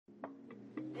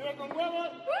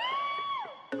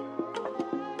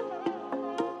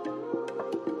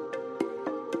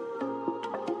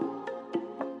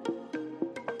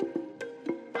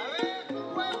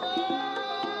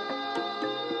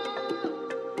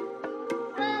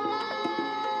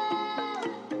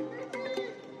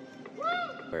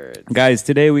Guys,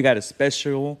 today we got a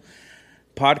special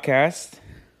podcast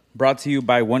brought to you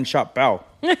by Shot Pau.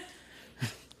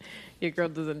 Your girl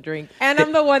doesn't drink. And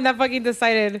I'm the one that fucking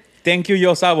decided Thank you,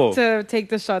 Yo Sabo. to take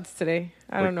the shots today.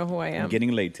 I don't know who I am. I'm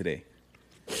getting late today.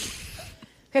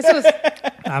 Jesus.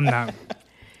 I'm not.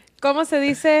 ¿Cómo se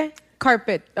dice?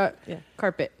 Carpet.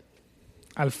 Carpet.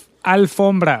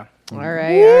 Alfombra. All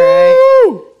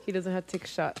right. He doesn't have to take a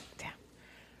shot. Damn.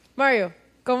 Mario,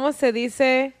 ¿cómo se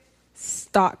dice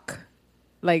stock?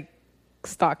 Like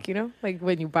stock, you know? Like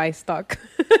when you buy stock.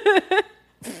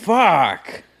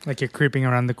 Fuck. Like you're creeping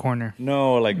around the corner.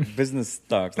 No, like business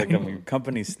stocks, like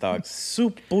company stocks.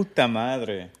 Su puta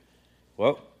madre.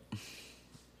 Well,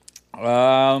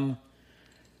 I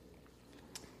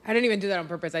didn't even do that on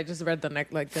purpose. I just read the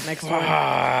next one.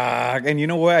 fuck. And you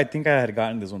know what? I think I had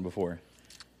gotten this one before.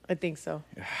 I think so.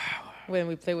 When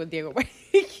we play with Diego. Why do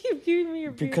you keep giving me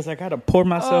your beer? Because I gotta pour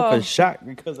myself a shot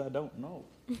because I don't know.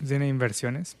 ¿Es en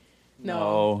inversiones?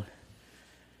 No.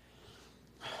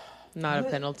 Not a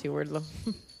penalty word, though.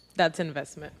 That's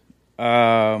investment.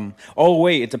 Oh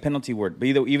wait, it's a penalty word. But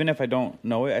even if I don't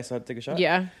know it, I still have to take a shot.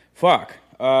 Yeah. Fuck.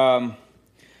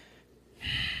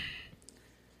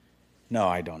 No,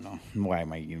 I don't know. Why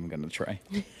am I even gonna try?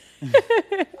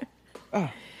 All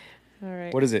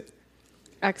right. What is it?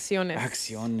 Acciones.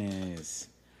 Acciones.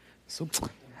 So,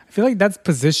 I feel like that's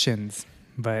positions,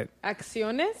 but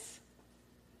Acciones?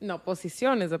 No,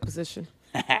 posición is a position.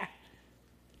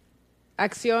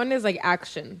 Acción is like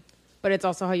action, but it's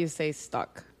also how you say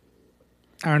stock.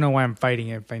 I don't know why I'm fighting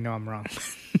it if I know I'm wrong.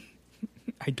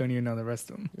 I don't even know the rest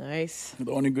of them. Nice.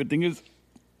 the only good thing is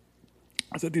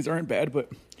that these aren't bad, but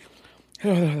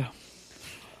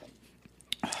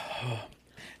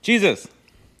Jesus.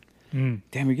 Damn,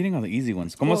 you're getting all the easy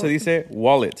ones. ¿Cómo se dice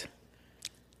wallet?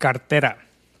 Cartera.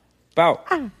 Pau.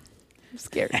 I'm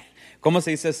scared. ¿Cómo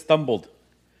se dice stumbled?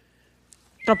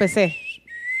 Tropecé.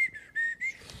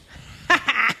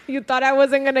 You thought I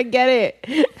wasn't going to get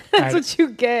it. That's what you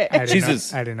get. I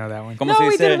didn't know that one. ¿Cómo No, se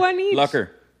we dice did one each.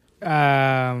 locker?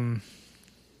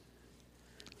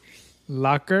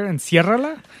 Locker.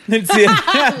 Enciérrala?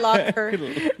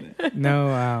 Locker.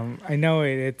 No, I know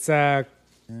it. It's I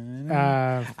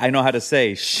know how to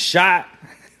say shot.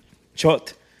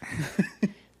 Chot.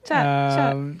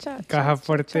 Caja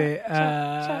fuerte.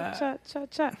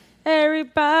 Shot.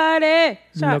 Everybody.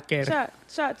 Locker.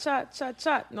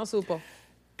 Shot. No supo.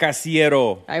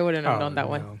 Casiero. I wouldn't have known that no.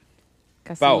 one.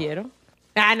 Casillero.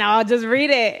 Ah, no, just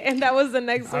read it. And that was the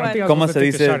next I don't one. think I was ¿Cómo supposed se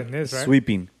to take a dice shot in this, right?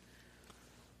 sweeping?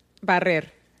 Barrer.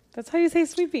 That's how you say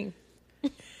sweeping.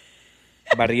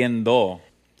 Barriendo.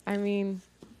 I mean,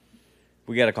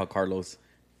 We gotta call Carlos.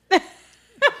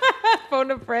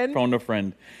 phone a friend. Phone a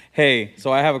friend. Hey,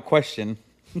 so I have a question.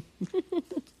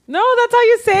 No, that's how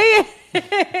you say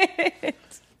it.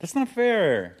 That's not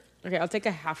fair. Okay, I'll take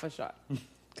a half a shot.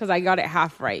 Because I got it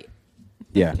half right.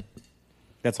 Yeah.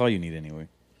 That's all you need anyway.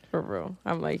 For real.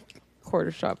 I'm like quarter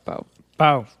shot, Pau.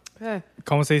 Pau. Eh.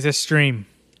 ¿Cómo se dice stream?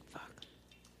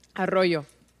 Arroyo.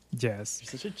 Yes.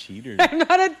 You're such a cheater. I'm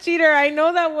not a cheater. I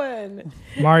know that one.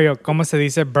 Mario, ¿cómo se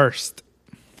dice burst?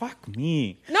 Fuck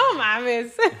me. No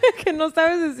mames. Que no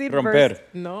sabes decir Romper. burst.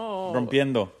 No.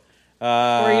 Rompiendo.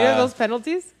 Were either of those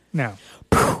penalties? No.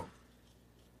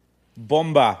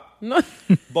 Bomba. No.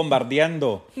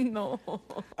 Bombardeando. No.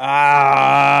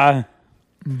 Ah.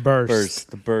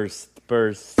 Burst. Burst.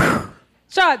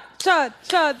 Shot.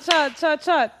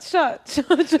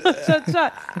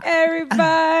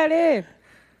 Everybody.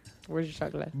 Where's your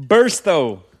chocolate?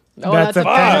 Bursto. Oh, That's a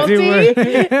penalty word.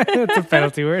 That's a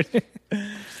penalty word.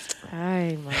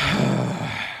 Ay,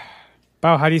 man.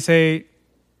 Pau, how do you say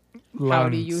lungs? How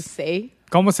do you say?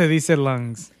 ¿Cómo se dice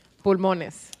lungs?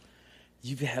 Pulmones.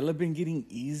 You've hella been getting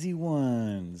easy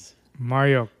ones.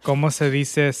 Mario, ¿cómo se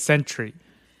dice century?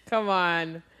 Come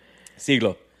on.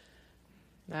 Siglo.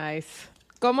 Nice.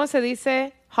 ¿Cómo se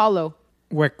dice hollow?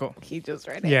 Hueco. He just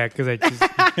read it. Yeah, because I just...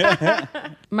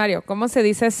 Mario, ¿cómo se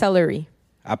dice celery?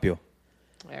 Apio.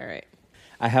 All right.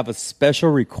 I have a special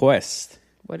request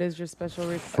What is your special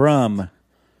request? from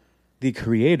the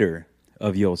creator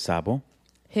of Yo Sabo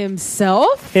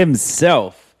Himself?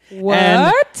 himself.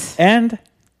 What? And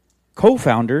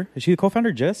co-founder. Is she the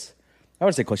co-founder, Jess? I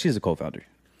would say she's a co-founder.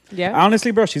 Yeah.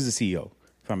 Honestly, bro, she's the CEO.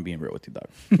 If I'm being real with you, dog.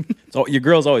 So your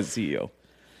girl's always the CEO.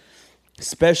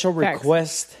 Special Facts.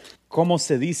 request. ¿Cómo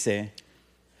se dice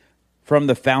from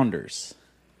the founders.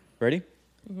 Ready?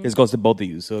 This goes to both of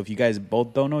you. So if you guys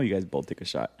both don't know, you guys both take a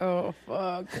shot. Oh,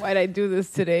 fuck. Why'd I do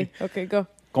this today? Okay, go.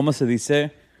 ¿Cómo se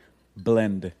dice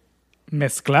blend?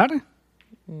 Mezclar?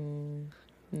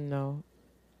 No.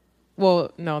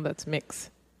 Well, no, that's mix.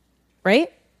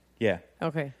 Right? Yeah.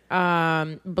 Okay.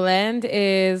 Blend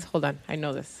is... Hold on. I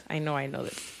know this. I know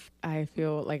this. I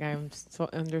feel like I'm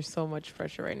under so much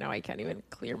pressure right now. I can't even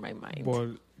clear my mind.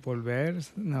 Volver?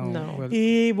 No. No.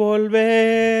 Y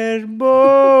volver.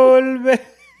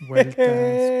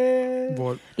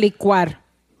 Vueltas. Licuar.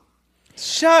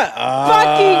 Shut up.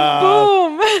 Fucking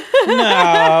boom.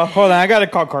 No, hold on. I got to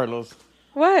call Carlos.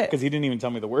 What? Because he didn't even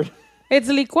tell me the word. It's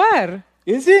licuar.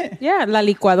 Is it? Yeah, la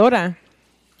licuadora.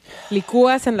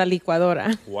 Licúas en la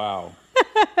licuadora. Wow.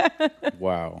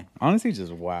 Wow. Honestly,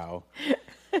 just wow.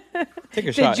 Take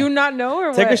a shot. Did you not know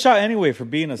or Take what? a shot anyway for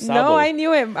being a sabo. No, I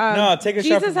knew it. No, take a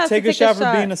Jesus shot. has Take to a shot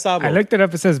for being a sabo. I looked it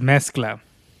up. It says mezcla.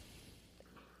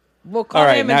 We'll call All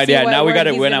right, him now- and see yeah, what now we word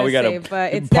gotta- he's now gonna we gotta say,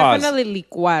 but it's pause. definitely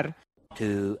licuar.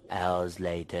 2 hours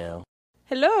later.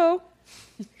 Hello.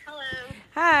 Hello.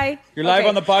 Hi. You're live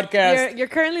on the podcast. You're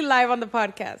currently live on the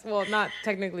podcast. Well, not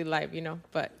technically live,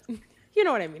 but you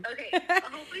know what I mean. Okay.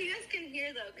 Hopefully you guys can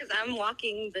hear though, because I'm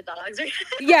walking the dogs right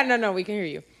now. Yeah, no, we can hear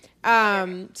you.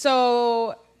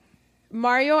 So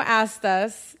Mario asked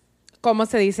us cómo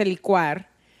se dice licuar.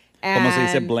 ¿Cómo se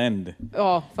dice And- blend?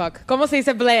 Oh, fuck. ¿Cómo se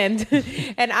dice blend?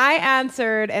 And I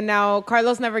answered, and now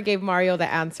Carlos never gave Mario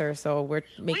the answer, so we're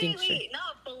making sure. Wait, no,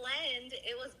 blend.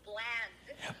 It was bland.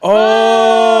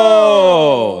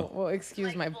 Oh! Well, excuse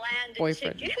Like my bland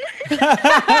boyfriend. chicken.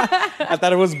 I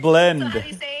thought it was So blend. how do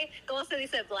you say, ¿cómo se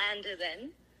dice bland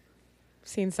then?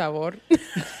 Sin sabor.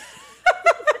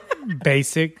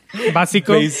 Basic.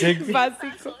 Básico. Basic.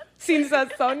 Básico. Sin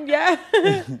sazón, yeah.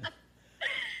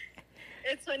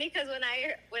 It's funny because when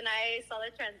I saw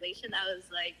the translation, I was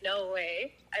like, no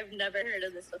way. I've never heard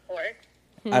of this before.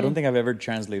 I don't think I've ever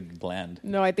translated bland.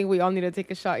 No, I think we all need to take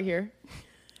a shot here.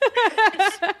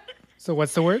 So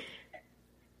what's the word?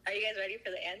 Are you guys ready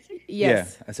for the answer?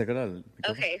 Yes. Yeah. Acércala.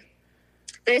 Okay.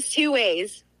 There's 2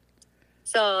 ways.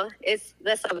 So it's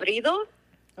desabrido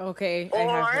Okay, I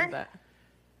have heard that.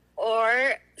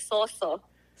 or soso.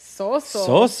 Soso.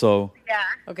 Soso. Yeah.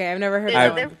 Okay, I've never heard There's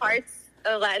that other one. parts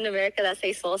of Latin America that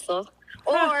say soso.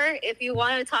 Or if you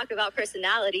want to talk about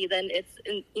personality, then it's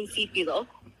insípido.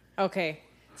 Okay.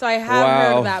 So I have Wow.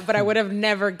 heard of that, but I would have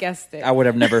never guessed it. I would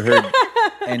have never heard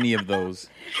any of those.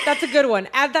 That's a good one.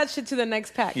 Add that shit to the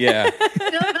next pack. Yeah.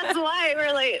 No, that's why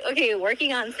we're like, okay,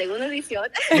 working on segunda edición.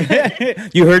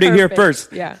 You heard it here Perfect.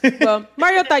 first. Yeah. Well,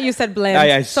 Mario thought you said blend.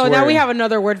 I so swear. now we have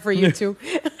another word for you too.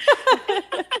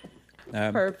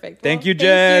 Perfect. Thank Well, you,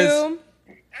 Jess. you. All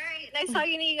right, nice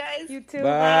talking to you guys. You too.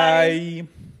 Bye.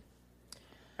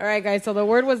 All right, guys. So the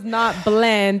word was not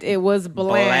blend; it was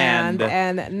bland,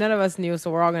 Bland. and none of us knew.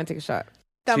 So we're all gonna take a shot.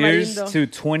 Cheers Tamarindo. to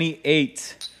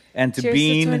 28 and to Cheers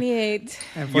being to 28.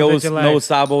 And 4th yo of July. no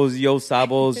sabos, yo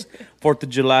sabos. 4th of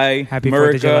July, Happy 4th of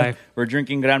America. July. We're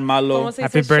drinking Gran Malo. ¿Cómo se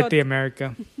Happy dice birthday, shot?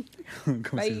 America.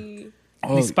 Bye.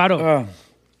 Disparo.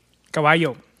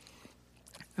 Caballo.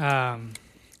 Um,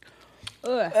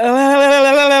 Ugh.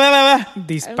 I don't think that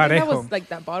disparejo. was like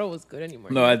that bottle was good anymore.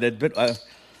 No,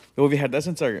 we've had that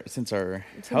since our Since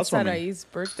housewarming. Sarai's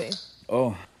birthday.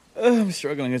 Oh, I'm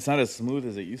struggling. It's not as smooth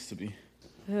as it used to be.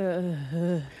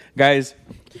 Guys,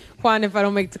 Juan, if I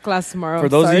don't make it to class tomorrow, for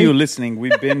those of you listening,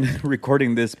 we've been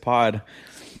recording this pod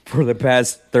for the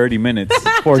past 30 minutes,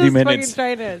 40 just minutes.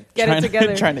 fucking trying to get it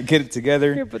together. Trying to get it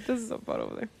together. Here, put this up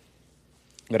over there.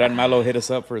 Gran Malo hit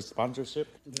us up for a sponsorship.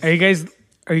 Are you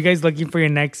guys looking for your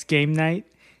next game night?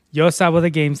 Yo Sabo the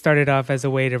game started off as a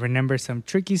way to remember some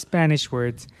tricky Spanish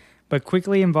words, but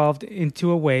quickly evolved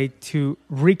into a way to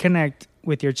reconnect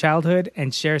with your childhood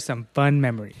and share some fun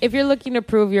memories. If you're looking to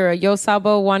prove you're a Yo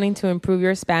Sabo, wanting to improve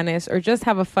your Spanish, or just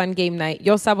have a fun game night,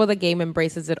 Yo Sabo the game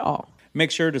embraces it all.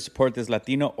 Make sure to support this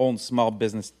Latino-owned small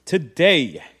business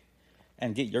today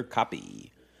and get your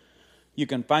copy. You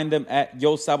can find them at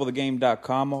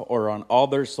yosabothegame.com or on all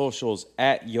their socials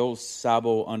at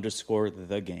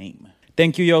yosabo_the game.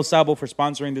 Thank you, Yo Sabo, for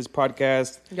sponsoring this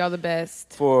podcast, Y'all the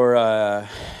best. for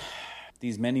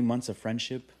these many months of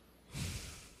friendship.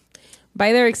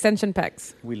 Buy their extension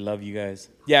packs. We love you guys.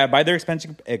 Yeah, buy their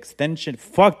extension.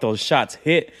 Fuck, those shots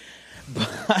hit.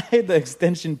 Buy the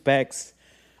extension packs.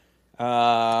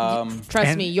 Trust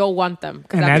And- me, you'll want them.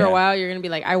 Because and after add- a while, you're going to be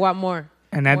like, I want more.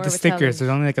 And add More the of a stickers. challenge. There's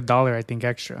only like $1, I think,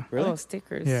 extra. Really? Oh,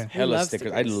 stickers. Yeah. We Hella love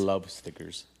stickers. I love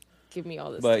stickers. Give me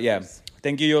all this. But yeah,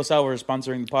 thank you, Yo Sabo, for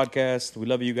sponsoring the podcast. We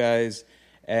love you guys.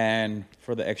 And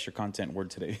for the extra content word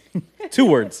today, 2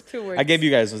 words. 2 words. I gave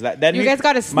you guys that. You guys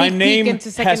got a sneak my peek name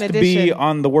into second has to edition. be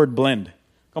on the word blend.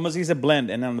 Como se dice blend,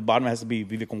 and then on the bottom it has to be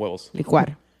vive con huevos.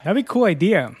 Licuar. That'd be a cool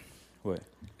idea. What?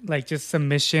 Like just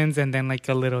submissions and then like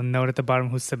a little note at the bottom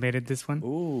who submitted this one.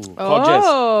 Ooh, call Jess.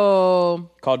 Oh.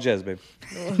 Call Jess, babe.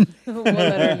 We'll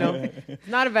let her know.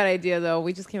 Not a bad idea, though.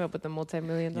 We just came up with a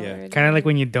multi-million-dollar Yeah. idea. Kind of like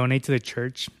when you donate to the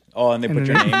church. Oh, and they put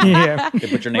your then- name. Yeah. They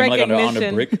put your name like on a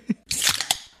Recognition. brick.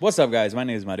 What's up, guys? My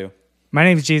name is Mario. My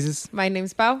name's Jesus. My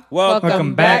name's Pau.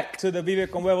 Welcome back. to the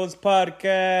Vive con Huevos podcast.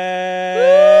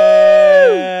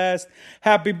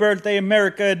 Happy birthday,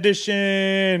 America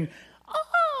edition.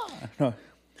 No,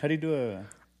 how do you do a?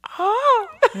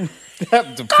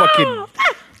 The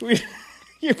fucking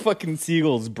your fucking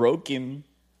seagull's broken.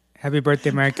 Happy birthday,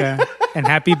 America. And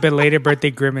happy belated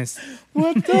birthday, Grimace.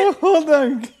 What the? Hold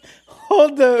on.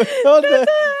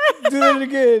 Do it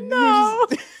again. No.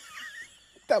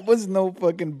 That was no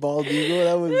fucking bald eagle.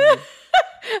 That was. I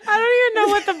don't even know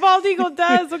what the bald eagle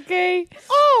does, okay?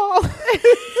 Oh.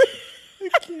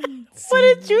 What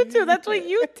did you do? That's what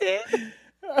you did.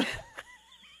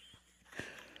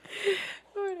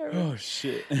 Whatever. Oh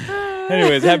shit.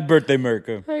 Anyways, happy birthday,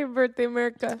 America. Happy birthday,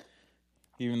 America.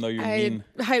 Even though you're I mean.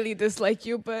 highly dislike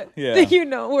you, but Yeah. you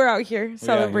know, we're out here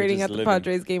celebrating just at the living.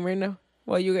 Padres game right now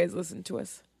while you guys listen to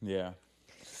us. Yeah.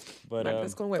 But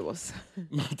Martes con huevos.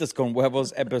 Martes con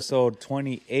Huevos, episode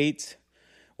 28.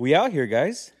 We out here,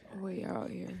 guys. We out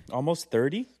here. Almost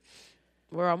 30.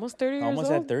 We're almost 30 years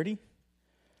Almost old. at 30.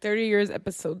 30 years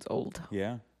episodes old.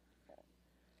 Yeah.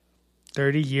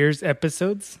 30 years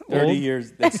episodes. 30 old.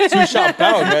 years. That's 2 Shot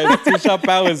Pau, guys. 2 Shot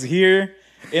Pau is here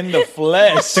in the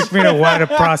flesh. Took me a while to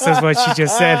process what she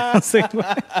just said. I was like,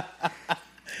 what?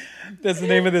 That's the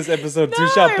name of this episode. 2 No,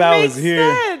 Shot it Pau makes is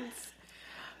here. sense.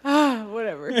 Ah,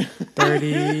 whatever.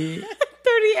 30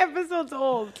 episodes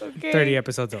old, okay? 30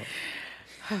 episodes old.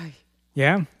 Ay.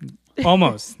 Yeah.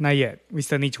 Almost. Not yet. We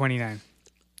still need 29.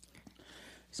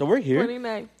 So we're here.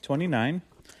 29. 29.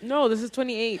 No, this is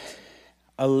 28.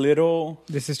 A little.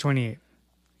 This is 28.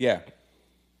 Yeah.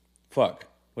 Fuck.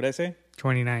 What did I say?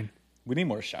 29. We need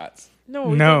more shots. No.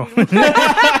 we No. don't.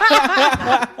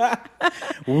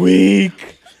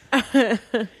 Weak.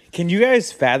 Can you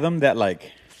guys fathom that,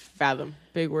 like, Fathom.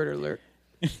 Big word alert.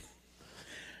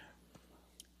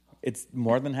 it's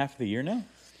more than half of the year now?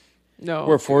 No.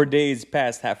 We're 4 days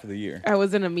past half of the year. I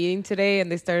was in a meeting today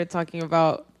and they started talking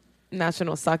about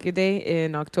National Sake Day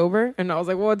in October. And I was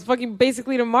like, well, it's fucking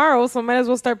basically tomorrow, so might as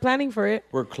well start planning for it.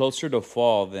 We're closer to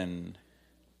fall than.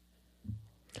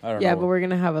 I don't know. Yeah, but we're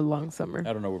going to have a long summer.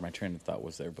 I don't know where my train of thought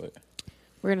was there, but.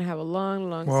 We're going to have a long,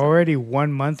 long We're summer. already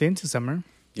 1 month into summer.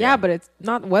 Yeah, but it's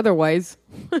not weather-wise.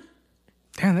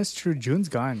 Damn, that's true. June's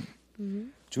gone.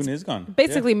 June is gone.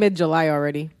 Basically mid-July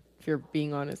already, if you're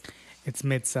being honest. It's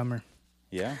midsummer.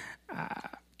 Yeah.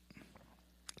 Have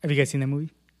you guys seen that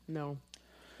movie? No.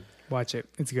 Watch it.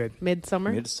 It's good.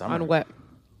 Midsummer? Midsummer. On what?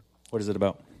 What is it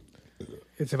about?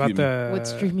 It's about Excuse the. What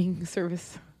streaming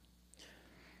service?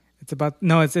 It's about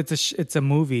it's a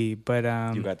movie, but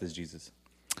You got this, Jesus.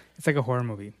 it's like a horror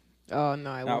movie. Oh,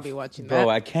 no, I won't Oh, be watching Bro, that.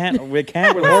 I can't. We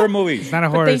can't with horror movies. It's not a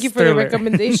But horror. thank you it's for the thriller.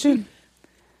 recommendation.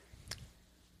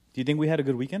 Do you think we had a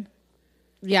good weekend?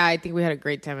 Yeah, I think we had a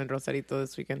great time in Rosarito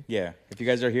this weekend. Yeah. If you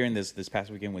guys are hearing this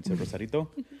past weekend, went to Rosarito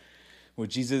with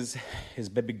Jesus, his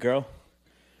baby girl,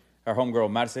 our homegirl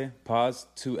Marce. Pause.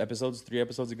 3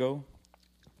 episodes ago.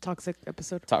 Toxic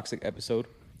episode. Toxic episode.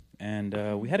 And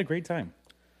we had a great time.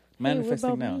 Hey, what Manifesting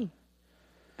about now. me?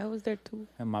 I was there too.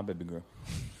 And my baby girl.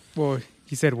 Well,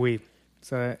 he said we,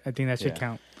 so I think that should Yeah.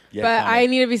 count. Yeah, But kinda. I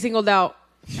need to be singled out.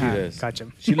 She Ah, does.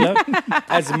 Gotcha. She loves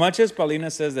as much as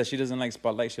Paulina says that she doesn't like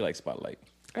Spotlight. She likes Spotlight.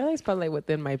 I like spotlight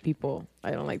within my people.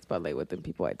 I don't like spotlight within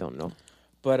people I don't know.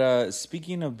 But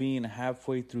speaking of being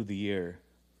halfway through the year,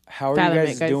 how are Fathom you it,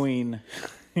 guys guys. doing?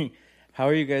 How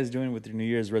are you guys doing with your New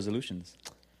Year's resolutions?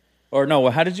 Or no,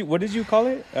 what did you call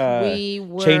it? We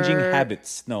were- changing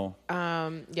habits. No,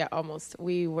 Yeah, almost.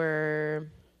 We were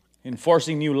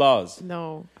enforcing new laws,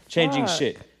 no changing fuck.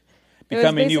 shit, It was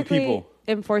becoming new basically people.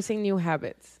 Enforcing new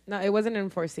habits. No, it wasn't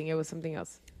enforcing. It was something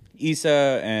else.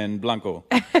 Isa and Blanco.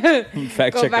 Fact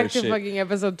Go check back their to shit. fucking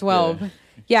episode 12.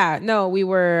 Yeah, no, we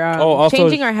were also-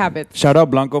 changing our habits. Shout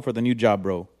out Blanco for the new job,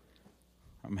 bro.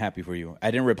 I'm happy for you. I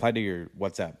didn't reply to your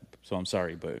WhatsApp, so I'm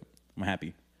sorry, but I'm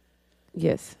happy.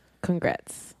 Yes,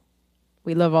 congrats.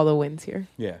 We love all the wins here.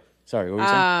 Yeah. Sorry, what were you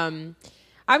saying?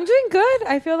 I'm doing good.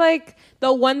 I feel like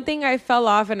the one thing I fell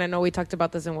off, and I know we talked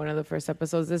about this in one of the first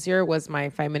episodes this year, was my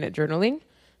 5-minute journaling.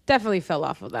 Definitely fell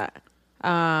off of that.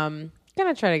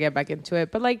 Gonna try to get back into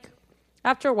it, but like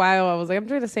After a while, I was like, I'm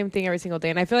doing the same thing every single day.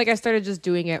 And I feel like I started just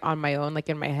doing it on my own, like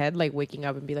in my head, like waking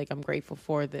up and be like, I'm grateful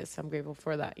for this. I'm grateful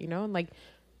for that, you know? And like,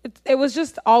 it was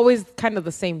just always kind of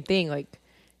the same thing. Like,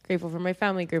 grateful for my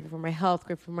family, grateful for my health,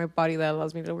 grateful for my body that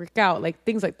allows me to work out, like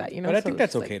things like that, you know? But I So think it's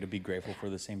that's like- okay to be grateful for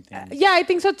the same thing. yeah, I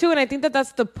think so too. And I think that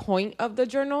that's the point of the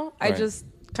journal. Right.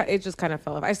 It just kind of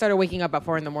fell off. I started waking up at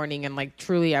 4 a.m. and like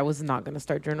truly I was not going to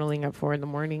start journaling at 4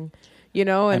 a.m, you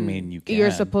know? And mean, you you're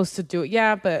can. supposed to do it.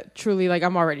 Yeah, but truly like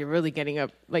I'm already really getting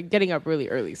up really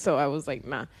early. So I was like,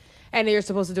 nah. And you're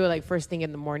supposed to do it like first thing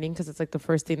in the morning because it's like the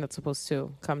first thing that's supposed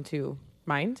to come to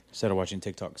mind. Instead of watching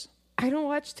TikToks. I don't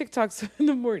watch TikToks in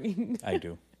the morning. I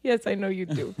do. Yes, I know you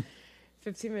do.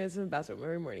 15 minutes in the bathroom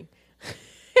every morning.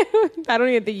 I don't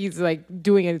even think he's like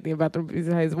doing anything about them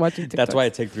besides watching TikToks. That's why I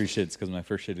take 3 shits, because my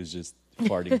first shit is just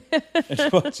farting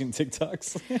and watching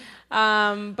TikToks.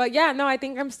 But yeah, no, I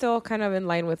think I'm still kind of in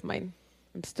line with mine.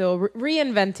 I'm still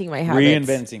reinventing my habits.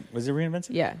 Reinventing. Was it reinventing?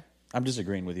 Yeah. I'm just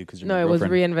agreeing with you because you're No, my it was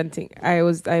girlfriend.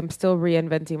 reinventing. I'm still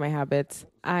reinventing my habits.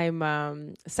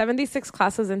 I'm 76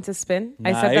 classes into spin.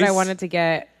 I said that I Nice. wanted to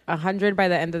get 100 by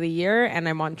the end of the year, and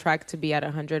I'm on track to be at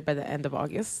 100 by the end of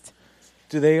August.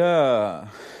 Do they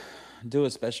do a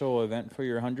special event for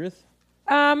your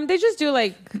 100th? They just do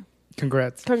like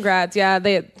Congrats. congrats. Yeah,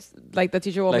 they like the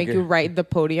teacher will Like make a- you ride the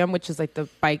podium, which is like the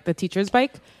bike, the teacher's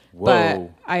bike. Whoa.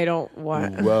 But I don't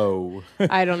want. Whoa.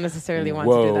 I don't necessarily want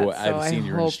to do Whoa. that. So I've seen I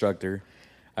your hope instructor.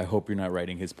 I hope you're not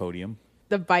riding his podium.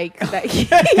 the bike that he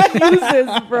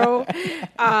uses, bro.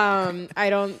 I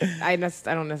don't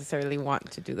necessarily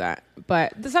want to do that,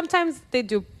 but sometimes they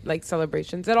do like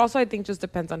celebrations. It also I think just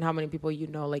depends on how many people you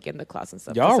know, like in the class and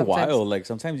stuff. Y'all are Sometimes- wild. Like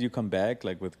sometimes you come back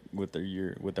like with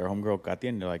their homegirl Katia,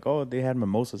 and they're like, oh, they had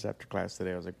mimosas after class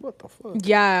today. I was like, what the fuck?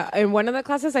 Yeah, in one of the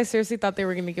classes, I seriously thought they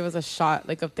were gonna give us a shot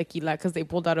like of tequila because they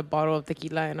pulled out a bottle of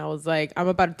tequila, and I was like, I'm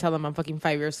about to tell them I'm fucking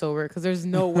 5 years sober because there's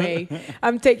no way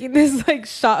I'm taking this like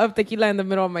shot of tequila in the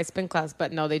middle of my spin class.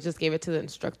 But no, they just gave it to the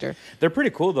instructor. They're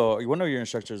pretty cool though. One of your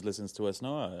instructors listens to us,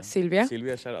 no? Sylvia?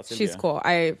 Sylvia, shout out Sylvia. She's cool.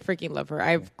 I freaking love her.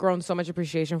 I've grown so much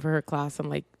appreciation for her class and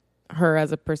like her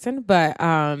as a person. But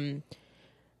yeah,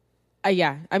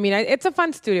 I mean, it's a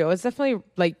fun studio. It's definitely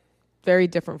like very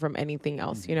different from anything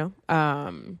else, you know.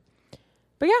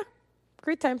 But yeah,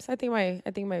 great times. I think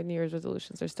my New Year's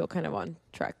resolutions are still kind of on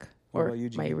track. What Or about you,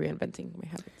 my Gigi? reinventing my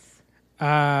habits.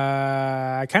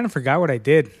 I kind of forgot what I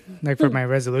did, like for my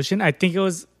resolution. I think it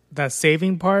was the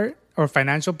saving part or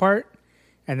financial part,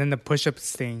 and then the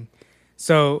push-ups thing.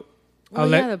 So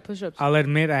The push-ups. I'll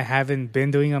admit I haven't been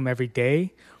doing them every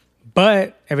day,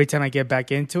 but every time I get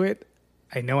back into it,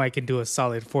 I know I can do a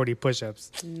solid 40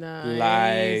 push-ups. Nice.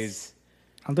 Lies.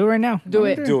 I'll do it right now. Do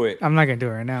it. Do it. I'm not gonna do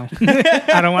it right now.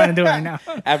 I don't want to do it right now.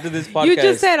 After this podcast. You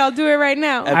just said I'll do it right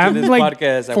now. After I'm this like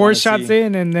podcast, I 4 wanna shots see-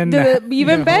 in, and then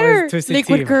Even the better. whole Twisted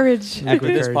Liquid Tea. courage. After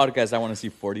Liquid this courage. podcast, I want to see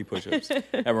 40 push-ups,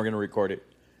 and we're gonna record it.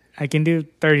 I can do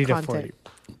 30 to Content. 40.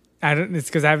 I don't. It's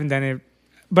because I haven't done it,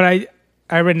 but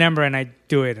I remember and I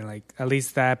do it, and like at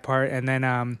least that part. And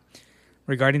then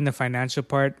regarding the financial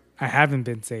part, I haven't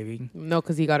been saving No,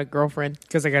 because he got a girlfriend.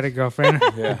 because I got a girlfriend.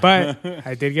 Yeah. But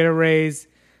I did get a raise.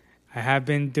 I have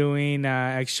been doing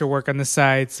extra work on the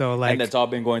side, so like And that's all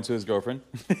been going to his girlfriend.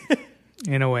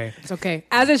 in a way. It's okay.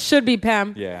 As it should be,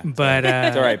 Pam. Yeah. But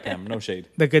It's all right, Pam. No shade.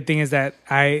 the good thing is that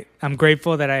I'm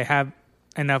grateful that I have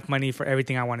enough money for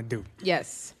everything I want to do.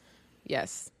 Yes.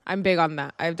 Yes. I'm big on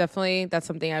that. That's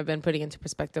something I've been putting into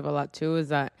perspective a lot too, is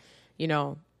that, you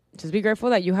know, just be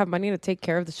grateful that you have money to take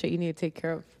care of the shit you need to take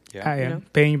care of. Yeah. I am know?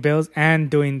 paying bills and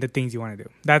doing the things you want to do.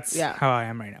 That's Yeah. how I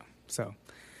am right now. So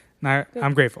now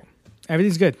I'm grateful.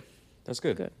 Everything's good. That's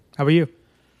good. Good. How about you?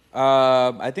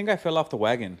 I think I fell off the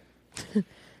wagon.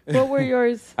 What were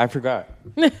yours? I forgot.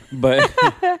 But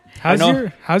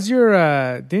know. How's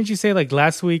your didn't you say like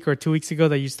last week or 2 weeks ago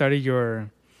that you started your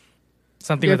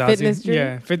something Your with fitness Ozzy? journey?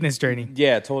 Yeah, fitness journey.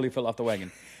 yeah, totally fell off the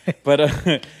wagon. But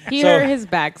He so- hurt his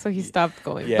back, so he stopped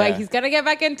going. Yeah. But he's going to get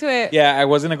back into it. Yeah, I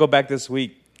was gonna go back this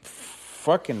week.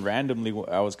 Fucking randomly,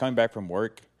 I was coming back from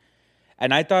work,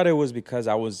 and I thought it was because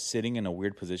I was sitting in a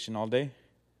weird position all day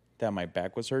that my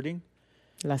back was hurting.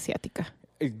 La ciática.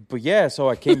 But yeah, so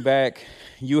I came back.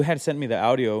 You had sent me the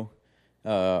audio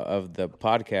of the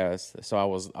podcast, so I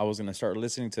was gonna start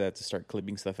listening to that to start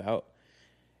clipping stuff out.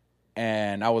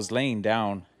 And I was laying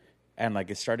down, and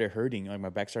like it started hurting, like my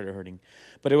back started hurting,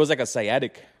 but it was like a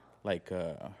sciatic, like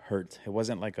hurt. It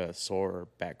wasn't like a sore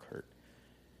back hurt.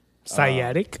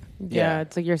 Sciatic. Yeah, Yeah.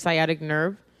 it's like your sciatic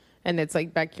nerve, and it's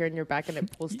like back here in your back, and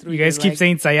it pulls through. You guys your keep leg.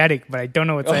 saying sciatic, but I don't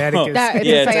know what sciatic is. That-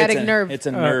 It's a sciatic nerve. It's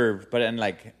a nerve, but and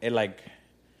like it like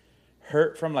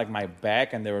hurt from like my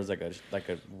back, and there was like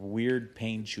a weird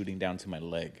pain shooting down to my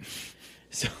leg.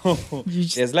 So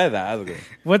es la edad, güey.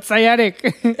 What's sciatic?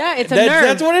 Yeah, it's a nerve.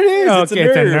 That's what it is. Oh, It's okay,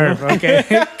 it's a nerve. Okay.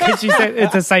 Because she said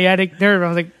it's a sciatic nerve. I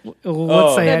was like, what's Oh.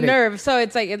 The sciatic? nerve. So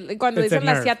it's like cuando It's a dicen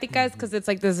la nerve. ciática is because it's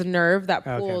like this nerve that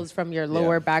Okay. pulls from your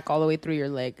lower back all the way through your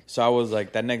leg. So I was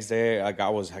like, that next day, like I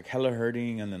was like hella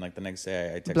hurting, and then like the next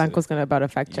day, I texted. Blanco's gonna about to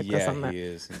fact check us Yeah, on that. he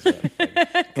is. He's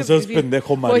like, no seas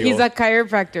pendejo, Mario. Well, he's a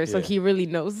chiropractor, so Yeah. he really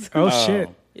knows. Oh, shit.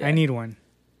 Yeah. I need one.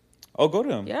 Oh, go to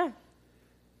him. Yeah.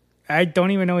 I don't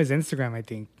even know his Instagram, I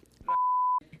think.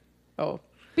 Oh.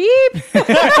 Beep.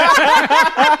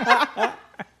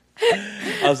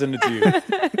 I'll send it to you.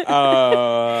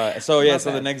 So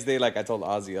the next day, like I told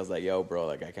Ozzy, I was like, "Yo, bro,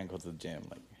 like I can't go to the gym.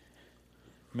 Like,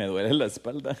 me duele la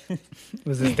espalda."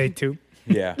 Was this day 2?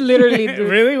 Yeah, Literally. Dude.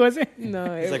 Really? Was it?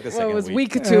 No, It's like the it second was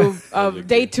week. week 2 of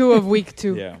day 2 of week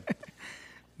 2. yeah.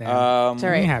 Yeah. It's all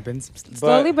right. It happens.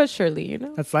 Slowly but surely, you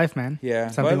know. That's life, man. Yeah.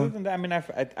 Some But people- other than that, I mean,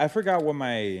 I forgot what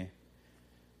my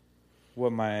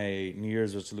New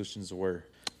Year's resolutions were,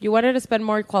 You wanted to spend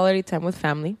more quality time with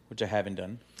family. which I haven't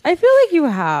done. I feel like you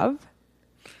have.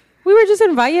 We were just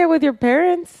in Valle with your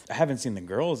parents. I haven't seen the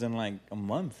girls in like a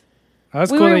month.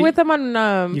 That's We cool. were that with them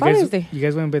on you Father's guys, Day. you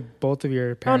guys went with both of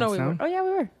your Oh, parents, no, we were. Oh, yeah, we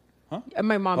were. Huh?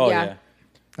 My mom, Oh yeah. yeah.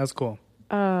 That's cool.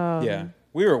 Yeah.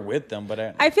 We were with them, but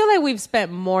I feel like we've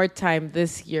spent more time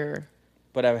this year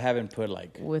I haven't put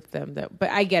like with them. But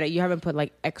I get it. You haven't put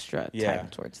like extra Yeah. time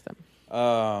towards them.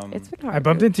 um. It's been hard. I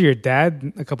bumped into your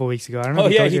dad a couple weeks ago. I don't know Oh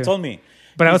if yeah, told he you. told me.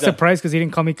 But I was He's a- surprised because he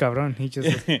didn't call me cabron. He just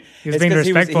he was It's being 'cause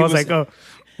he was- respectful. I was like, oh,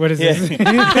 what is Yeah. this?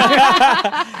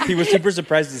 He was super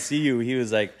surprised to see you. He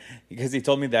was like, because he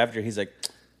told me that after, he's like,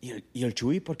 ¿Y el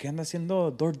Chuy por qué anda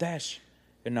haciendo DoorDash?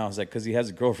 And I was like, because he has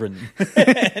a girlfriend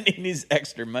and he needs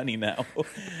extra money now.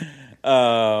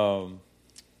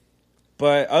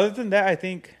 But other than that, I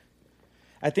think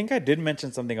I did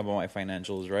mention something about my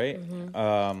financials, right?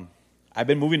 I've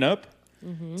been moving up,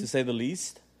 to say the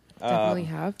least. Definitely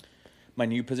have. My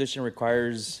new position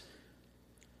requires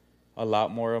a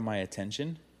lot more of my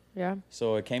attention. Yeah.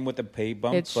 So it came with a pay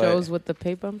bump. It shows with the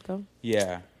pay bump, though.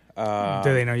 Yeah.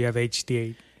 Do they know you have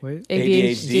HD? What?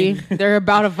 ADHD. They're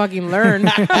about to fucking learn.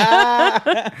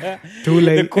 Too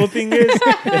late. The cool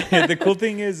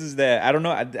thing is that I don't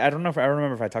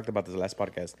remember if I talked about this last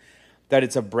podcast, that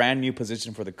it's a brand new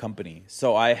position for the company.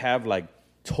 So I have like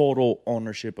total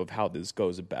ownership of how this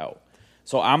goes about.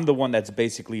 So I'm the one that's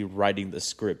basically writing the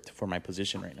script for my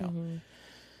position right now.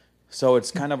 So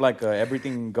it's kind of like a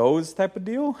everything goes type of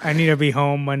deal. I need to be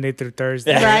home Monday through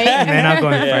Thursday. Right? And then I'll go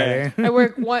on Friday.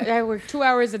 I work 2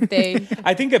 hours a day.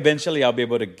 I think eventually I'll be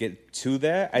able to get to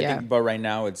that. I Yeah. think, but right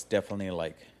now it's definitely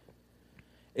like,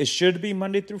 it should be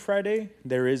Monday through Friday.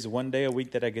 There is one day a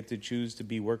week that I get to choose to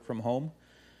be work from home.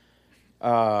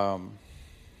 But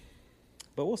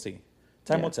we'll see.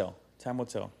 Time will tell. Time will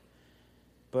tell.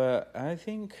 But I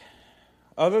think,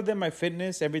 other than my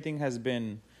fitness, everything has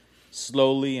been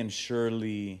slowly and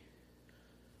surely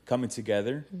coming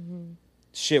together.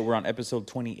 Shit, we're on episode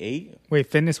 28. Wait,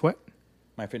 fitness what?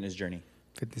 My fitness journey.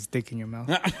 Fitness dick in your mouth.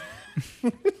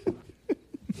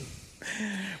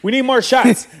 We need more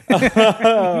shots. We're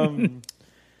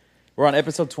on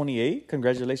episode 28.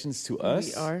 Congratulations to us.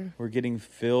 We are. We're getting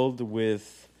filled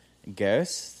with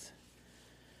guests.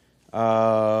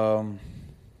 Shout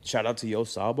out to Yo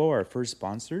Sabo, our first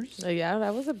sponsors. Yeah,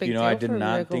 that was a big You know, deal I did for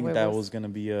not Rico think that Huevos. was going to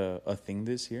be a thing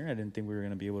this year. I didn't think we were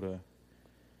going to be able to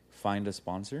find a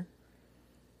sponsor.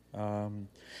 And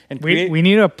We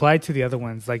need to apply to the other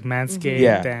ones like Manscaped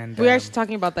Yeah. and We were actually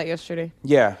talking about that yesterday.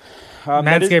 yeah. That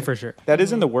Manscaped is- for sure. That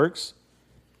is in the works.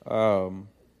 So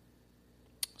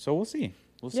we'll see.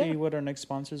 We'll see Yeah. what our next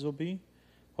sponsors will be.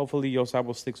 Hopefully, Yo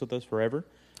Sabo sticks with us forever.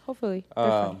 Hopefully. They're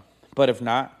fun. But if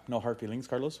not, no hard feelings,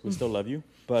 Carlos. We still love you,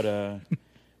 but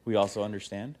we also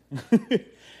understand.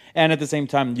 And at the same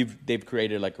time, they've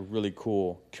created like a really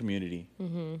cool community,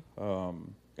 and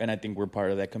I think we're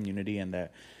part of that community and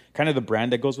that kind of the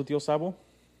brand that goes with Yo Sabo.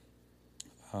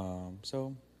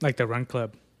 So like the Run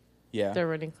Club. yeah, The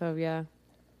running club, yeah.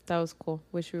 That was cool.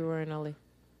 Wish we were in LA.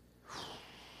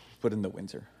 but in the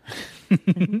winter.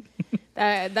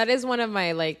 That is one of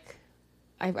my, like,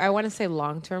 I want to say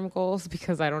long-term goals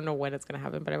because I don't know when it's going to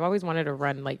happen, but I've always wanted to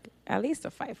run, like, at least a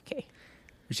 5K.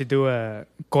 We should do a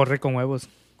Corre con Huevos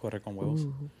Corre con huevos.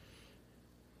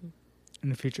 in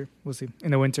the future. We'll see.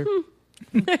 In the winter.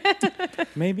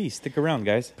 Maybe stick around,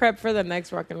 guys. Prep for the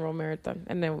next rock and roll marathon.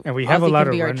 And then And we have a Ozzy lot can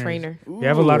of be our runners. trainer. We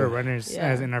have a lot of runners Yeah.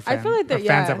 as in our I fans. feel like Our that- fans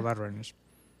yeah. have a lot of runners.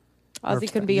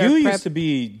 Ozzy can be our You prep. used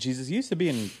to be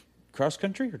in cross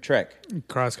country or track?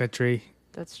 Cross country.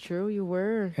 That's true. You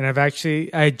were. And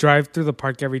I drive through the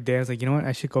park every day. I was like, you know what?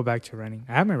 I should go back to running.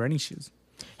 I have my running shoes.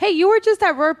 Hey, you were just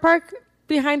at Roar Park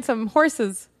behind some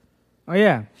horses. Oh,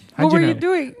 yeah. What were you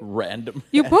doing? Random.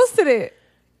 You posted it.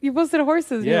 You posted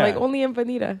horses. You're Yeah. like, only in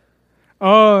Bonita.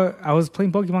 Oh, I was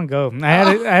playing Pokemon Go. I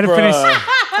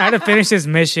had to finish this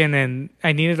mission, and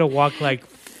I needed to walk like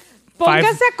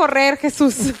Póngase a correr,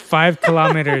 Jesús. 5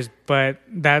 kilometers, but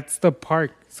that's the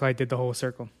park, so I did the whole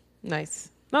circle. Nice.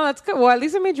 No, that's good. Well, at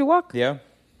least it made you walk. Yeah.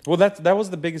 Well, that was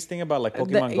the biggest thing about like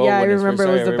Pokemon Go. Yeah, I when remember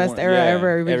it was the best era ever.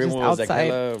 Everybody Everyone just was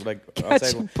outside. like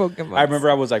Catching Pokemon. I remember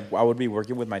I would be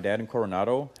working with my dad in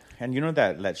Coronado, and you know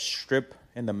that strip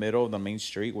in the middle of the main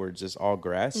street where it's just all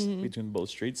grass between both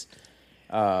streets.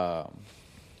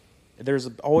 There's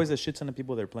always a shit ton of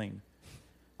people there playing.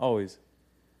 Always.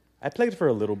 I played for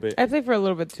a little bit. I played for a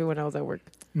little bit too when I was at work.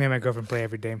 Me and my girlfriend play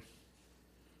every day.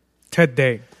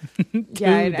 Today.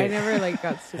 Yeah, I never like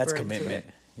got super. That's into commitment.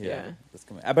 it. Yeah, that's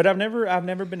commitment. But I've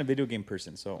never been a video game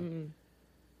person. So,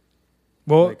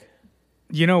 Well, like,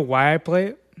 you know why I play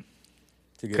it?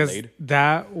 to get Because laid.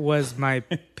 that was my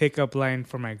pickup line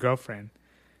for my girlfriend.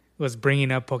 Was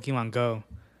bringing up Pokemon Go.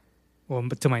 Well,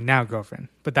 to my now girlfriend.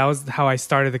 But that was how I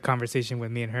started the conversation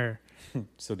with me and her.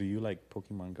 So, do you like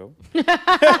Pokemon Go?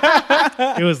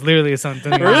 It was literally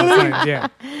something. Really? Yeah.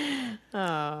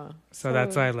 Oh, So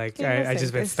that's why I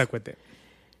just been stuck with it.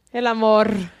 el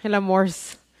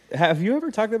amors. Have you ever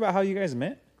talked about how you guys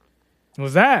met? What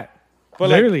was that? But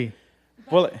like- literally.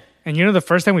 Well, And you know, the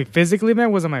first time we physically met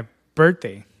was on my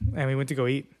birthday. And we went to go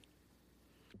eat.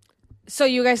 So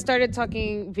you guys started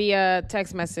talking via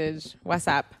text message,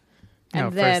 WhatsApp, and No,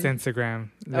 then first Instagram.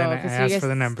 Then I so you asked guys for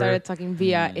the number. started talking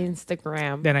via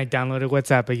Instagram. Then I downloaded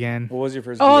WhatsApp again. what was your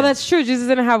first? Oh, DM? that's true. Jesus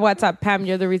didn't have WhatsApp. Pam,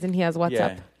 you're the reason he has WhatsApp.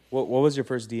 Yeah. What was your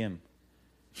first DM?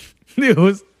 It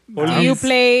was Do you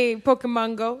play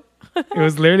Pokemon Go? it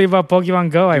was literally about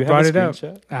Pokemon Go. I you have brought a it up.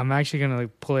 screenshot? I'm actually gonna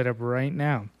pull it up right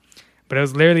now. But it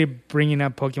was literally bringing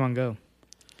up Pokemon Go.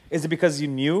 Is it because you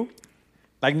knew?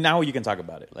 Like now you can talk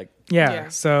about it. Like Yeah.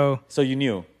 So so you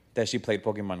knew that she played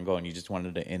Pokemon Go and you just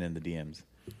wanted to in the DMs.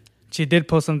 she did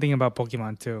post something about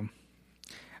Pokemon too.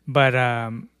 But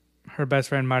her best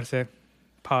friend Marce,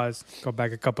 pause, go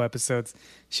back a couple episodes.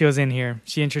 She was in here.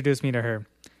 She introduced me to her.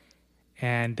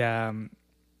 And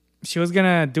she was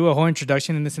gonna do a whole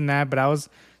introduction and this and that, but I was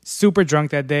super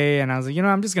drunk that day and I was like, you know,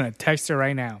 I'm just gonna text her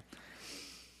right now.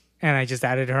 And I just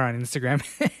added her on Instagram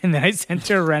and then I sent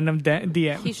her a random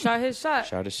DM. He shot his shot.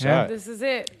 Shot a Yeah. shot. This is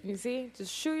it. You see?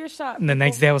 Just shoot your shot. And the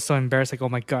next day I was so embarrassed, like, oh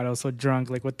my God, I was so drunk.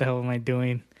 Like, what the hell am I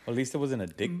doing? At least it wasn't a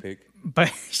dick pic.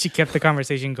 But she kept the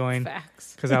conversation going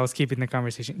Facts. because I was keeping the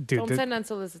conversation. Dude, Don't send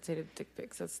unsolicited dick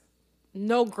pics. That's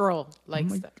no girl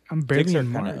likes that. I'm Dicks barely are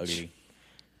in kind of March. ugly.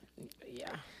 Yeah.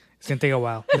 It's going to take a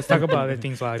while. Let's talk about other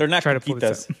things while I They're not try to pull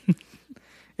this coquitas. up.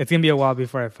 It's going to be a while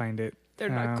before I find it. They're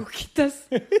not coquitas.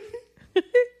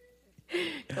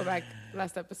 Go back.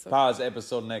 Last episode. Pause.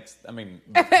 Episode next. I mean,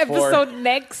 before. Episode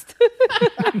next.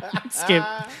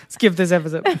 Skip this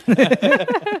episode.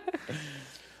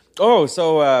 Oh,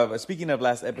 so speaking of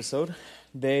last episode,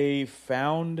 they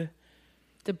found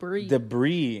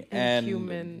debris and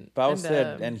human- Pau and,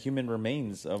 said and human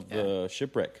remains of the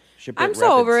shipwreck. I'm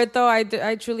so over it though.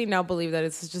 I truly now believe that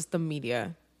it's just the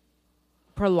media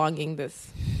prolonging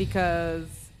this because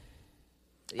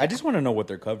I just want to know what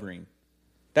they're covering.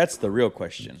 That's the real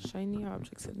question. shiny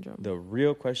object syndrome. The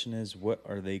real question is, what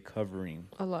are they covering?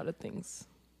 A lot of things.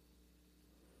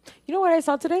 You know what I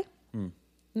saw today?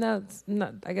 No, it's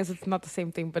not. I guess it's not the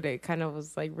same thing, but it kind of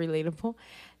was like relatable.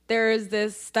 There is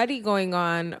this study going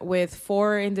on with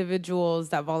 4 individuals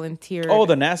that volunteered. Oh,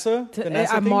 the NASA? to, The NASA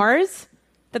at thing? Mars.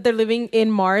 That they're living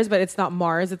in Mars, but it's not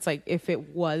Mars. It's like if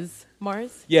it was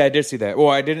Mars. Yeah, I did see that. Well,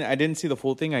 I didn't see the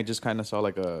full thing. I just kind of saw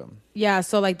like a. Yeah,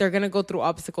 so like they're gonna go through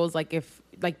obstacles, like if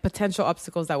like potential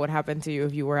obstacles that would happen to you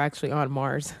if you were actually on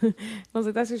Mars. I was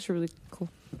like, that's actually really cool.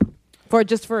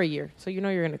 For a year, so you know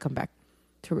you're gonna come back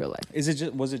to real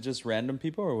life. Was it just random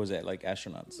people or was it like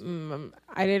astronauts?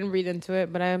 I didn't read into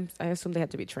it, but I assume they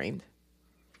had to be trained.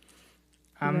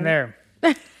 I'm there.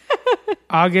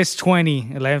 August 20,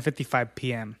 11:55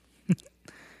 p.m.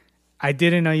 I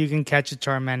didn't know you can catch a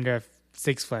Charmander at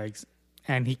Six Flags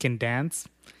and he can dance.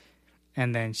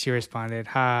 And then she responded,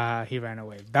 ha, he ran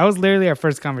away. That was literally our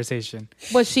first conversation.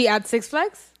 Was she at Six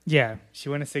Flags? Yeah, she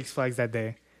went to Six Flags that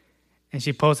day. And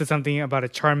she posted something about a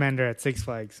Charmander at Six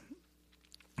Flags.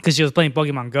 Because she was playing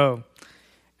Pokemon Go.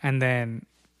 And then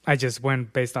I just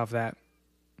went based off that.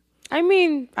 I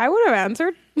mean, I would have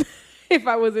answered if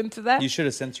I was into that. You should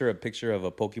have sent her a picture of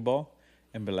a Pokeball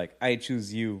and be like, I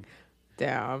choose you.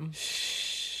 Damn.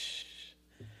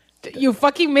 You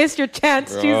fucking missed your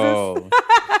chance, Jesus. Bro.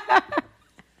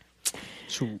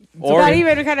 That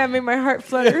even kind of made my heart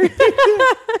flutter.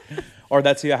 Or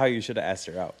that's how you should have asked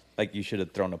her out. Like you should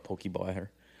have thrown a Pokeball at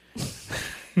her.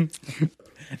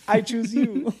 I choose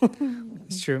you.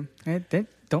 It's true.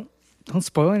 Don't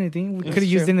spoil anything. We could have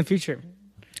used it in the future.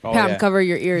 Oh, Pam, yeah. cover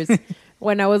your ears.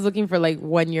 When I was looking for like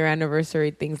 1 year anniversary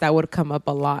things, that would come up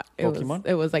a lot. Pokemon?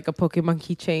 It was like a Pokemon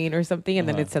keychain or something, and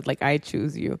then it said like I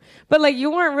choose you. But like you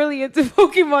weren't really into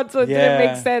Pokemon, so it didn't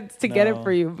make sense to get it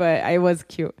for you. But I was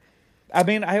cute. I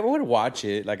mean, I would watch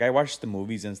it. Like I watched the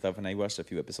movies and stuff, and I watched a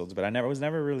few episodes, but I was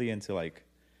never really into like.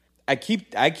 I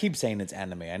keep saying it's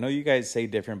anime. I know you guys say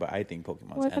different, but I think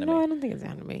Pokemon's anime. No, I don't think it's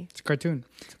anime. It's a cartoon.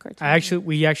 It's a cartoon.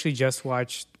 We actually just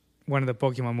watched one of the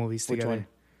Pokemon movies Which together. one?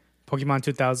 Pokemon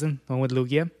 2000, the one with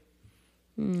Lugia,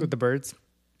 with the birds.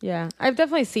 Yeah, I've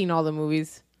definitely seen all the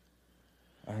movies.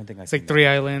 I don't think I. It's like 3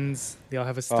 islands. They all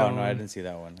have a stone. Oh no, I didn't see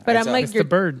that one. But I I'm saw- like It's the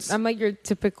birds. I'm like your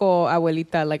typical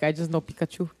abuelita. Like I just know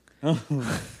Pikachu.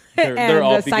 they're and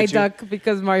all the side Pikachu. duck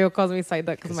because Mario calls me side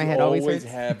duck because my head always hurts.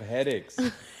 have headaches.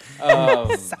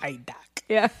 Side duck.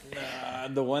 Yeah.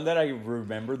 The one that I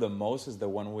remember the most is the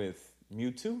one with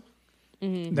Mewtwo.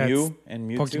 That's Mew and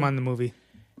Mewtwo. Pokemon the movie.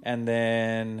 And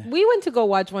then We went to go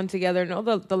watch one together. No,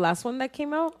 the last one that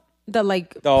came out, the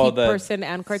like the person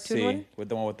and cartoon one. with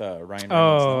the one with the Ryan.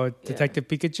 Oh, Reynolds, Detective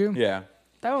Pikachu? yeah.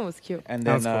 That one was cute. And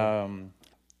That then was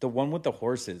the one with the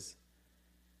horses,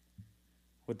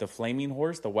 with the flaming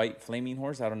horse, the white flaming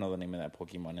horse. I don't know the name of that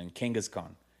Pokemon. And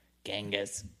Kangaskhan.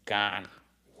 Kangaskhan.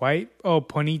 White? Oh,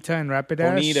 Ponyta and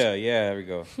Rapidash? Bonita. Yeah, there we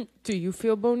go. Do you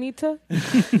feel bonita?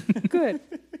 Good.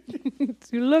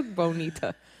 You look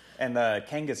bonita. And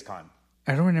Kangaskhan.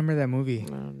 I don't remember that movie. I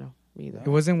don't know either. It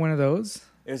wasn't one of those?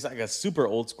 It was like a super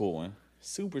old school one.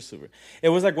 Super. It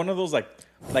was like one of those like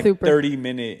Super.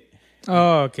 30-minute,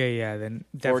 Oh, okay, yeah, then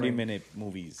definitely. 40-minute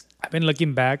movies. I've been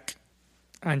looking back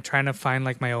and trying to find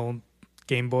like my old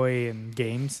Game Boy and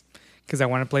games because I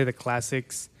want to play the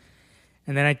classics.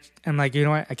 And then I'm like, you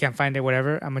know what? I can't find it,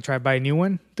 whatever. I'm going to try to buy a new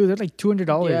one. Dude, they're like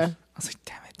 $200. Yeah. I was like,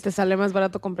 damn it. Te sale más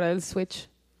barato comprar el Switch.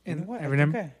 You know And what? I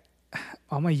remember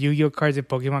all my Yu-Gi-Oh cards and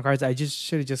Pokemon cards, I just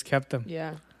should have just kept them.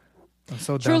 Yeah. I'm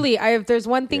so dumb. Truly, if there's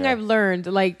one thing Yeah. I've learned,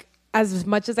 like as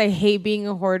much as I hate being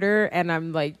a hoarder and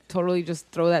I'm like totally just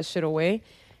throw that shit away,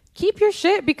 keep your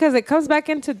shit because it comes back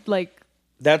into like.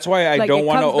 That's why I Like, don't it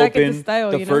want to comes back into open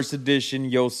style, the you know? first edition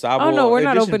Yosabo. Oh no, we're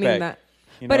not edition opening pack, that.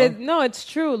 you But know? it's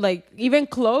true. Like even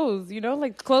clothes, you know,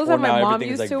 like clothes Or that my now mom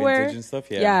everything is, used like, to wear. vintage and stuff,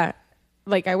 yeah. Yeah.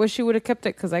 Like I wish she would have kept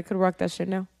it because I could rock that shit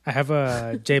now. I have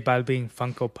a J Balvin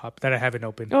Funko Pop that I haven't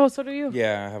opened. Oh, so do you?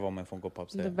 Yeah, I have all my Funko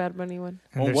Pops The there. Bad Bunny one.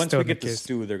 And Well, they're once still we in the get to case.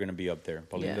 Stew, they're going to be up there.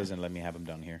 Pauline Yeah. doesn't let me have them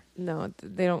down here. No,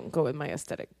 they don't go with my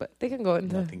aesthetic, but they can go in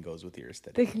the. Nothing goes with your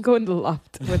aesthetic. They can go in the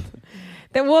loft with.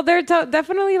 They're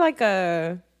definitely like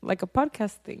a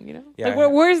podcast thing, you know. Yeah.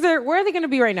 Like where are they going to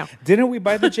be right now? Didn't we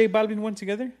buy the J Balvin one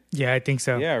together? Yeah, I think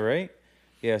so. Yeah, right?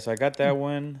 Yeah, so I got that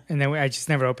one. And then I just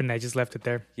never opened it. I just left it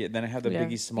there. Yeah, then I have the Yeah.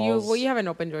 Biggie Smalls. You haven't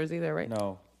opened yours either, right?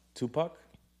 No, Tupac,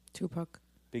 Tupac.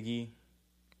 Biggie,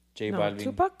 J No, Balvin.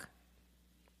 Tupac.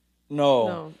 No,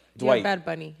 No, you have Dwight. Bad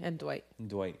Bunny and Dwight.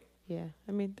 Dwight. Yeah,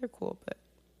 I mean they're cool, but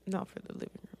not for the living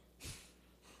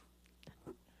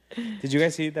room. Did you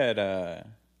guys see that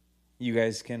you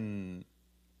guys can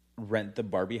rent the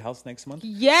Barbie house next month?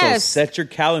 Yes. So set your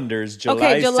calendars, July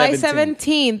Okay, July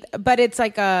 17th. 17th, but it's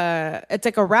like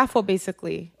a raffle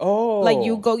basically. Oh. Like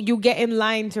you get in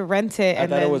line to rent it. I and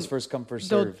thought it then was first come, first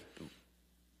they'll- serve.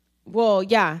 Well,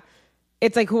 yeah.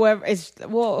 It's like whoever is,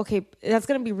 okay, that's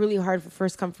going to be really hard for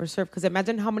first come, first serve. Because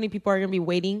imagine how many people are going to be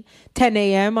waiting 10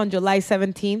 a.m. on July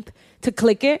 17th to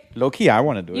click it. Low-key, I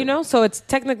want to do it. You know, so it's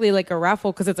technically like a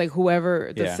raffle because it's like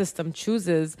whoever the Yeah. system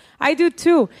chooses. I do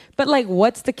too. But like,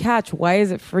 what's the catch? Why is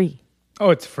it free?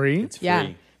 Oh, it's free? It's free. Yeah.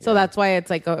 So that's why it's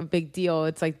like a big deal.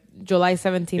 It's like July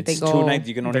 17th. It's they go. 2 nights.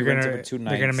 You can only rent it for 2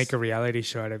 nights. They're gonna make a reality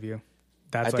show out of you.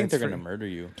 That's I why think it's they're free. going to murder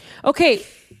you. Okay.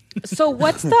 So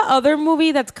what's the other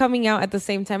movie that's coming out at the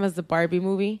same time as the Barbie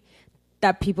movie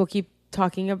that people keep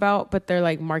talking about, but they're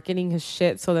like marketing his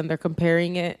shit. So then they're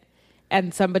comparing it.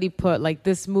 And somebody put like,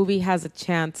 this movie has a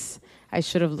chance. I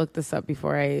should have looked this up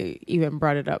before I even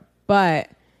brought it up. But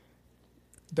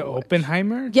The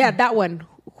Oppenheimer? yeah, that one.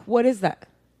 What is that?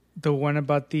 The one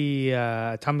about the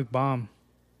atomic bomb,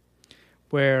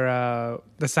 where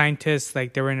the scientists,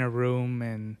 like, they were in a room,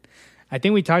 and I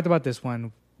think we talked about this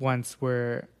one once,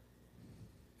 where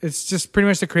it's just pretty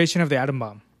much the creation of the atom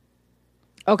bomb,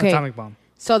 Okay. atomic bomb.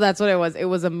 So that's what it was. It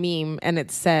was a meme, and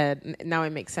it said, now it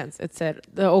makes sense. It said,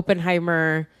 the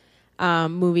Oppenheimer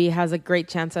movie has a great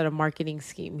chance at a marketing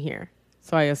scheme here.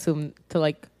 So I assume to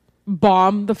like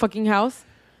bomb the fucking house.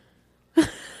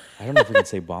 I don't know if we can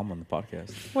say bomb on the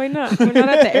podcast. Why not? We're not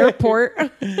at the airport.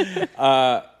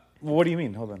 What do you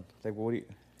mean? Hold on. Like, what do you?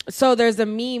 So there's a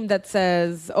meme that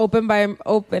says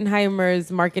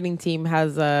Oppenheimer's marketing team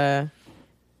has a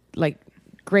like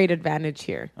great advantage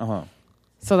here. Uh-huh.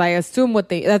 So I assume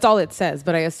that's all it says,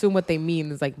 but I assume what they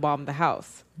mean is like bomb the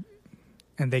house.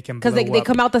 And they can Because they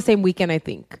come out the same weekend, I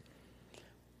think.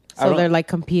 So they're like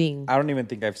competing. I don't even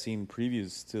think I've seen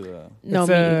previews to the. No,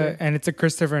 me either. And it's a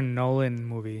Christopher Nolan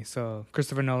movie. So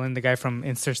Christopher Nolan, the guy from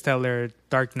Interstellar,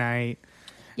 Dark Knight.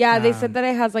 Yeah, they said that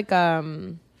it has like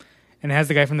And it has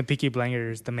the guy from the Peaky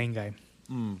Blinders, the main guy.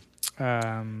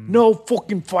 No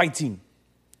fucking fighting.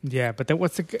 Yeah, but then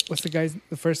what's the guy's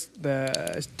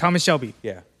the Thomas Shelby.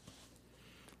 Yeah.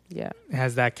 Yeah.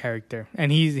 Has that character,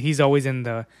 and he's always in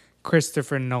the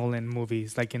Christopher Nolan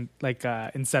movies, like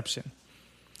Inception.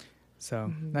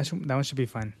 So that one should be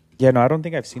fun. Yeah, no, I don't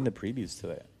think I've seen the previews to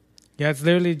that. Yeah, it's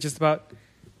literally just about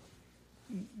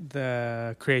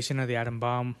the creation of the atom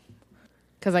bomb.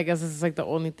 Because I guess this is like the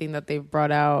only thing that they've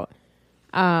brought out.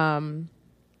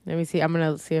 Let me see. I'm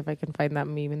going to see if I can find that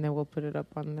meme and then we'll put it up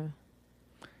on the...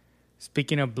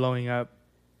 Speaking of blowing up,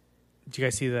 did you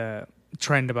guys see the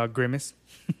trend about Grimace?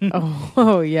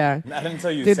 oh, yeah. I didn't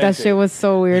tell you. Dude, that shit was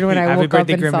so weird when I Happy woke up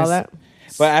birthday, and Grimace. saw that.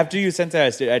 But after you sent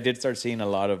that, I did start seeing a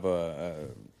lot of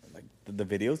like the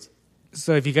videos.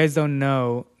 So if you guys don't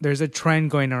know, there's a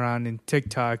trend going around in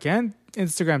TikTok and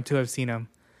Instagram too. I've seen them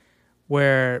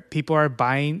where people are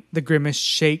buying the Grimace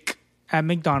shake at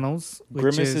McDonald's. Which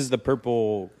Grimace is the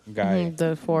purple guy,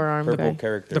 the forearm purple guy.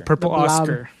 character, the purple The blob.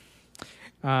 Oscar.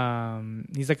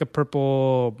 He's like a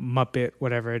purple Muppet,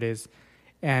 whatever it is,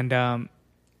 and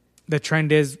the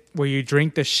trend is where you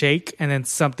drink the shake and then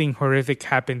something horrific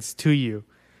happens to you.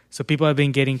 So people have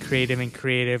been getting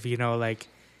creative, you know, like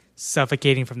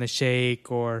suffocating from the shake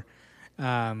or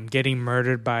getting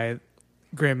murdered by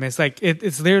Grimace. Like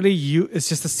it's literally you. It's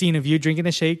just a scene of you drinking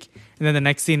the shake, and then the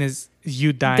next scene is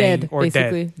you dying Dead, or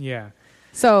basically. dead. Yeah.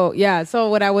 So, yeah. So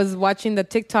when I was watching the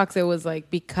TikToks, it was like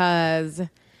because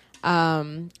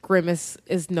Grimace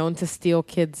is known to steal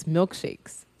kids'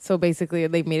 milkshakes. So basically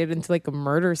they made it into like a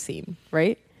murder scene,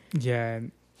 right? Yeah.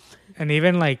 And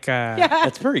even like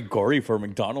That's very gory for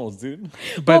McDonald's, dude.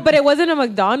 But it wasn't a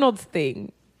McDonald's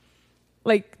thing.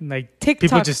 Like TikTok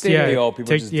people just did it. People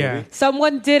just did it.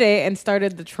 Someone did it and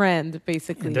started the trend,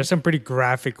 basically. And there's some pretty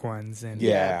graphic ones. And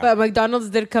Yeah. But McDonald's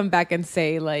did come back and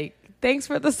say, like, thanks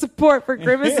for the support for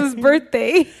Grimace's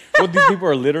birthday. Well, these people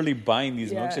are literally buying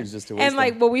these milkshakes just to waste And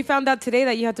like, them. well, we found out today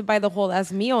that you have to buy the whole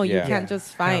ass meal. Yeah. You can't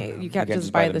just you can't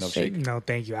just buy the shake. No,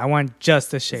 thank you. I want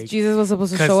just a shake. Jesus was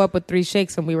supposed to 'Cause- show up with 3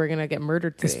 shakes and we were gonna get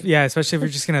murdered today. Yeah, especially if you're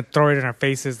just gonna throw it in our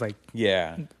faces. Like,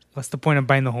 Yeah. what's the point of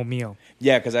buying the whole meal?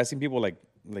 Yeah, because I've seen people like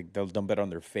they'll dump it on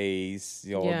their face,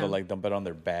 you know, Yeah. they'll like dump it on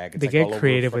their back. It's They like get all over the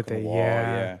creative with fucking it, wall.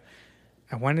 yeah.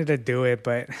 I wanted to do it,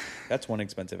 but That's one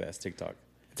expensive ass TikTok.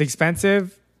 it's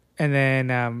expensive, and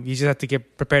then you just have to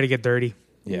get prepared to get dirty.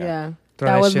 Yeah. Throw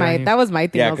That that was shit on you. my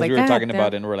thing. Yeah, I was because like, we were "God talking damn."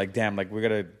 about it and we're like, damn, like we're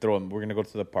gonna go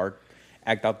to the park,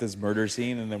 act out this murder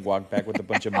scene, and then walk back with a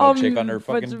bunch of milkshake on her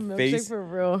bunch of fucking milkshake face. for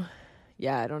real.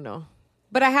 Yeah, I don't know.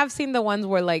 But I have seen the ones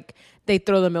where like they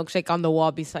throw the milkshake on the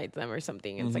wall beside them or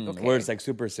something. And it's like, okay. Where it's like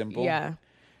super simple. Yeah.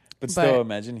 But still, But-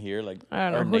 imagine here, like I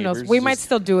don't know. our Who knows? neighbors We might just-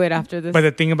 still do it after this. But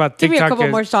the thing about Give me a TikTok couple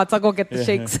is more shots. I'll go get the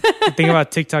shakes. the thing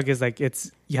about TikTok is like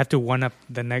you have to one up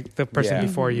the person Yeah.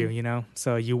 before you, you know.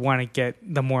 So you want to get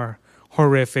the more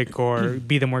horrific or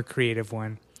be the more creative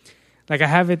one. Like I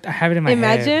have it in my head.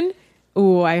 Imagine.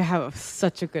 Ooh, I have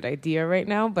such a good idea right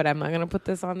now, but I'm not gonna put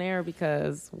this on air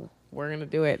because we're gonna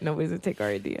do it. Nobody's gonna take our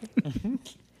idea.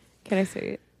 Can I say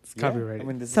it? It's copyrighted. I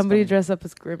mean, this is Somebody fun. dress up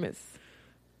as Grimace.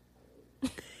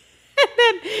 And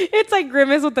then it's like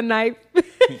Grimace with a knife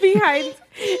behind,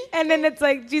 and then it's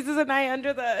like Jesus and I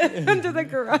under the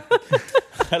garage.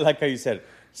 I like how you said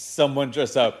someone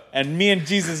dress up, and me and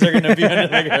Jesus are gonna be under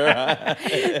the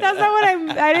garage. That's not what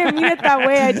I didn't mean it that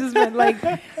way. I just meant like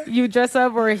you dress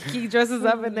up or he dresses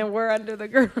up, and then we're under the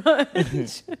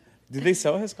garage. Did they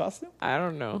sell his costume? I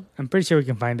don't know. I'm pretty sure we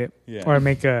can find it. Yeah. Or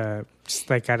make a just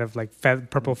like out of like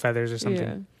purple feathers or something.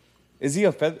 Yeah. Is he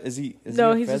a feather? Is he?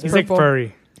 No, he a he's just He's feather? like Purple.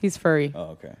 furry. He's furry. Oh,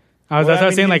 okay. I was Well, I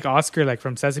saying mean, like Oscar, like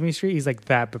from Sesame Street. He's like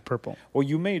that, but purple. Well,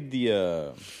 you made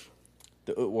the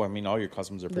well, I mean, all your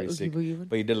costumes are The pretty Oogie sick, Boogie one?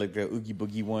 but you did like the Oogie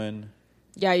Boogie one.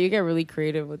 Yeah, you get really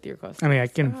creative with your costume. I mean, I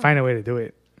can find a way to do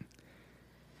it.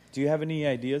 Do you have any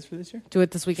ideas for this year? Do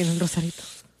it this weekend in Rosarito.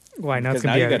 Why now? Because It's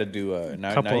now gonna you be got to a do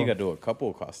now couple. you got to do a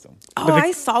couple costume. Oh, the-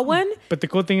 I saw one. But the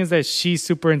cool thing is that she's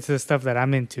super into the stuff that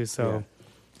I'm into. So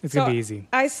It's going to be easy.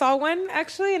 I saw one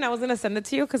actually, and I was going to send it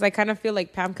to you because I kind of feel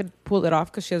like Pam could pull it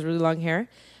off because she has really long hair.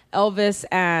 Elvis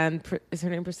and is her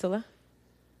name Priscilla?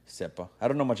 Sepa. I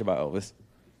don't know much about Elvis.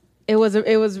 It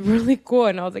was really cool,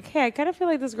 and I was like, hey, I kind of feel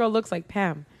like this girl looks like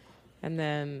Pam. And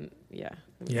then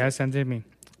Send it to me.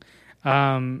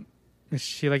 Is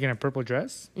she like in a purple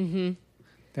dress? Mm-hmm.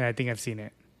 Then I think I've seen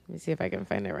it. Let me see if I can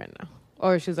find it right now.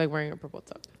 Or she's like wearing a purple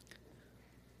top.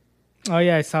 Oh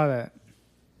yeah, I saw that.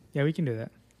 Yeah, we can do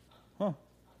that. Huh.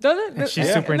 Does And it?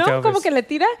 she's super into No, como Elvis. que le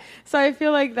tira. So I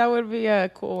feel like that would be a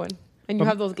cool one. And you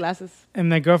have those glasses. And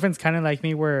my girlfriend's kind of like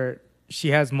me, where she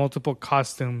has multiple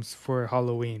costumes for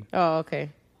Halloween. Oh,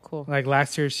 okay. Cool. Like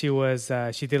last year, she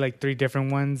did like 3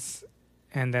 different ones,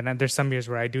 and then there's some years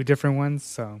where I do different ones.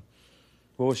 So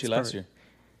What was she last year?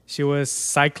 she was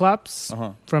Cyclops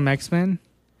from X-Men.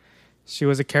 She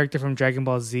was a character from Dragon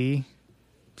Ball Z.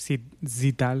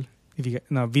 Vital, if you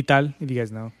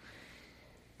guys know.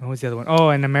 What was the other one? Oh,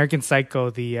 and American Psycho,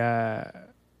 the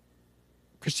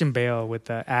Christian Bale with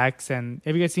the axe. And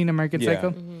have you guys seen American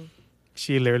Psycho? Mm-hmm.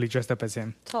 She literally dressed up as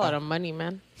him. It's a lot of money,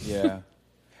 man. Yeah.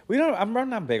 I'm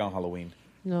not big on Halloween.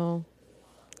 No.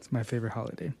 It's my favorite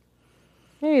holiday.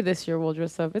 Maybe this year we'll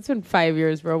dress up. It's been 5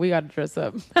 years, bro. We got to dress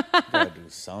up. Gotta do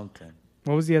something.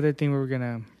 What was the other thing we were going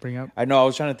to bring up? I know. I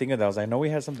was trying to think of that. I know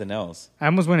we had something else. I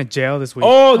almost went to jail this week.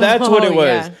 Oh, that's what it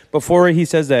was. Yeah. Before he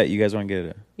says that, you guys want to get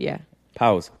it? Yeah.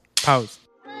 Pause. Pause.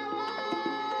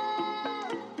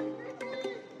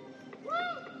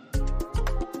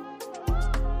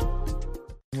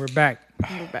 We're back.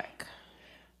 We're back.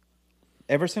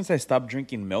 Ever since I stopped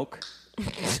drinking milk,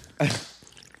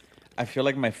 I feel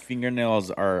like my fingernails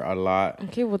are a lot.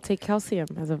 Okay, we'll take calcium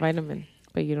as a vitamin,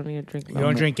 but you don't need to drink You milk.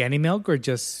 don't drink any milk or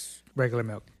just regular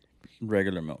milk?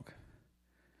 Regular milk.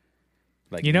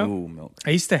 Like moo milk.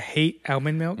 I used to hate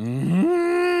almond milk,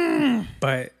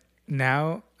 but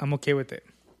now I'm okay with it.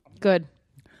 Good.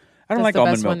 I don't That's like the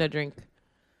almond best milk. one to drink.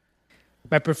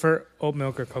 I prefer oat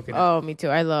milk or coconut. Oh, me too.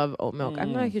 I love oat milk.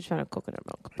 I'm not a huge fan of coconut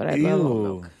milk, but I love oat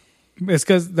milk. It's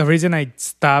because the reason I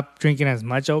stopped drinking as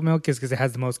much oat milk is because it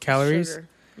has the most calories, Sugar.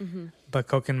 Mm-hmm. but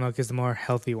coconut milk is the more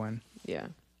healthy one. Yeah.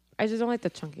 I just don't like the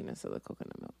chunkiness of the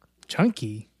coconut milk.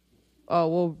 Chunky? Oh,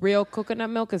 well, real coconut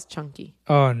milk is chunky.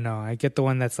 Oh, no. I get the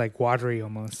one that's like watery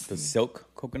almost. The silk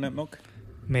coconut milk?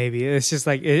 Maybe. It's just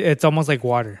like, it's almost like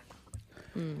water.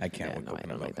 I can't with No, I coconut don't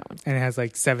milk. like that one. And it has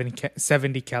like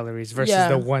 70 calories versus Yeah.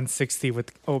 the 160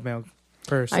 with oat milk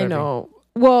per serving. I know.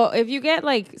 Well, if you get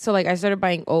like I started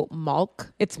buying oat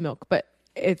milk. It's milk, but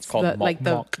it's called the, like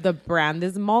milk. the brand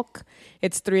is milk.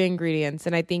 It's 3 ingredients,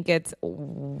 and I think it's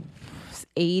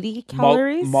 80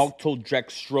 calories.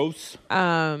 Maltodextrose.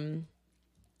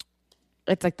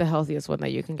 It's like the healthiest one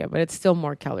that you can get, but it's still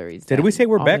more calories. Did than we say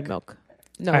we're almond back? Milk.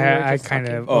 No, we were I just kind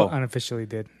talking. of unofficially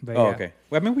did. But Oh, yeah. okay.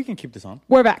 Well, I mean, we can keep this on.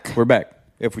 We're back. We're back,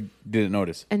 if we didn't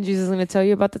notice. And Jesus is going to tell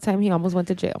you about the time he almost went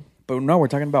to jail. But no, we're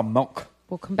talking about milk.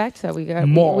 We'll come back to that. We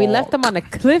left them on a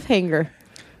cliffhanger.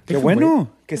 Qué bueno.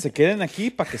 Que se queden aquí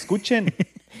para que escuchen.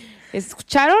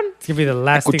 ¿Escucharon? It's going to be the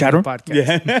last thing on the podcast.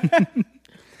 Yeah.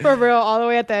 For real, all the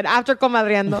way at the end. After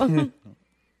comadreando.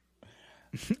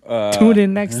 Tune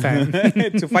in next time.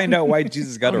 To find out why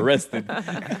Jesus got arrested.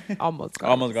 Almost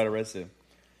Got arrested.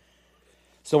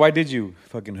 So why did you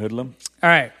fucking hoodlum? All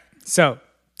right. So,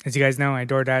 as you guys know, I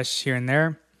DoorDash here and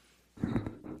there.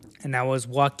 And I was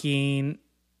walking.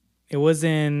 It was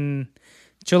in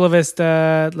Chula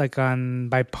Vista, like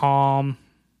by Palm,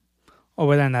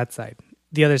 over there on that side.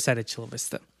 The other side of Chula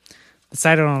Vista. The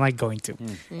side I don't like going to.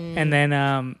 And then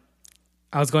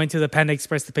I was going to the Panda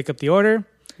Express to pick up the order.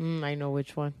 I know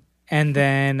which one. And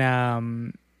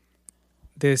then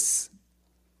this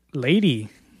lady,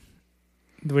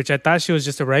 which I thought she was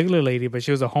just a regular lady, but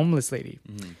she was a homeless lady.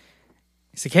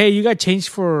 He's like, hey, you got change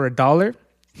for $1?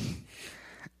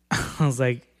 I was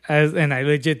like, and I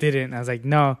legit didn't. I was like,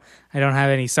 no, I don't have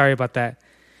any. Sorry about that.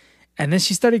 And then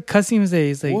she started cussing him.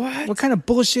 He's like, what kind of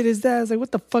bullshit is that? I was like,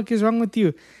 what the fuck is wrong with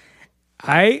you?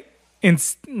 She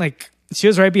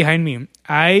was right behind me.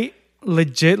 I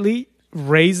legitly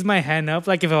raised my hand up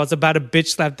like if I was about to bitch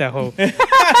slap that hoe. And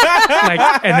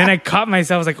then I caught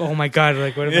myself. I was like, oh my God,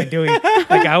 like, what am I doing?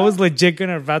 Like, I was legit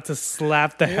about to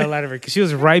slap the hell out of her because she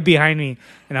was right behind me.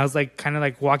 And I was like, kind of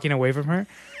like walking away from her.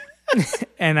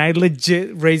 And I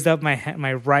legit raised up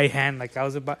my right hand. Like, I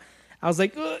was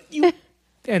like, you.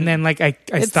 And then like, I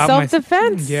It's stopped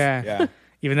self-defense. Yeah.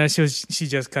 Even though she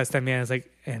just cussed at me. I was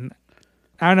like, and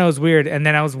I don't know, it was weird. And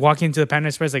then I was walking to the Panda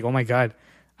Express like, oh my God,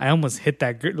 I almost hit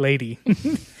that lady.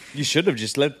 You should have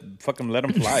just let them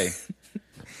fly.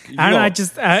 I don't know. I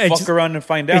just fuck around and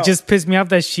find out. It just pissed me off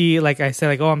that she, like I said,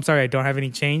 like, oh, I'm sorry, I don't have any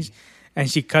change. and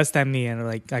she cussed at me and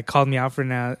like I called me out for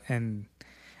that, and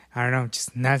I don't know,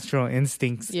 just natural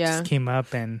instincts just came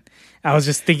up, and I was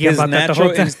just thinking about that the whole time.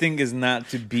 His natural instinct is not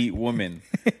to beat women.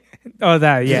 Oh,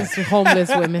 that, yeah. Just homeless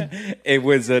women. It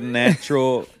was a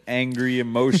natural, angry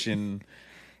emotion.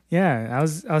 Yeah, I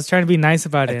was trying to be nice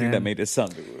about it. I think that made it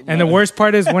sound. And the worst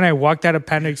part is when I walked out of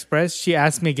Panda Express, she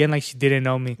asked me again like she didn't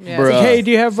know me. Yeah. Like, hey,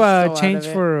 do you have So change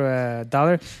for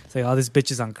 $1? It's like, oh, this bitch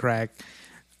is on crack.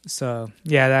 So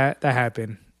yeah, that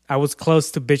happened. I was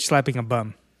close to bitch slapping a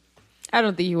bum. I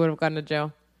don't think you would have gone to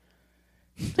jail.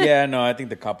 Yeah, no, I think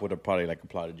the cop would have probably like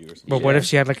applauded you or something. But what if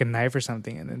she had like a knife or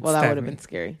something and then Well, that stabbed would have me? been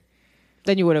scary.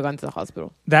 Then you would have gone to the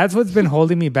hospital. That's what's been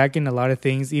holding me back in a lot of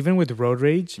things, even with road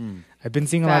rage. I've been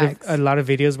seeing Facts. a lot of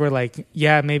videos where like,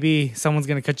 yeah, maybe someone's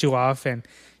gonna cut you off, and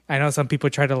I know some people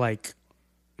try to like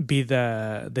be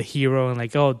the hero and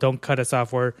like, oh, don't cut us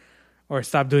off or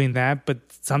stop doing that. But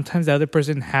sometimes the other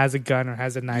person has a gun or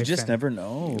has a knife. You just never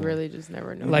know. You really just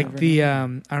never know. Like I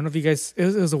don't know if you guys,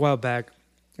 it was a while back.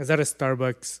 I was at a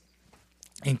Starbucks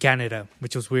in Canada,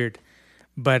 which was weird.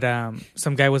 But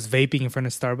some guy was vaping in front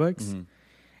of Starbucks,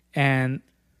 and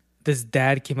this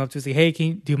dad came up to us like, "Hey,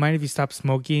 do you mind if you stop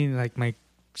smoking? Like my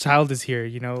child is here,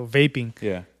 vaping."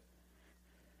 Yeah.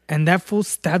 And that fool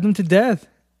stabbed him to death.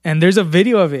 And there's a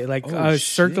video of it, like Oh,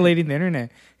 circulating the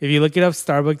internet. If you look it up,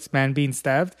 Starbucks man being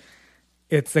stabbed,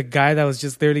 it's a guy that was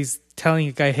just literally telling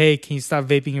a guy, "Hey, can you stop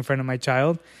vaping in front of my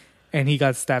child?" And he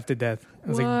got stabbed to death. I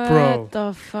was like, "Bro, what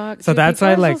the fuck?" So Dude, that's people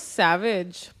why, are like, so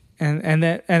savage. And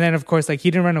then of course, like,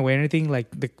 he didn't run away or anything. Like,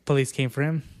 the police came for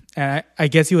him, and I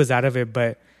guess he was out of it.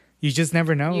 But you just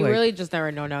never know. You like, really just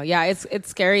never know. No, yeah, it's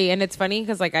scary, and it's funny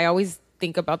because like I always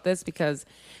think about this because,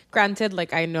 granted,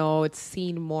 like I know it's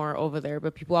seen more over there,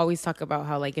 but people always talk about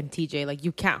how like in TJ, like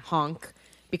you can't honk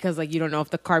because like you don't know if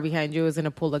the car behind you is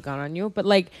gonna pull a gun on you. But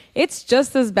like it's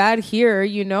just as bad here,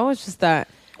 It's just that.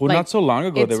 Well, like, not so long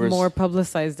ago it's there was more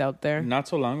publicized out there. Not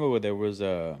so long ago there was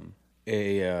a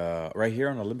right here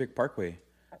on Olympic Parkway.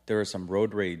 There was some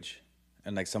road rage,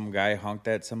 and like some guy honked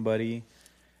at somebody,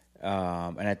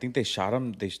 and I think they shot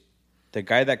him. The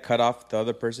guy that cut off the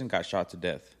other person got shot to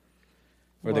death,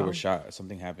 or they Wow. were shot.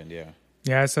 Something happened. Yeah.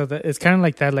 Yeah, so it's kind of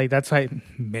like that. Like that's why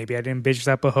maybe I didn't bitch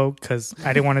slap a hoe because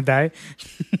I didn't want to die.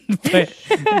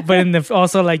 but in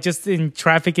also like just in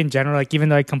traffic in general, like even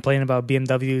though I complain about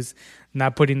BMWs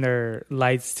not putting their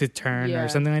lights to turn Yeah. or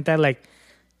something like that, like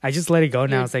I just let it go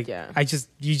now. It's like Yeah.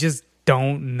 you just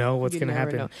don't know what's You gonna never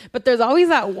happen. know. But there's always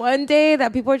that one day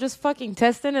that people are just fucking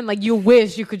testing, and like you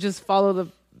wish you could just follow the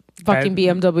fucking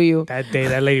BMW. That day,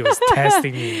 that lady was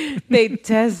testing me. They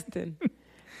testing.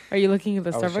 Are you looking at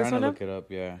the I was Starbucks trying to one up? look it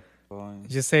up. Yeah.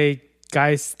 Just say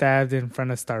guy stabbed in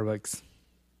front of Starbucks,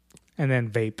 and then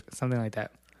vape, something like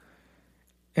that.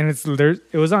 And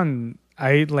it was on.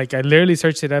 I literally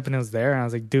searched it up and it was there, and I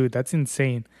was like, dude, that's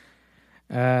insane.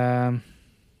 Vape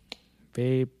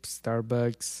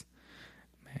Starbucks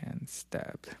man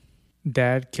stabbed.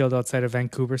 Dad killed outside of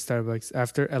Vancouver Starbucks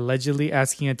after allegedly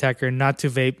asking attacker not to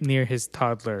vape near his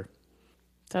toddler.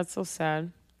 That's so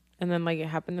sad. And then like it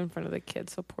happened in front of the kid,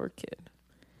 so poor kid.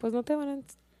 Pues no te van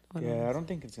a... Yeah, I don't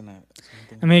think it's gonna.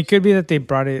 I mean, it could be that they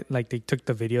brought it, like they took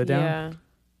the video down. Yeah.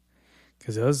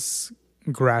 Because it was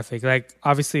graphic. Like,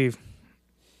 obviously,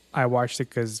 I watched it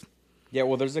because... Yeah,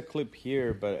 well, there's a clip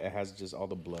here, but it has just all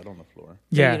the blood on the floor.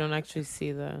 Yeah. You don't actually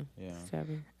see the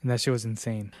stabbing. And that shit was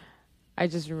insane. I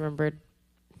just remembered.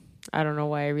 I don't know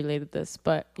why I related this,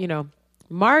 but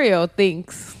Mario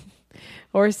thinks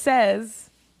or says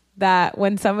that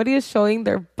when somebody is showing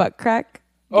their butt crack,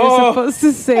 you're supposed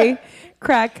to say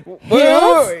crack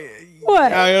heels.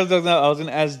 What? I was going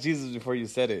to ask Jesus before you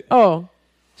said it. Oh,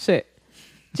 shit.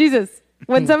 Jesus,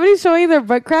 when somebody's showing their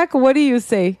butt crack, what do you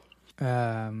say?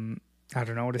 I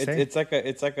don't know what to say. It's like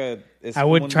a. I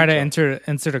would try to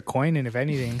insert a coin in, if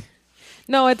anything.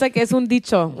 No, it's like es un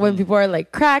dicho when people are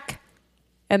like crack,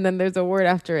 and then there's a word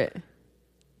after it.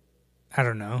 I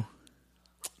don't know.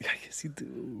 I guess you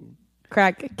do.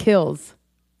 Crack kills.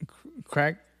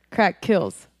 Crack? Crack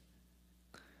kills.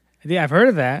 Yeah, I've heard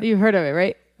of that. You've heard of it,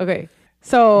 right? Okay.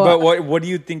 So, But what do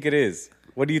you think it is?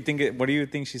 What do you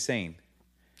think she's saying?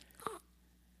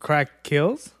 Crack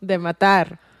kills? de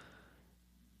matar.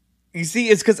 You see,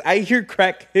 it's because I hear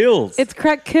crack hills. It's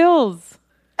crack kills.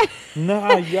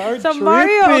 Nah, y'all So tripping.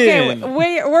 Mario, okay,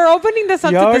 wait, we're opening this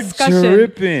up Y'all to discussion.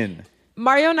 tripping.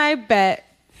 Mario and I bet,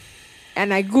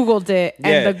 and I Googled it, Yeah,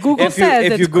 and the Google says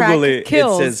if it's you Google crack it,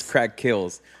 kills. it says crack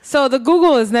kills. So the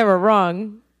Google is never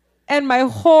wrong. And my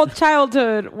whole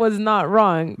childhood was not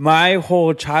wrong. My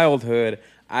whole childhood,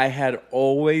 I had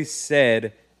always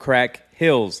said crack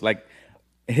hills. Like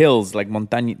hills, like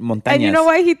montañas. And you know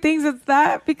why he thinks it's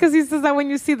that? Because he says that when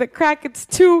you see the crack, it's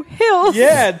two hills.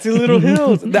 Yeah, two little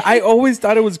hills. I always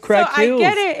thought it was crack So hills. I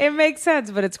get it. It makes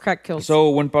sense, but it's crack hills. So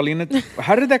when Paulina,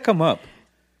 how did that come up?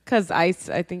 Because I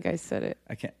think I said it.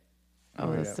 I can't.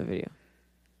 Oh, that's the video.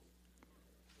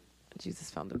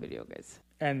 Jesus found the video, guys.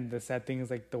 And the sad thing is,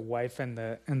 like, the wife and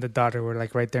the daughter were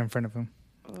like right there in front of him,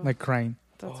 like crying.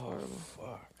 That's horrible.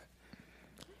 Fuck.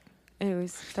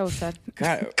 Anyways, that was sad.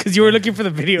 Because you were looking for the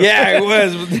video. Yeah, it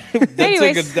was.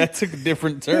 Anyways. That took a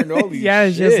different turn. Holy Yeah,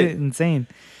 it's shit. just insane.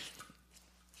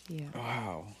 Yeah.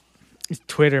 Wow. It's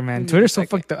Twitter, man. Twitter's so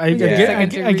fucked up. I need a get second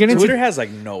to into Twitter has like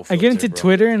no filter, I get into bro.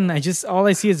 Twitter and all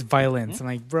I see is violence. I'm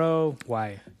like, bro,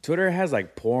 why? Twitter has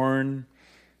like porn.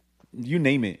 You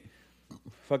name it.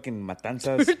 Fucking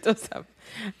matanzas. It does have.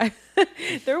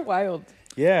 They're wild.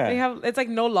 Yeah. They have. It's like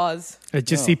no laws. I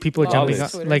just No. see people jumping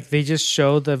Lawless. up. Like, they just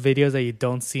show the videos that you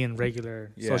don't see in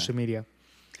regular Yeah. social media.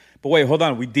 But wait, hold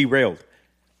on. We derailed.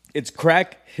 It's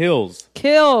crack hills.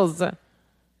 Kills.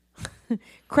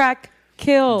 Crack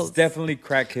kills. It's definitely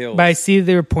crack hills. But I see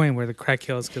their point where the crack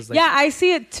hills, because, like, Yeah, I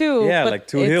see it too. Yeah, but like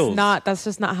two it's hills. Not. That's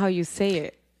just not how you say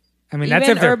it. I mean, Even that's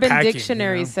if they're Urban packing,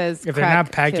 Dictionary you know? says if they're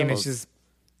not crack packing, hills. it's just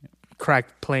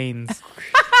crack planes.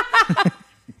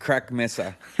 Crack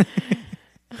mesa.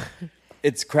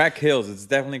 It's crack hills. It's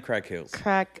definitely crack hills.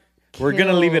 Crack. We're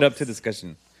gonna leave it up to kills.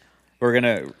 discussion.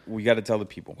 We got to tell the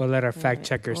people. We'll let our fact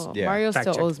checkers. Well, Yeah. Mario Fact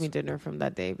still owes checkers. me dinner from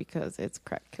that day because it's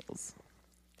crack kills.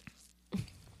 I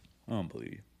don't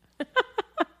believe you.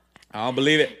 I don't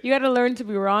believe it. You got to learn to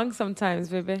be wrong sometimes,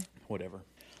 baby. Whatever.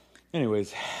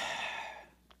 Anyways,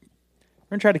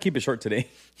 we're gonna try to keep it short today.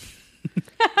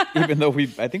 Even though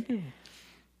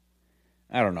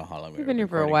I don't know how long We've been here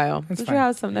for a while. That's Did fine. you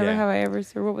have some? Never Yeah. have I ever.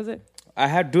 Or what was it?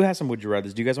 Do have some would you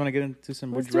rather's. Do you guys want to get into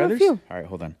some Let's would you do a rather's? few. All right,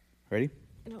 hold on. Ready?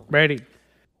 Ready?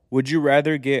 Would you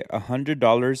rather get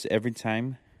 $100 every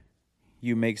time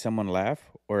you make someone laugh,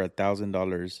 or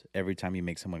 $1,000 every time you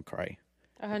make someone cry?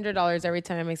 $100 every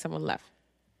time I make someone laugh.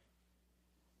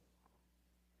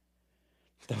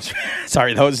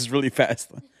 Sorry, that was just really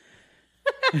fast.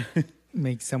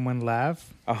 Make someone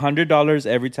laugh. $100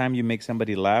 every time you make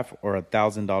somebody laugh, or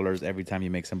 $1,000 every time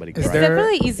you make somebody Is cry. there- It's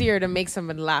definitely easier to make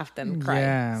someone laugh than cry.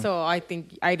 Yeah. So I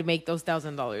think I'd make those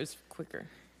 $1,000 quicker.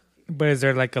 But is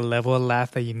there like a level of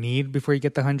laugh that you need before you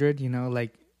get the 100? You know,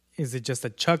 like, is it just a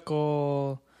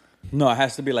chuckle? No, it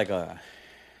has to be like a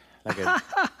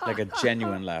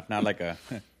genuine laugh, not like a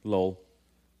lol.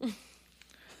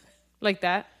 Like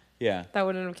that? Yeah. That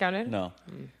wouldn't have counted? No.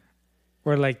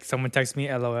 Or like someone texts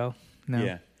me LOL? No.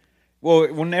 Yeah. Well,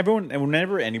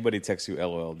 whenever anybody texts you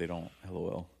LOL, they don't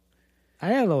LOL.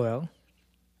 I LOL.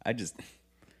 I just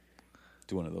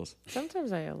do one of those.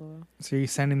 Sometimes I LOL. So you're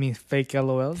sending me fake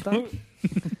LOLs, dog?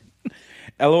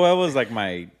 LOL was like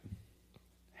my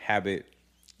habit.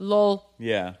 LOL.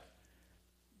 Yeah.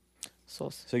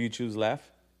 Sauce. So you choose laugh?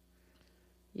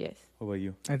 Yes. What about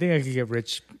you? I think I could get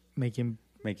rich making...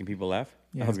 Making people laugh?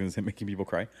 Yeah. I was going to say making people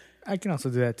cry. I can also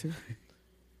do that too.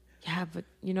 Yeah, but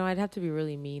I'd have to be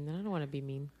really mean. And I don't want to be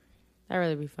mean. I'd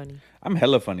rather be funny. I'm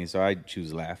hella funny, so I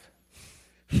choose laugh.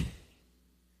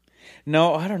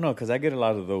 No, I don't know, because I get a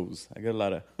lot of those. I get a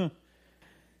lot of...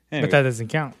 Anyway. But that doesn't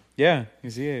count. Yeah, you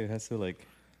see, it has to like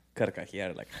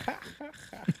carcajear, like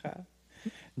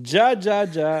ja.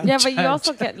 Yeah, but you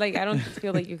also get like I don't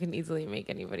feel like you can easily make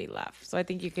anybody laugh. So I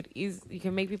think you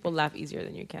can make people laugh easier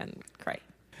than you can cry.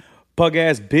 Pug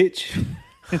ass bitch,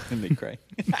 and they cry.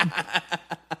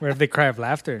 Or if they cry of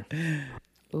laughter.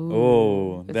 Ooh.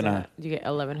 Oh, Is then that- you get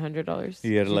 $1,100.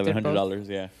 you get $1,100.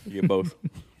 Yeah, you get both.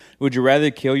 Would you rather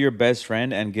kill your best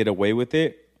friend and get away with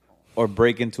it, or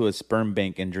break into a sperm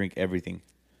bank and drink everything?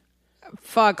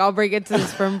 Fuck, I'll break into the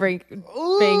sperm bank and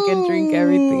drink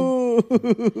everything.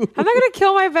 I'm not gonna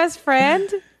kill my best friend.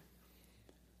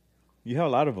 You have a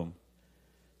lot of them,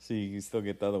 so you can still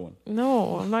get the other one.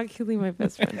 No, I'm not killing my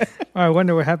best friend. Oh, I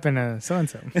wonder what happened to so and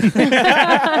so.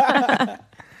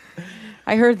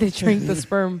 I heard they drank the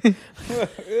sperm.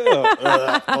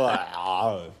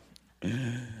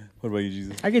 What about you,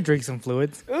 Jesus? I could drink some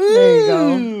fluids. There you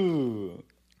go. Ooh.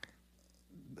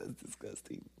 That's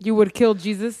disgusting. You would kill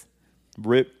Jesus.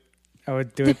 Rip. I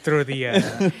would do it through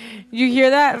the You hear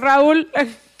that, Raul?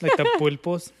 like the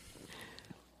pulpos,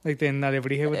 like the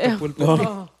alebrije with the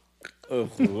pulpos.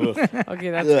 Okay,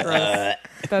 that's gross.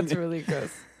 That's really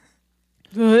gross.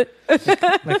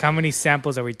 Like, how many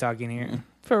samples are we talking here?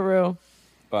 For real.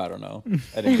 Oh, I don't know.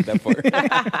 I didn't get that far.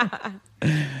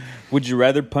 Would you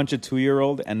rather punch a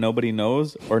 2-year-old and nobody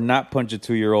knows, or not punch a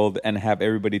 2-year-old and have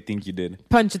everybody think you did?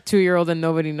 Punch a 2-year-old and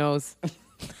nobody knows.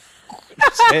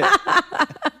 Shit.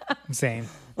 Same.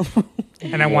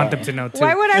 And I want them to know too.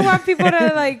 Why would I want people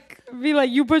to like be like,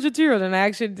 you put your 2-year-old and I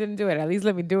actually didn't do it? At least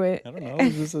let me do it. I don't know.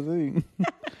 It's just a thing.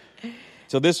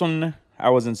 So this one, I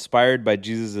was inspired by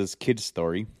Jesus' kid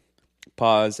story.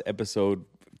 Pause, episode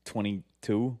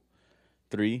 22,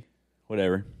 3,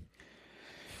 whatever.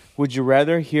 Would you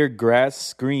rather hear grass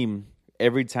scream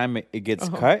every time it gets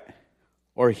cut,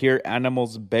 or hear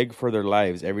animals beg for their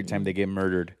lives every time they get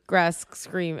murdered? Grass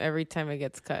scream every time it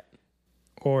gets cut.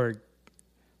 Or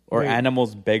Or Wait.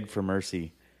 animals beg for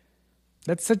mercy?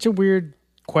 that's such a weird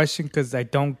question because I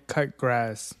don't cut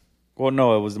grass. Well,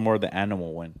 no, it was more the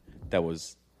animal one that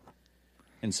was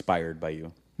inspired by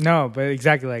you. No, but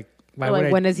exactly like why Or would like,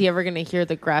 I? when is he ever going to hear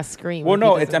the grass scream? Well, if he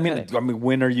no, doesn't cut it? I mean,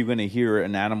 when are you going to hear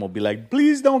an animal be like,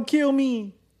 "Please don't kill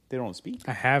me"? They don't speak.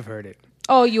 I have heard it.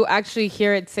 Oh, you actually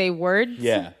hear it say words?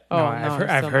 Yeah, Oh, No, no, I've I'm heard,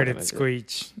 I've still heard not it gonna do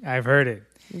screech. I've heard it.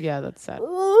 Yeah, that's sad.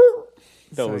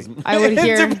 that was. I would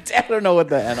hear. I don't know what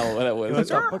the animal that was. What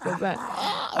the fuck was that?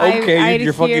 Okay, I'd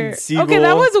your fucking seagull. Okay,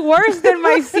 that was worse than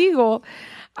my seagull.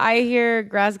 I hear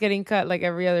grass getting cut like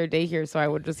every other day here, so I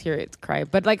would just hear it cry.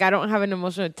 But like, I don't have an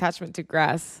emotional attachment to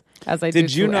grass as I do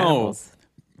Did you to know? animals.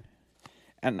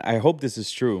 And I hope this is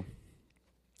true,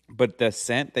 but the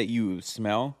scent that you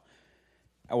smell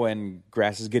when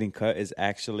grass is getting cut is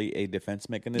actually a defense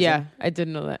mechanism. Yeah, I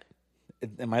didn't know that.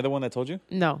 Am I the one that told you?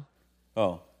 No.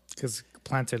 Oh, Because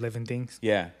plants are living things.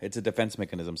 yeah. It's a defense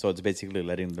mechanism. So it's basically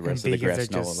letting the rest of the vegans grass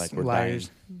are know, just like, we're liars.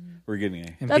 dying. We're getting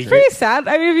it. And That's vegans- pretty sad.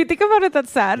 I mean, if you think about it,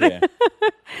 that's sad. Yeah.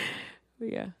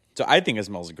 Yeah. So I think it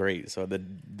smells great. So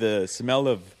the smell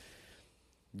of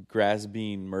grass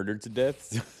being murdered to death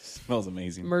smells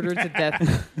amazing. Murdered to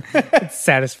death. It's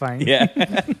satisfying. Yeah.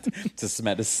 To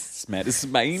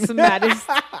satisfying. Smaddest.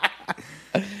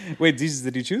 Wait, Jesus,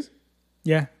 did you choose?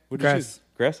 Yeah. What did you grass. choose?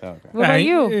 Grass? Oh, okay. What about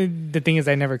you? The thing is,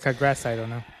 I never cut grass. So I don't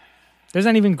know. There's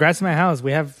not even grass in my house.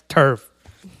 We have turf.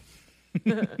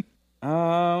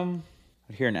 I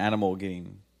hear an animal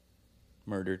getting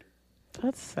murdered.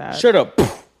 That's sad. Shut up.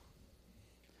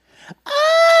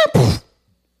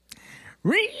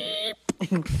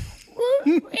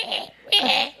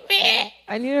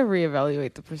 I need to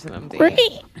reevaluate the person I'm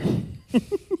dating.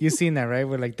 You've seen that, right?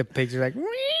 Where like the pigs are like.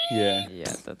 Yeah.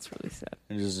 Yeah, that's really sad.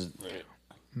 And just,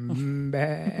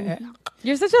 "Bah."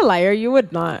 You're such a liar. You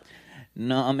would not.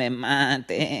 no me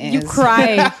mates. You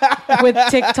cry with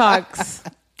TikToks.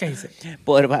 ¿Qué dice?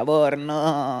 Por favor,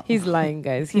 no. He's lying,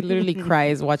 guys. He literally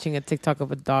cries watching a TikTok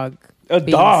of a dog. A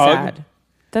being dog? sad.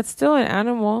 That's still an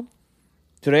animal.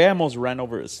 Today I almost ran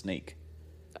over a snake.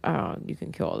 Oh, you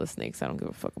can kill all the snakes. I don't give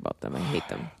a fuck about them. I hate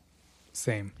them.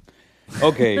 Same.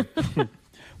 Okay.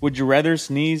 Would you rather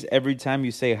sneeze every time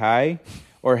you say hi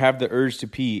or have the urge to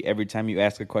pee every time you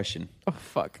ask a question? Oh,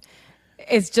 fuck.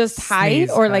 It's just high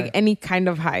Sneeze or high. like any kind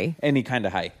of high? Any kind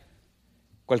of hi.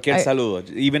 Cualquier saludo.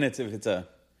 Even if it's a...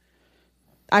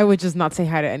 I would just not say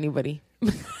hi to anybody.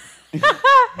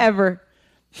 Ever.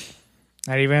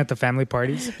 Not even at the family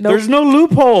parties. Nope. There's no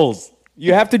loopholes.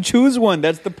 You have to choose one.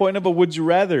 That's the point of a would you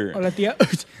rather. Hola, tía.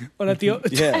 Hola, tío.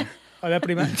 Yeah. Hola,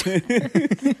 prima.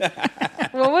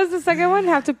 What was the second one?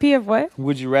 Have to pee of what?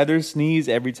 Would you rather sneeze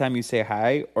every time you say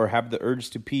hi or have the urge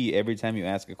to pee every time you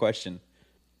ask a question?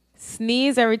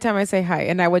 Sneeze every time I say hi.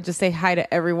 And I would just say hi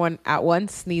to everyone at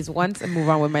once, sneeze once, and move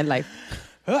on with my life.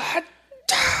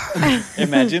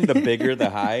 Imagine the bigger the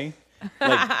hi.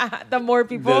 Like, The more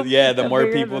people. the more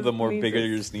bigger people, the more bigger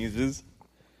sneezes. your sneezes.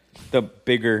 The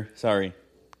bigger, sorry.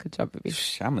 Good job, baby.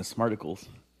 I'm a smarticles.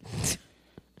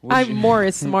 I'm more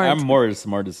is smart. I'm more as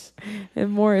smartest.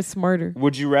 And more is smarter.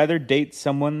 Would you rather date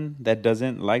someone that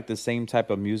doesn't like the same type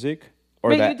of music? Or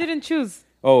Wait, that you didn't choose.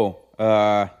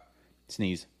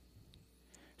 sneeze.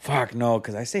 Fuck no,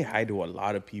 because I say hi to a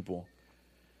lot of people.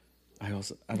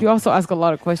 You also ask a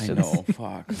lot of I questions. know,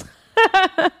 fuck.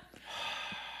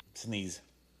 Sneeze.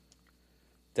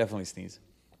 Definitely sneeze.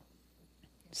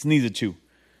 Sneeze a chew.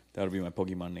 That'll be my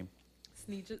Pokemon name.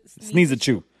 Sneeze a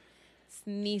chew.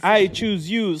 Sneeze. I choose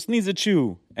you, sneeze a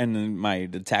chew. And then my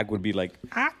attack would be like,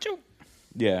 Achoo.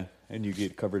 yeah. And you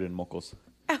get covered in mocos.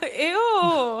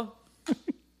 Ew.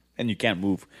 And you can't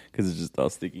move because it's just all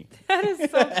sticky. That is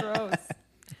so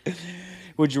gross.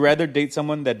 Would you rather date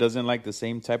someone that doesn't like the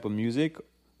same type of music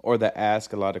or that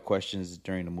ask a lot of questions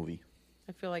during a movie?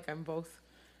 I feel like I'm both.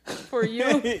 For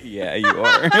you, Yeah, you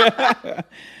are.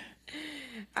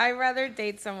 I'd rather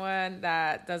date someone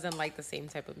that doesn't like the same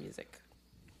type of music.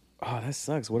 Oh, that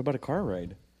sucks. What about a car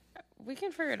ride? We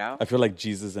can figure it out. I feel like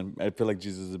Jesus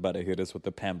is about to hit us with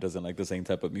the Pam doesn't like the same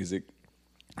type of music.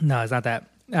 No, it's not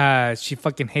that. She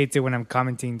fucking hates it when I'm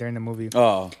commenting during the movie.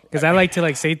 Oh, Because I like to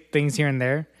like say things here and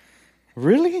there.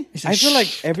 really? She's I like, feel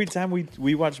like every time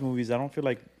we watch movies, I don't feel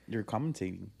like you're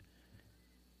commentating.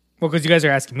 Well, because you guys are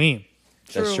asking me,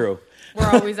 That's true. We're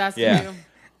always asking Yeah. you.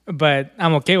 but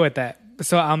I'm okay with that.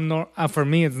 So for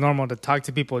me, it's normal to talk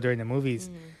to people during the movies,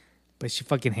 but she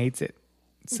fucking hates it.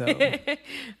 So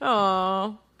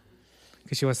Oh,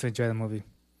 because she wants to enjoy the movie.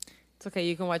 it's okay.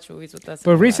 You can watch movies with us.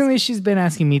 But if you recently, she's been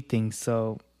asking me things,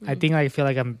 so I think I feel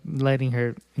like I'm letting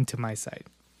her into my side.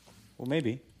 Well,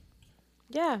 maybe. ask.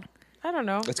 Yeah, I don't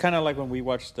know. It's kind of like when we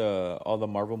watched all the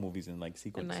Marvel movies in like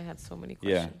sequence. And I had so many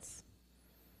Yeah. questions.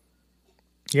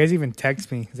 You guys even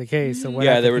text me. It's like, hey, so what?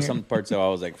 Yeah, happened there were here? some parts that I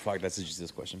was like, "Fuck, that's a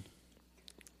Jesus question."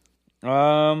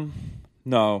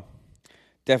 No,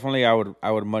 definitely. I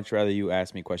would much rather you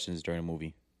ask me questions during a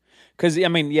movie, because I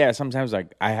mean, yeah, sometimes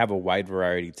like I have a wide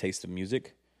variety taste of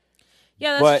music.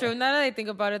 Yeah, that's But- true. Now that I think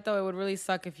about it, though, it would really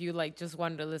suck if you like just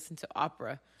wanted to listen to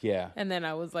opera, Yeah, and then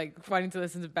I was like wanting to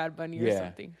listen to Bad Bunny or yeah.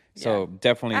 something. So Yeah.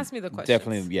 definitely, Ask me the questions.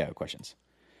 Definitely, yeah, questions.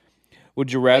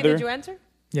 Would you Wait, rather? did you answer?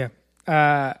 Yeah.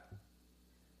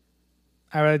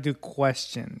 I rather do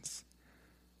questions.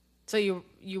 So you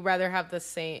rather have the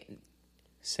same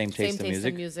Same same taste of taste music.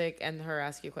 in music and her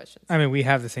ask you questions. I mean, we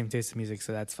have the same taste in music,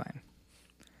 so that's fine.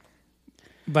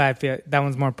 But I feel that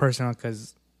one's more personal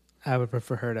because I would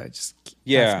prefer her to just ask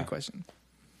Yeah. me questions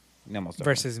No, most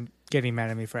definitely. versus getting mad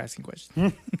at me for asking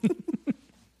questions.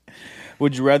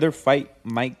 Would you rather fight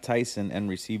Mike Tyson and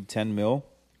receive 10 mil,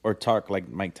 or talk like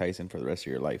Mike Tyson for the rest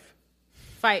of your life?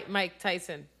 Fight Mike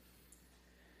Tyson.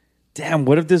 Damn,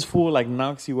 what if this fool like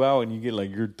knocks you out and you get like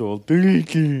your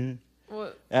thinking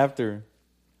Well, after?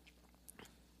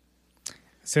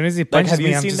 As soon as he Like, punches have me,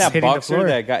 you I'm seen just that hitting the boxer floor.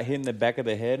 that got hit in the back of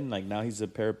the head and like now he's a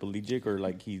paraplegic or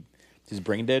like he's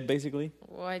brain dead basically?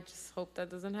 well, I just hope that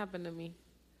doesn't happen to me.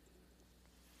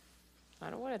 I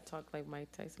don't want to talk like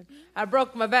Mike Tyson. I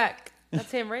broke my back.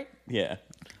 That's him, right? Yeah.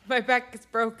 My back is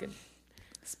broken.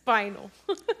 Spinal.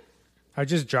 I'll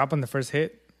just drop on the first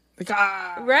hit. Like,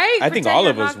 ah! Right? I think Pretend all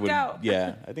you're of us knocked would. out.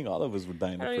 Yeah, I think all of us would die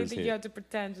in I the don't even first think hit. you have to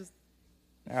pretend. Just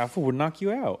Ah, fool would knock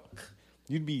you out.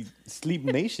 You'd be sleep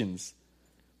nations.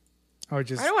 Or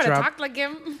just I don't want to drop, talk like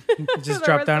him. just the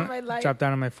drop rest down, of my life. drop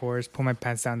down on my floors, pull my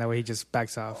pants down. That way he just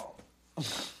backs off.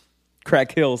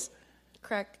 Crack hills.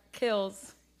 Crack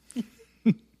kills.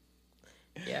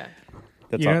 Yeah.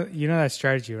 That's You all. know, you know that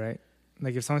strategy, right?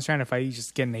 Like if someone's trying to fight you,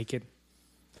 just get naked,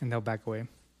 and they'll back away.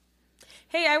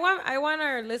 Hey, I want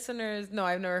our listeners. No,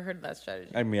 I've never heard that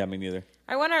strategy. I mean, neither.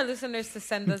 I want our listeners to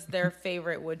send us their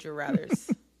favorite would you rather's.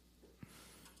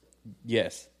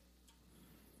 Yes.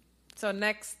 So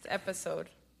next episode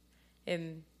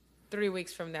in 3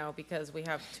 weeks from now, because we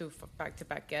have two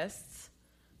back-to-back guests.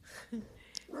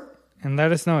 And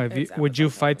let us know if you It's would you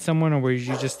Amazon fight someone or would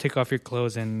you just take off your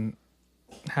clothes and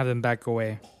have them back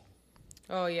away?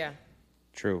 Oh yeah.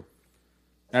 True.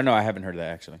 No, I haven't heard that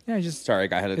actually. Yeah, just Sorry,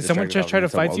 I had a if someone distracted just try to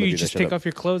thought. I'll fight you, let you that just shut take up. off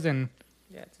your clothes and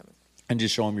Yeah. It's Amazon. and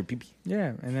just show them your pee-pee.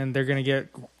 yeah, and then they're gonna get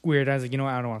weird. I was like, you know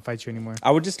what? I don't want to fight you anymore.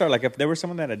 I would just start like if there was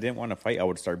someone that I didn't want to fight, I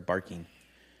would start barking,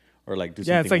 or like do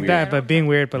something. Yeah, it's like weird. that, but being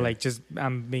weird, but like just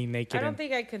I'm being naked. I don't And,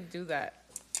 think I can do that.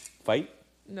 Fight.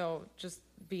 No, just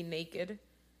be naked.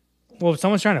 well, if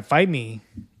someone's trying to fight me,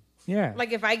 yeah,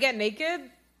 Like if I get naked,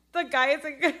 the guy is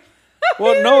like,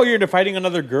 Well, no, you're fighting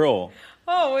another girl.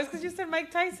 oh, it's because you said Mike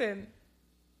Tyson.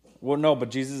 Well, no, but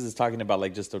Jesus is talking about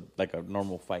like just a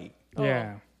normal fight. Oh.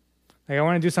 yeah. Like I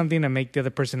want to do something to make the other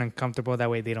person uncomfortable. That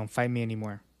way they don't fight me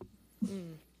anymore. So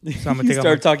I'm gonna You take off.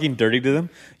 start talking dirty to them.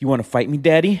 You want to fight me,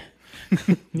 Daddy?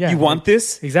 Yeah, You want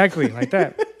this? exactly like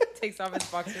that. Takes off his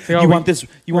boxers. Say, oh, You we- want this?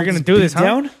 You we're want gonna this do this, beat huh?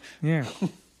 down? Yeah,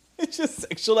 Just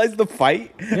sexualize the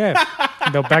fight. yeah.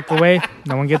 They'll back away.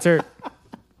 No one gets hurt.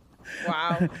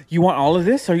 Wow. You want all of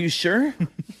this? Are you sure?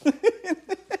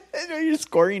 Are you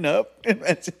scoring up?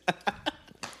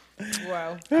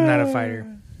 Wow. I'm not a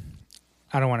fighter.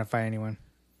 I don't want to fight anyone.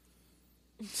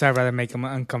 So I'd rather make them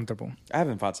uncomfortable. I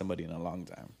haven't fought somebody in a long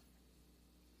time.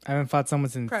 I haven't fought someone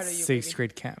since Proud of you, sixth baby.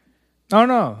 grade camp. Oh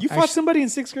no, You fought somebody in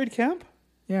 6th grade camp?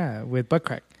 Yeah, with butt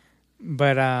crack.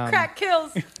 But Crack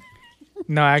kills.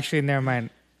 no, actually, never mind.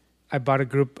 I fought a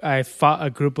group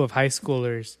of high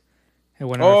schoolers at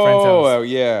one of our friends' house. Oh,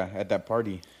 yeah, at that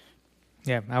party.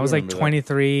 Yeah, I was like remember that.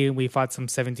 23. We fought some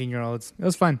 17-year-olds. It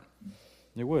was fun.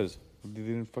 It was. They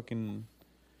didn't fucking.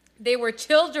 They were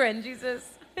children, Jesus.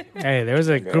 Hey, there was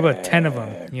a group of 10 of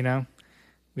them. You know,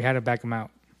 we had to back them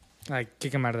out, like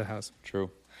kick them out of the house. True.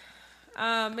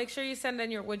 Make sure you send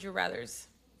in your would you rather's.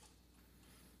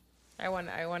 I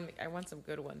want some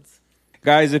good ones.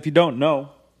 Guys, if you don't know,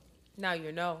 Now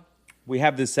you know. we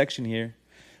have this section here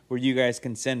where you guys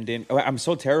can send in. Oh, I'm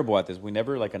so terrible at this. We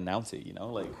never like announce it, you know,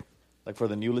 like for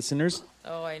the new listeners.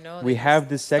 Oh, I know. We They have just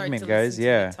this start segment, to guys. listen to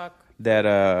me Yeah, talk that for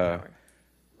an hour.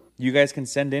 You guys can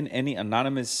send in any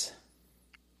anonymous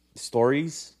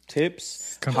stories,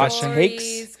 tips, hot Confession.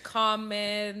 takes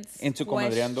comments, into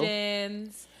Comadreando.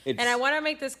 questions. And I want to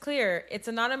make this clear. It's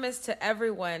anonymous to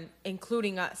everyone,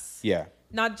 including us. Yeah.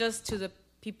 Not just to the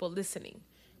people listening.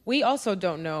 We also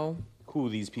don't know Who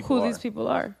these people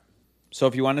are. So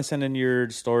if you want to send in your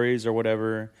stories or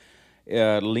whatever,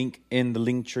 link in the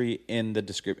link tree in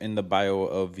the bio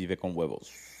of Vive con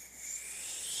Huevos.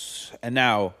 And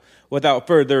now, without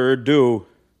further ado,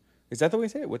 is that the way you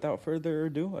say it? Without further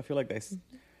ado? I feel like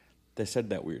they said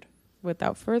that weird.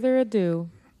 Without further ado.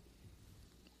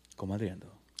 Comadreando.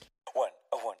 One,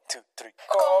 2, 3.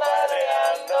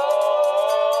 Comadreando.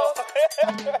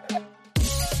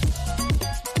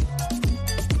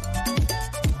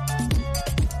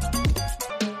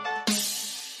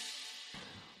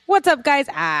 What's up, guys?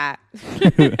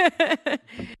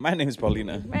 My name is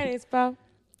Paulina. My name is Pau.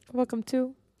 Welcome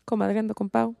to Comadreando con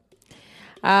Pau.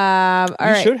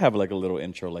 We should have like a little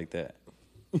intro like that.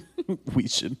 We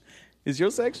should. It's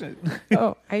your section.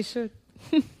 Oh, I should.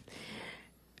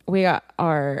 We got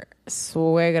our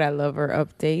suegra lover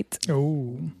update.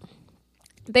 Oh.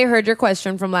 They heard your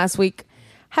question from last week.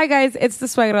 Hi, guys. It's the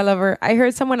suegra lover. I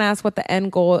heard someone ask what the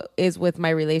end goal is with my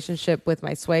relationship with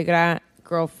my suegra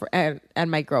girlfriend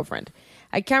and my girlfriend.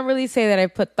 I can't really say that I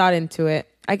put thought into it.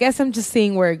 I guess I'm just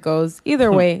seeing where it goes.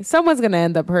 Either way, someone's going to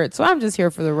end up hurt. So I'm just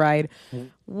here for the ride.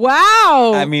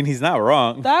 Wow. I mean, he's not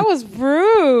wrong. That was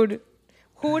rude.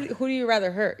 Who do you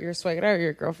rather hurt? Your suegra or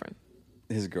your girlfriend?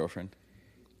 His girlfriend.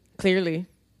 Clearly.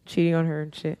 Cheating on her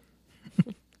and shit.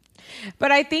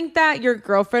 But I think that your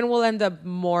girlfriend will end up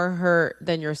more hurt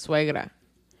than your suegra.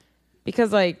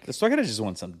 Because, like... The suegra just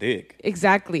wants some dick.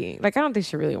 Exactly. Like, I don't think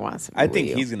she really wants it. I think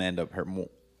he's going to end up hurt more.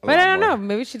 But I don't know.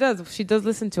 Maybe she does. She does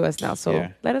listen to us now. So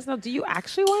Yeah. let us know. Do you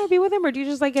actually want to be with him, or do you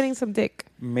just like getting some dick?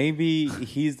 Maybe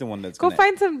he's the one that's Go going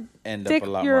find some end dick up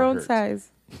a lot your more own hurt.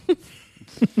 size.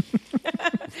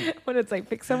 When it's like,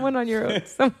 pick someone on your own,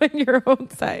 someone your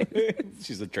own size.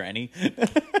 She's a tranny.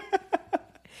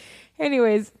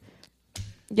 Anyways,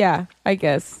 yeah, I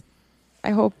guess. I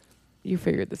hope you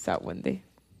figured this out one day.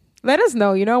 Let us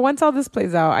know. You know, once all this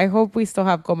plays out, I hope we still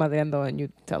have Comadreando and you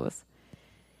tell us.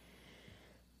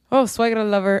 Oh, suegra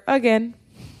lover again.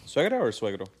 ¿Suegra or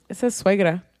suegro? It says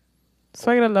suegra.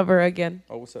 Suegra lover again.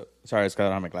 Oh, what's up? Sorry, it's because I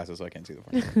don't have my glasses, so I can't see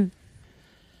the phone.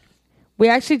 We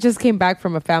actually just came back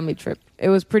from a family trip. It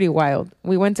was pretty wild.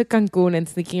 We went to Cancun and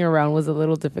sneaking around was a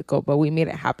little difficult, but we made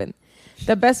it happen.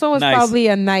 The best one was Nice. probably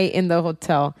a night in the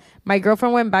hotel. My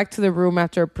girlfriend went back to the room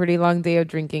after a pretty long day of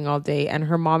drinking all day, and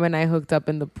her mom and I hooked up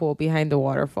in the pool behind the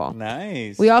waterfall.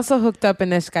 Nice. We also hooked up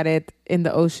in Xcaret in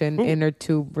the ocean in her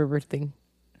tube river thing.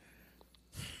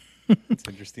 That's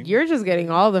interesting. You're just getting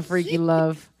all the freaky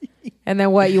love. And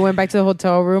then what? You went back to the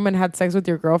hotel room and had sex with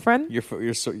your girlfriend? Your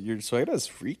suegra is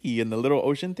freaky in the little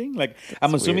ocean thing. Like,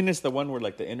 I'm assuming it's the one where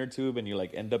like the inner tube and you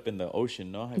like end up in the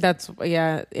ocean, no? That's,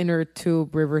 yeah, inner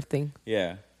tube river thing.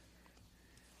 Yeah.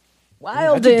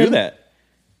 Wild. How'd you do that?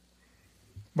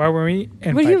 Why were we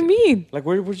invited? What do you mean? Like,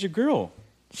 where was your girl?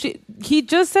 He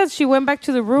just said she went back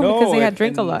to the room because they had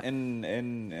drank a lot. In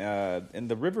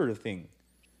the river thing,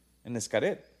 in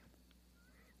Xcaret.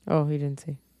 Oh, he didn't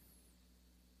say.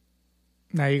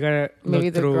 Now you gotta Maybe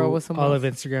look the girl through was someone all else.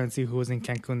 of Instagram and see who was in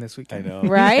Cancun this I weekend. know.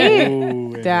 Right?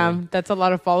 Ooh, I Damn, know. that's a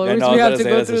lot of followers Yeah, no, we I have was to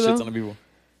gonna go say, that's a through, shit though. ton of people.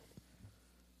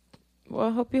 Well,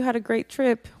 I hope you had a great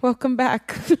trip. Welcome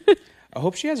back. I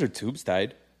hope she has her tubes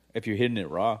tied if you're hitting it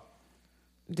raw.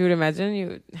 Dude, imagine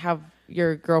you have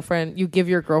your girlfriend, you give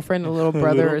your girlfriend a little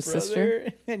brother Little or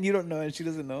sister. and you don't know, and she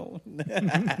doesn't know.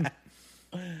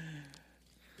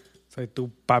 Soy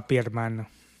tu papi hermano.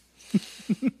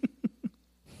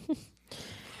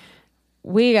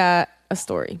 We got a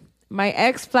story. My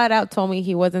ex flat out told me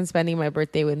he wasn't spending my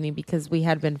birthday with me because we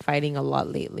had been fighting a lot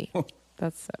lately.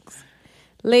 That sucks.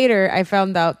 Later, I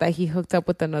found out that he hooked up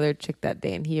with another chick that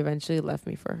day and he eventually left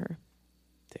me for her.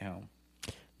 Damn.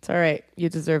 It's all right. You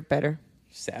deserve better.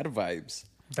 Sad vibes.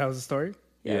 That was the story?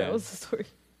 Yeah, Yeah. that was the story.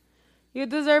 You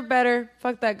deserve better.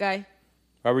 Fuck that guy.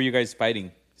 Why were you guys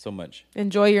fighting so much?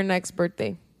 Enjoy your next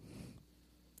birthday.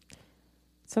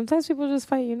 Sometimes people just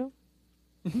fight, you know?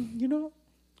 You know?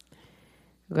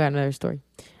 I got another story.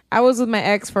 I was with my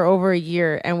ex for over a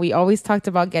year, and we always talked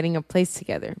about getting a place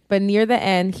together. But near the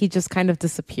end, he just kind of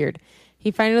disappeared.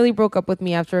 He finally broke up with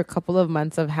me after a couple of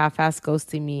months of half-ass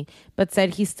ghosting me, but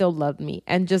said he still loved me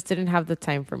and just didn't have the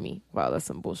time for me. Wow, that's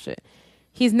some bullshit.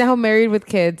 He's now married with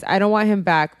kids. I don't want him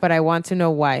back, but I want to know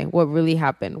why. What really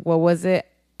happened? What was it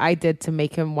I did to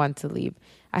make him want to leave?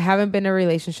 I haven't been in a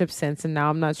relationship since, and now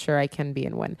I'm not sure I can be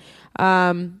in one.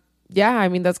 Yeah, I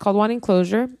mean, that's called wanting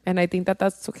closure, and I think that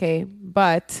that's okay.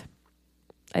 But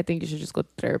I think you should just go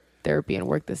to therapy and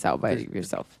work this out by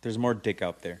yourself. There's more dick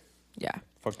out there. Yeah.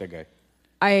 Fuck that guy.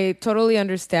 I totally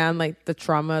understand like the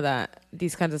trauma that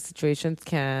these kinds of situations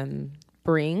can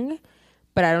bring,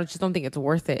 but I just don't think it's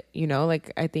worth it. You know,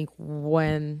 like I think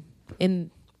when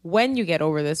you get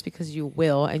over this, because you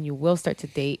will, and you will start to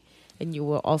date, and you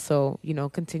will also, you know,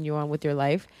 continue on with your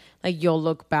life. Like you'll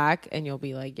look back and you'll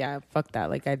be like, yeah, fuck that.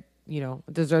 Like I, you know,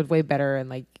 deserved way better, and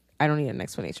like I don't need an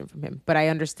explanation from him. But I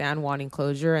understand wanting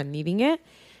closure and needing it,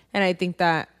 and I think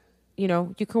that, you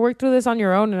know, you can work through this on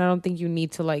your own, and I don't think you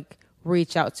need to like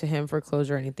reach out to him for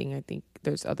closure or anything. I think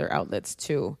there's other outlets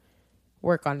to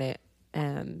work on it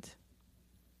and,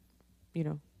 you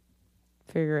know,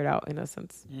 figure it out in a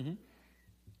sense. Mm-hmm.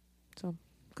 So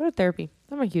go to therapy.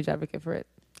 I'm a huge advocate for it.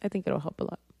 I think it'll help a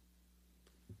lot.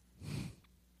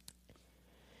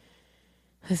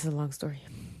 This is a long story.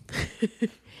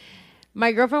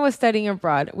 My girlfriend was studying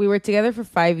abroad. We were together for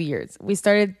 5 years. We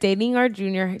started dating our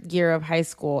junior year of high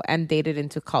school and dated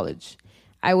into college.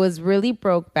 I was really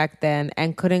broke back then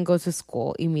and couldn't go to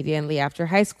school immediately after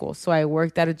high school, so I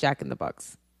worked at a Jack in the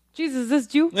Box. Jesus, is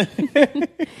this you?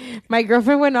 My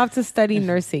girlfriend went off to study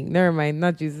nursing. Never mind,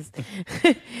 not Jesus.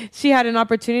 She had an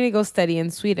opportunity to go study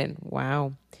in Sweden.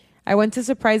 Wow. I went to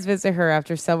surprise visit her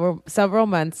after several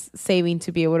months saving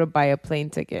to be able to buy a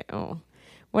plane ticket. Oh.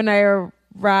 When I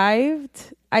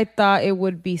arrived, I thought it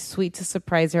would be sweet to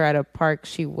surprise her at a park.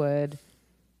 She would...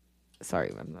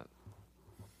 Sorry, I'm not...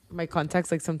 My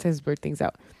contacts like sometimes blur things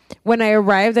out. When I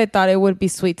arrived, I thought it would be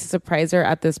sweet to surprise her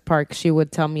at this park she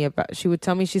would tell me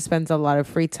she spends a lot of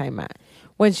free time at.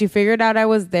 When she figured out I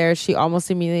was there, she almost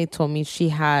immediately told me she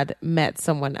had met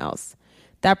someone else.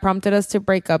 That prompted us to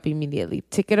break up immediately.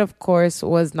 Ticket, of course,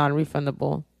 was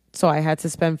non-refundable. So I had to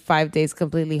spend 5 days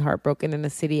completely heartbroken in a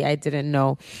city I didn't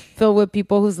know, filled with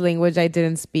people whose language I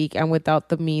didn't speak, and without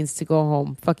the means to go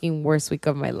home. Fucking worst week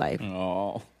of my life.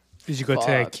 Oh. Did you go to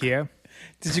IKEA?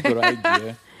 Did you go to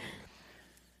IKEA?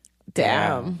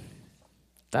 Damn.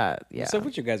 That, yeah. What's up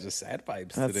with you guys with sad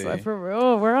vibes today? For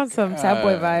real. We're on some sad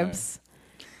boy vibes.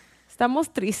 Estamos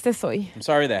tristes hoy. I'm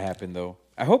sorry that happened, though.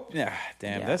 I hope... damn,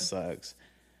 Yeah. that sucks.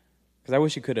 Because I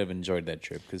wish you could have enjoyed that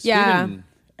trip. Cause Yeah. Sweden,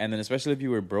 and then especially if you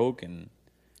were broke and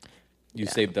you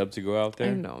saved up to go out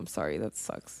there. I know. I'm sorry. That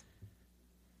sucks.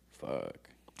 Fuck.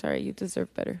 Sorry. You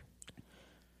deserve better.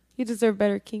 You deserve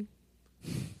better, King.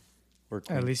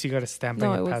 At least you got a stamp No,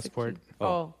 on it your was a passport. king.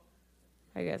 Oh.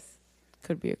 I guess.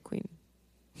 Could be a queen.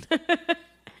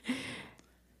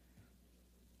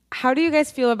 How do you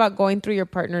guys feel about going through your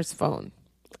partner's phone?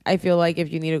 I feel like if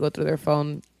you need to go through their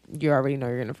phone, you already know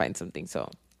you're going to find something.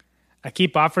 So, I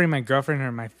keep offering my girlfriend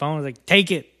her my phone. I was like,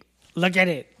 take it. Look at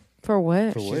it. for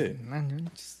what? For what?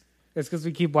 It's because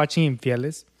we keep watching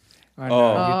Infieles on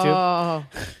Oh.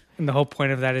 YouTube. And the whole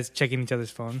point of that is checking each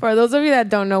other's phone. For those of you that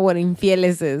don't know what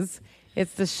Infieles is,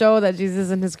 it's the show that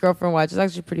Jesus and his girlfriend watch. It's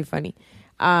actually pretty funny.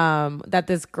 That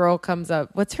this girl comes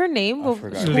up. What's her name? I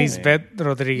forgot her Lisbeth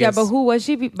Rodriguez. Yeah, but who was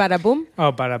she? Badaboom?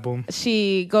 Oh, bada boom.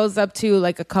 She goes up to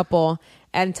like a couple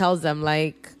and tells them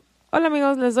like, hola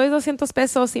amigos, les doy 200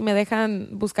 pesos y me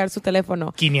dejan buscar su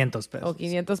teléfono. 500 pesos. Oh,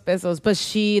 500 pesos. But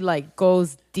she like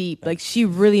goes deep. Like she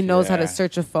really knows how to Yeah.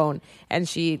 search a phone. And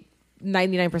she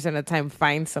 99% of the time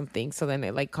finds something. So then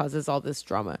it like causes all this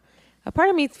drama. A part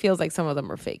of me feels like some of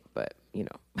them are fake, but you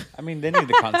know. I mean, they need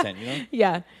the content, you know?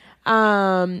 Yeah.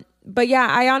 But yeah,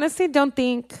 I honestly don't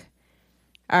think,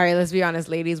 all right, let's be honest,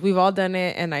 ladies. We've all done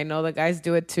it, and I know the guys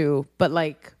do it too. But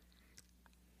like,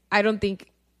 I don't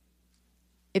think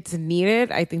it's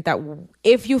needed. I think that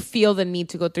if you feel the need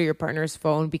to go through your partner's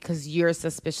phone because you're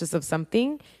suspicious of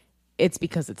something, it's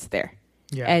because it's there.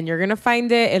 Yeah. And you're gonna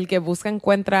find it. El que busca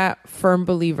encuentra, firm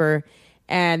believer.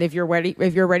 And if you're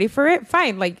ready for it,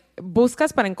 fine. Like,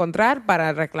 buscas para encontrar,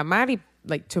 para reclamar y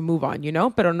like to move on, you know?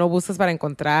 Pero no buscas para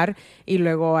encontrar y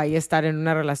luego ahí estar en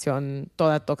una relación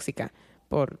toda tóxica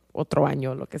por otro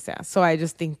año, lo que sea. So I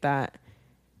just think that,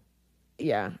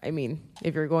 yeah, I mean,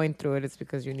 if you're going through it, it's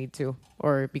because you need to,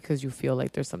 or because you feel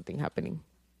like there's something happening.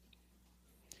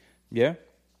 Yeah.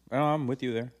 Well, I'm with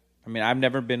you there. I mean, I've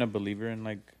never been a believer in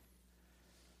like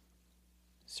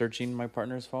searching my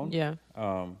partner's phone. Yeah.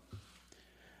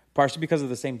 Partially because of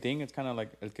the same thing. It's kind of like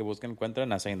el que busca encuentra.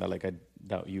 Not saying that like I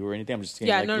doubt you or anything. I'm just saying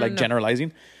Yeah, no.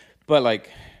 generalizing. But like,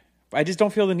 I just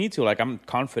don't feel the need to. Like, I'm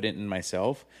confident in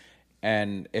myself.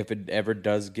 And if it ever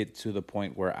does get to the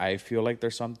point where I feel like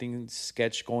there's something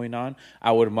sketch going on,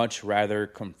 I would much rather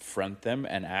confront them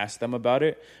and ask them about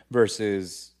it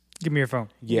versus... Give me your phone.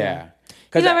 Yeah. Y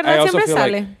Because la verdad I also siempre feel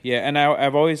sale. like... Yeah, and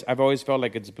I've always felt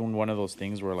like it's been one of those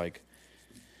things where like...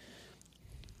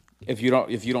 If you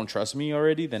don't trust me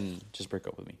already, then just break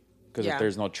up with me. Because Yeah. if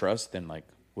there's no trust, then like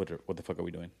what the fuck are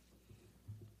we doing?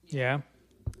 Yeah.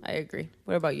 I agree.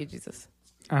 What about you, Jesus?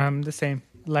 The same.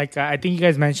 Like I think you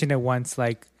guys mentioned it once.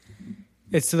 Like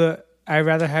it's I'd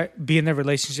rather be in a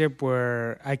relationship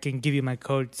where I can give you my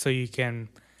code so you can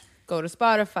Go to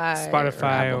Spotify,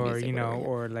 Apple or Music, you know, whatever.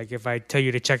 or like if I tell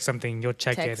you to check something, you'll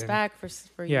check Text it. back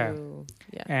for Yeah. you.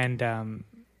 Yeah. And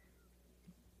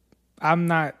I'm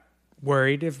not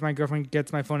worried if my girlfriend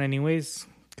gets my phone anyways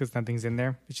because nothing's in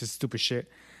there. It's just stupid shit.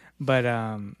 But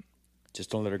Just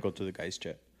don't let her go to the guys'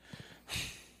 chat.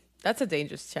 That's a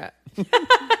dangerous chat.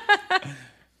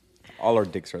 All our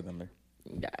dicks are in there.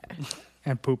 Yeah.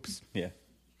 and poops. Yeah.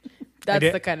 That's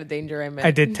did- the kind of danger I meant.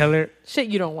 I did tell her. Shit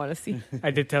you don't want to see. I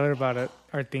did tell her about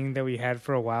our thing that we had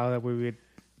for a while that we would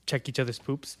check each other's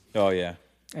poops, Oh yeah.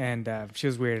 and she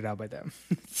was weirded out by that.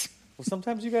 Well,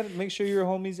 sometimes you gotta make sure your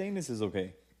homie's anus is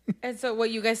okay. And so, what,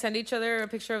 you guys send each other a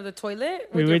picture of the toilet?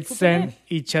 we with your would poop in send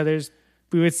it?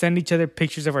 we would send each other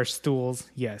pictures of our stools.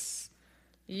 Yes.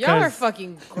 Y'all are 'cause-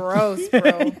 fucking gross,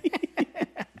 bro.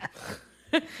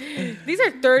 These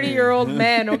are 30-year-old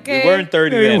men, okay? We weren't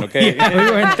 30 then, okay? Yeah,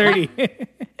 we weren't 30.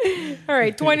 All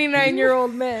right,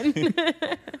 29-year-old men.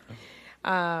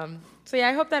 So yeah,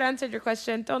 I hope that answered your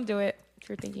question. Don't do it if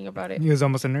you're thinking about it. He was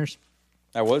almost a nurse.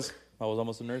 I was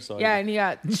almost a nurse. So Yeah, and he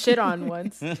got shit on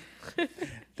once.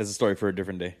 that's a story for a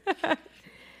different day.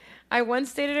 I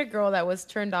once dated a girl that was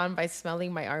turned on by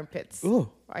smelling my armpits. Ooh.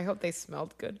 I hope they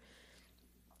smelled good.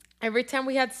 Every time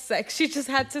we had sex, she just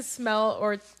had to smell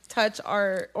or touch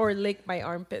or lick my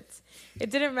armpits.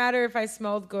 It didn't matter if I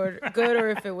smelled good or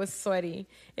if it was sweaty.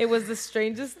 It was the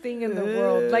strangest thing in the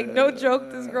world. Like, no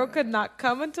joke, this girl could not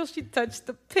come until she touched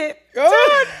the pit.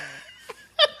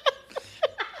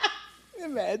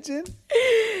 Imagine.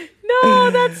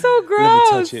 No, that's so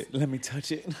gross. Let me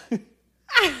touch it.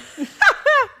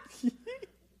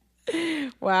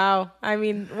 Wow. I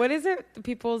mean, what is it?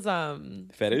 People's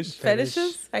Fetish?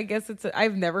 fetishes? I guess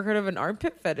I've never heard of an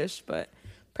armpit fetish, but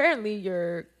apparently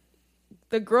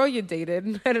the girl you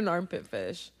dated had an armpit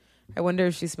fetish. I wonder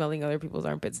if she's smelling other people's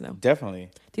armpits now. Definitely.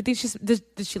 Do you think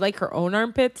did she like her own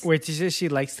armpits? Wait, she says she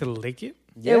likes to lick it?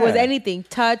 It was anything.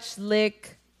 Touch,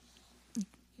 lick.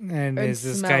 And And is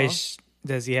this guy, smell.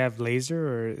 does he have laser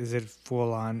or is it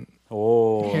full on?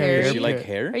 Oh, Hair. does she like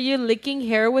hair? Are you licking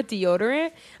hair with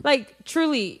deodorant? Like,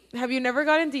 truly, have you never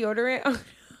gotten deodorant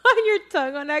on your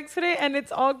tongue on accident and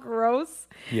it's all gross?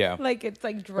 Yeah. Like, it's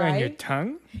like On dry. your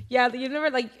tongue? Yeah, you never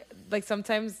like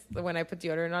sometimes when I put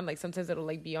deodorant on, like sometimes it'll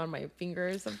like be on my finger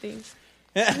or something.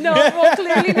 No, well,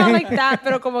 clearly not like that,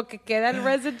 pero como que queda el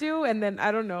residue, and then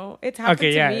I don't know. It's happened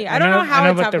Okay, to yeah. me. I don't know how I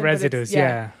know it's about the happened, but it's- residues,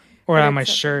 yeah. Or But on my it's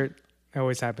shirt. It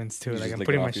always happens too. You Like just I'm lick it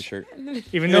putting my off your shirt.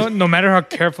 even though no matter how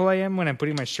careful I am when I'm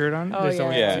putting my shirt on, Oh there's yeah,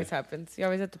 always it Yeah. always happens. You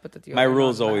always have to put the deodorant. My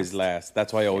rules on always last.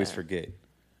 That's why I always Yeah. forget.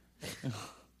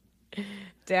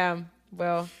 Damn.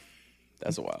 Well,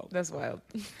 That's wild. that's wild.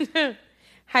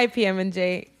 Hi, PM and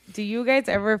J. Do you guys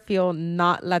ever feel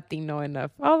not Latino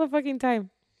enough all the fucking time?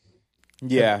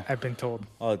 Yeah, I've been told.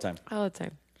 all the time. All the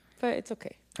time, but it's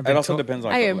okay. I've It been also told- depends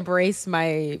on I embrace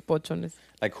my pochones.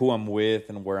 like who I'm with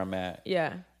and where I'm at.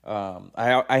 Yeah.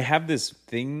 I have this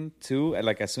thing too.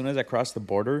 Like as soon as I cross the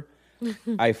border,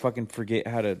 I fucking forget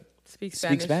how to Speak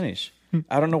speak Spanish. Spanish.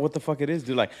 I don't know what the fuck it is,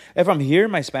 dude. Like if I'm here,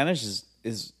 my Spanish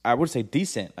is I would say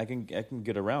decent. I can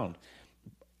get around.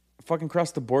 Fucking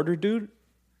cross the border, dude.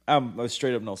 I'm a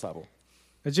straight up no sabo.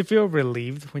 Did you feel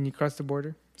relieved when you crossed the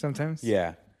border sometimes?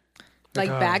 Yeah. Like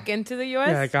oh. back into the U.S.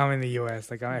 Yeah, like I'm in the U.S.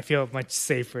 Like I feel much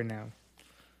safer now,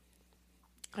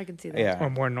 I can see that. Yeah. or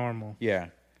more normal. Yeah.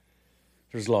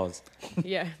 There's laws.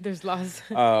 Yeah, there's laws.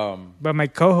 But my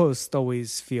co-hosts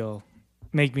always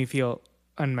make me feel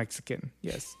un-Mexican.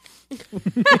 Yes,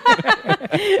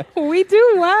 We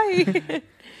do. Why?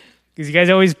 because you guys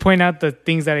always point out the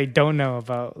things that I don't know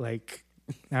about, like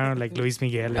I don't know, like Luis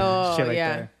Miguel and Oh, shit like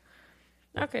yeah.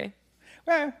 that. Okay.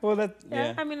 Well, that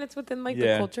Yeah. I mean, it's within like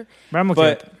Yeah. the culture. But I'm okay.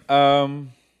 with but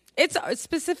It's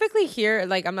specifically here.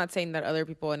 Like, I'm not saying that other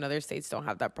people in other states don't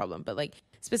have that problem, but like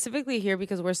specifically here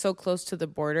because we're so close to the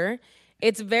border,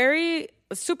 it's very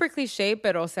super cliche,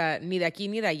 pero o sea, ni de aquí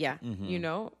ni de allá, you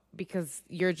know, because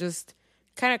you're just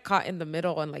kind of caught in the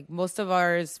middle. And like most of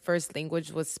ours first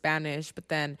language was Spanish, but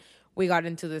then we got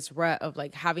into this rut of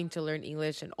like having to learn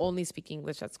English and only speak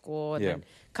English at school and Yeah. then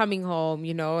coming home,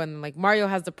 you know, and like Mario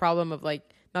has the problem of like,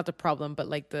 not the problem, but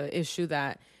like the issue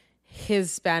that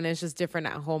his Spanish is different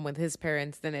at home with his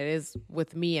parents than it is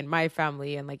with me and my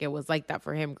family. And like, it was like that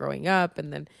for him growing up.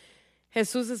 And then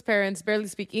Jesus's parents barely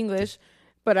speak English,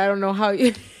 but I don't know how you,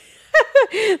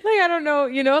 like, I don't know,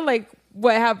 you know, like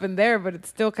what happened there, but it's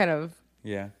still kind of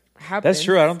yeah. happens. That's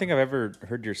true. I don't think I've ever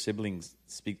heard your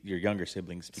younger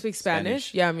siblings speak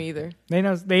Spanish. Yeah, me either.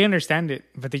 They understand it,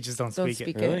 but they just don't Don't speak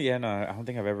speak it. it. Really? Yeah, no, I don't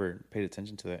think I've ever paid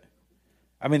attention to that.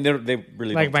 I mean, they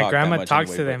really Like don't my talk grandma that much talks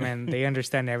anyway, to them but- and they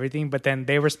understand everything, but then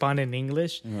they respond in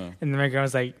English, and then my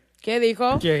grandma's like, ¿Qué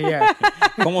dijo? yeah.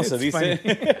 ¿Cómo se It's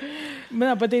dice?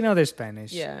 No, but they know they're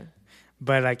Spanish. Yeah,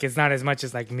 But like it's not as much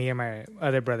as like me and my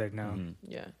other brother know.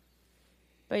 yeah.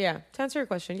 But yeah, to answer your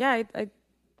question, yeah, I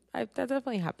that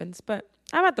definitely happens. But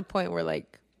I'm at the point where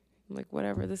like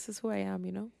whatever, this is who I am,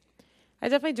 you know. I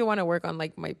definitely do want to work on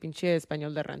like my pinche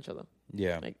español de rancho though.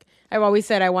 Yeah. Like I've always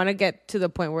said, I want to get to the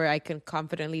point where I can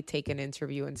confidently take an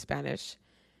interview in Spanish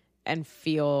and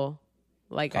feel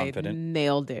like Confident. I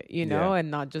nailed it, you know, Yeah.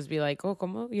 and not just be like, oh,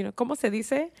 ¿cómo se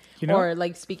dice? You know- Or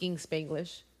like speaking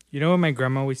Spanglish. You know what my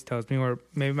grandma always tells me, or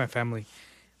maybe my family,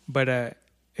 but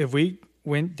if we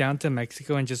went down to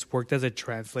Mexico and just worked as a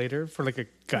translator for like a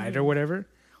guide or whatever,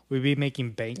 we'd be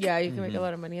making bank. Yeah, you can make a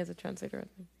lot of money as a translator, I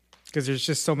think. Because there's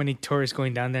just so many tourists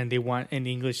going down there and they want an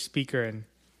English speaker, and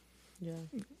Yeah.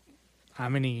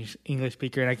 I'm an English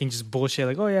speaker, and I can just bullshit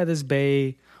like, oh yeah, this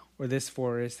bay or this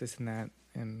forest, this and that,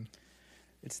 and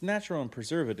It's natural and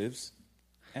preservatives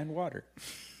and water.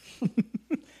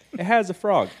 It has a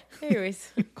frog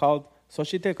Anyways, called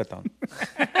Xochitecoton.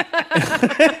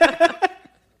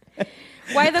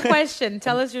 why the question?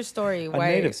 Tell us your story. A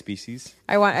Why? native species.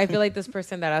 I feel like this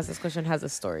person that asked this question has a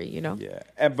story, you know?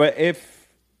 Yeah. But if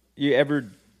you ever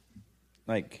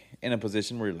like in a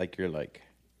position where like you're like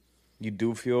you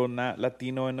do feel not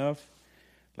Latino enough,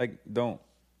 like don't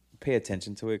pay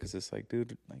attention to it because it's like,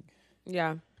 dude, like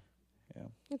Yeah. Yeah.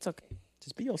 It's okay.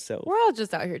 just be yourself. We're all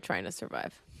just out here trying to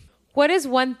survive. What is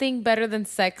one thing better than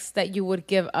sex that you would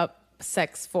give up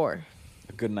sex for?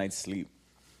 A good night's sleep.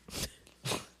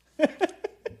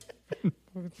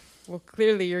 Well,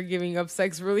 clearly you're giving up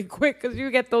sex really quick because you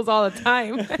get those all the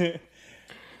time.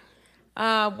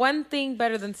 One thing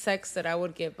better than sex that I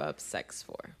would give up sex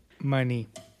for. money.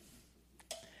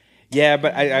 Yeah,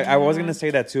 but I was gonna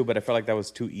say that too, but I felt like that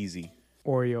was too easy.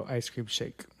 Oreo ice cream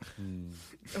shake.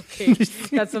 Okay,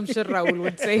 that's some shit Raul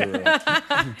would say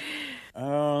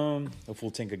A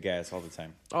full tank of gas all the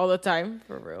time. all the time,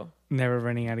 for real. Never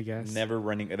running out of gas. Never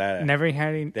running that. Never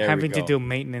There we having to go. do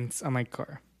maintenance on my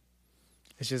car.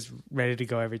 It's just ready to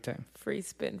go every time. Free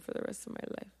spin for the rest of my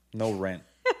life. No rent.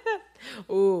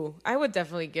 Ooh, I would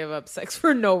definitely give up sex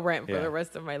for no rent for Yeah. the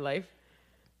rest of my life.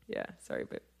 Yeah, sorry,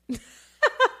 babe.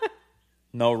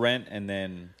 No rent, and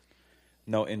then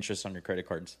no interest on your credit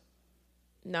cards.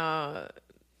 No,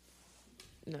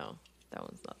 that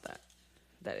one's not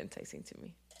that enticing to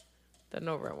me. The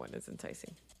no rent one is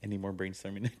enticing. Any more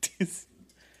brainstorming ideas?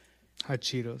 Hot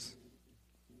Cheetos.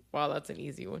 Wow, that's an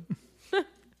easy one.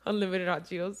 Unlimited hot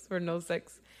Cheetos for no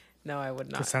sex. No, I would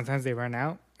Because not. sometimes they run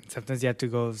out. And sometimes you have to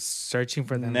go searching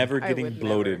for them. Never I getting would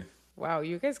bloated. never. Wow,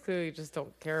 you guys clearly just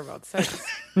don't care about sex.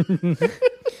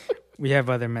 We have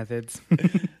other methods.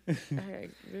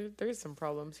 Alright, there's some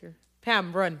problems here.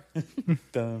 Pam, run. Dun,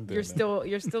 dun, You're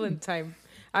dun. still in time.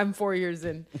 I'm 4 years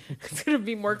in. It's gonna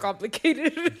be more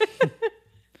complicated.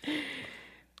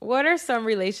 What are some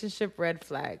relationship red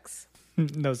flags?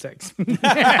 No sex.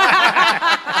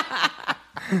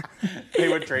 They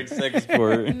would trade sex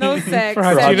for No sex. For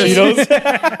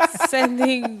hot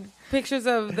Sending pictures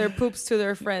of their poops to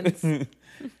their friends.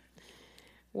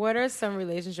 What are some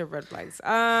relationship red flags?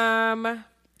 gaslighting.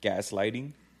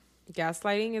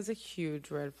 Gaslighting is a huge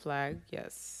red flag.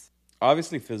 Yes,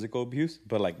 Obviously physical abuse,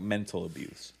 but like mental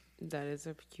abuse. that is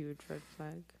a huge red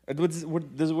flag.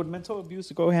 Would mental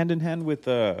abuse go hand in hand with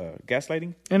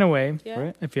gaslighting? In a way, Yeah.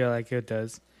 Right? I feel like it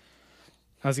does.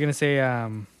 I was gonna say,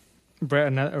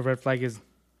 Brett, a red flag is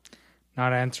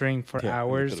not answering for Yeah,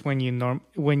 hours literally.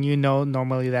 when you know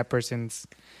normally that person's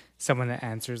someone that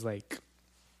answers like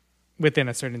within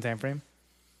a certain time frame.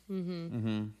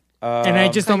 And I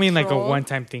just don't mean like a Control.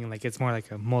 one-time thing. Like it's more like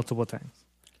a multiple times.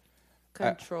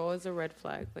 Control is a red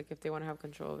flag. Like if they want to have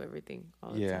control of everything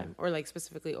all the Yeah. time, or like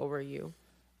specifically over you.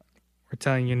 We're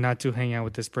telling you not to hang out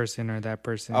with this person or that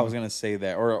person. I was gonna say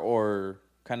that, or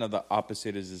kind of the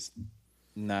opposite is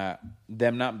not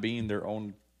being their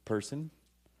own person.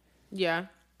 Yeah.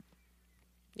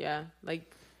 Yeah,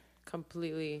 like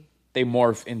completely They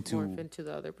morph into morph into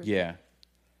the other person. yeah.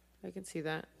 I can see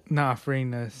that. Not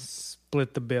offering to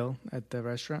split the bill at the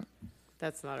restaurant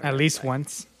That's not a at red least flag.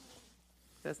 once.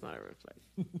 That's not a red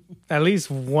flag. At least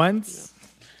once.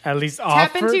 At least Tap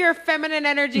offer. into your feminine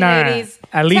energy, Nah, ladies.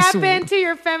 at least Tap into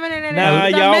your feminine energy. Nah,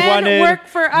 the y'all men wanted work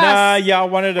for us. Nah, y'all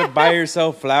wanted to buy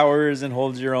yourself flowers and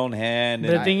hold your own hand.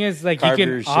 The and thing is, like, you carve can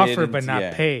your shit offer into- but not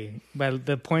yeah. pay. But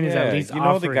the point is Yeah, at least you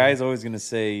know offering. the guy's always gonna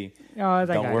say, Oh, I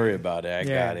Don't got worry it. about it. I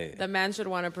Yeah. got it. The man should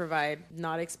want to provide,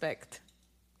 not expect.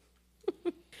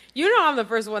 You know I'm the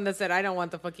first one that said I don't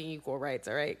want the fucking equal rights,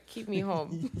 all right? Keep me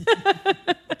home.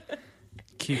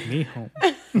 Keep me home.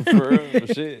 For real,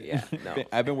 shit. Yeah, no.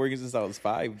 I've been working since I was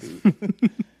 5, dude.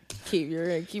 You're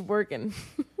going to keep working.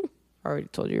 I already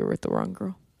told you were with the wrong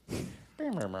girl.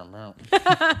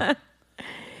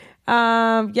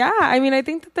 Yeah, I mean, I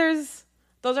think that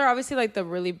those are obviously like the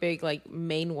really big, like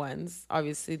main ones.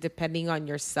 Obviously, depending on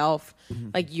yourself,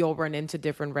 like you'll run into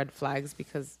different red flags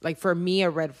because, like, for me, a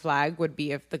red flag would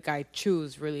be if the guy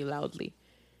chews really loudly.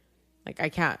 Like, I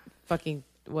can't fucking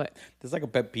what? That's like a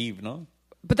pet peeve, no?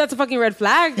 But that's a fucking red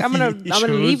flag. I'm gonna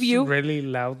leave Choose you. really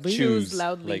loudly. Choose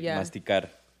loudly, like yeah. masticar.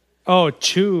 Oh,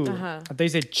 chew. Uh-huh. I thought you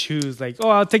said choose. Like, oh,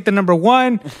 I'll take the number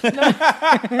 1.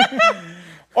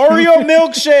 Oreo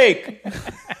milkshake.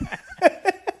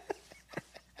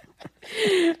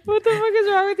 What the fuck is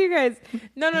wrong with you guys?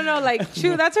 No. Like,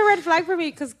 chew. That's a red flag for me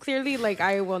because clearly, like,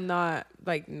 I will not.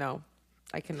 Like, no,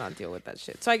 I cannot deal with that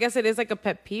shit. So I guess it is like a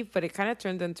pet peeve, but it kind of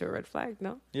turns into a red flag,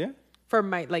 no? Yeah.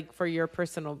 For your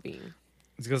personal being.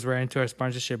 This goes right into our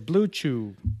sponsorship, Blue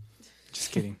Chew.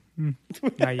 Just kidding.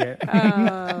 Not yet.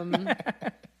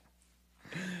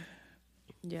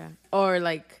 Yeah. Or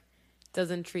like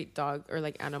doesn't treat dog or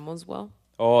like animals well.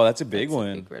 Oh, that's a big That's one.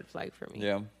 a big red flag for me.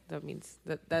 Yeah. That means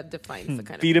that defines the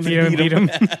kind Feed of. him and Beat beat him.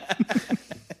 'em.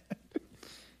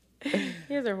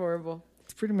 You guys are horrible.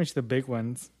 It's pretty much the big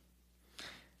ones.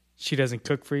 She doesn't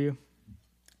cook for you.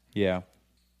 Yeah.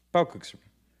 Pau cooks for me.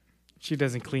 She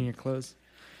doesn't clean your clothes.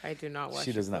 I do not wash.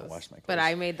 She does not clothes. wash my clothes. But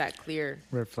I made that clear.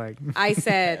 Red flag. I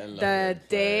said love the red flag.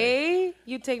 day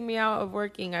you take me out of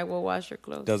working, I will wash your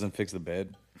clothes. Doesn't fix the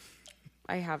bed.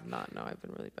 I have not. No, I've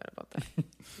been really bad about that.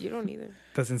 You don't either.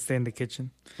 Doesn't stay in the kitchen.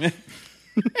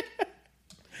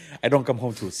 I don't come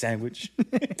home to a sandwich.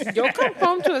 You'll come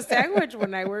home to a sandwich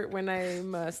when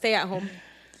I'm stay at home.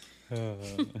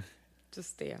 Just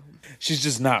stay at home. She's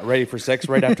just not ready for sex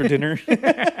right after dinner.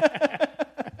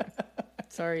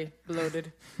 Sorry,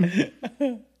 bloated.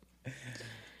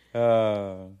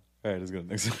 All right, let's go to the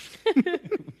next one.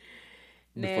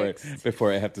 Next.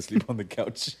 Before I have to sleep on the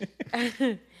couch.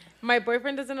 My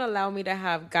boyfriend doesn't allow me to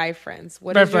have guy friends.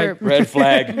 What Red is your flag. Red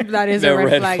flag. That is The a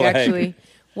red flag, actually.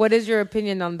 What is your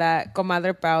opinion on that?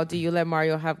 Comadre Pau, do you let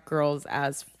Mario have girls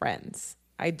as friends?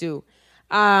 I do.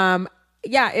 Yeah,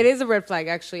 it is a red flag,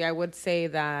 actually. I would say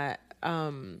that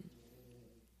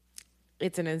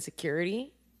it's an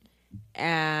insecurity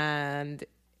and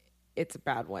it's a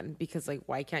bad one because, like,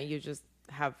 why can't you just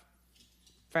have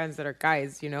friends that are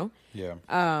guys, you know? Yeah.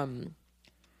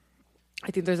 I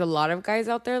think there's a lot of guys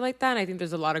out there like that. And I think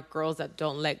there's a lot of girls that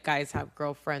don't let guys have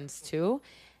girlfriends too.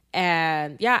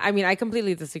 And yeah, I mean, I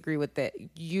completely disagree with it.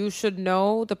 You should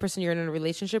know the person you're in a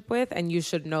relationship with and you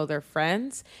should know their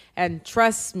friends. And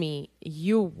trust me,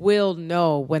 you will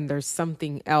know when there's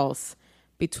something else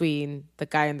between the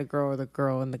guy and the girl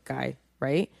and the guy,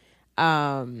 right?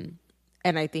 And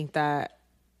I think that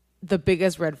the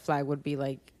biggest red flag would be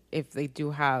like if they do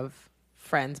have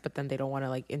friends, but then they don't want to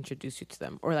like introduce you to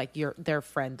them, or like their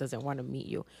friend doesn't want to meet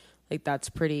you. Like that's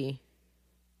pretty.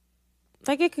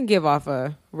 Like it can give off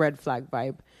a red flag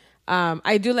vibe.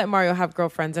 I do let Mario have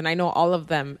girlfriends, and I know all of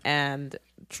them, and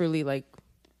truly like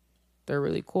they're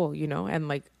really cool, you know. And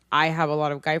like I have a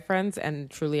lot of guy friends, and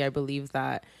truly I believe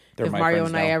that They're if my Mario friends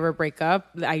and I now. ever break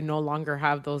up, I no longer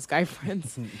have those guy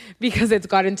friends because it's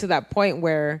gotten to that point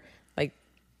where like,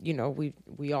 you know,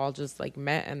 we all just like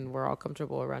met and we're all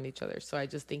comfortable around each other. So I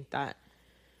just think that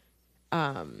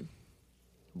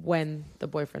when the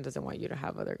boyfriend doesn't want you to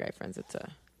have other guy friends,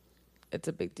 it's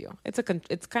a big deal. It's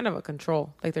kind of a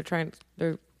control. Like they're trying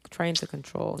to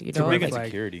control, you It's know. a big like,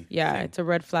 insecurity. yeah, it's a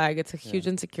red flag. It's a huge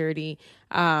insecurity.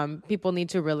 People need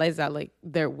to realize that like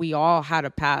we all had a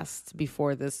past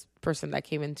before this person that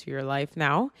came into your life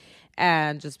now,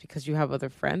 and just because you have other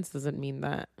friends doesn't mean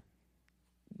that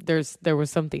there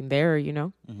was something there, you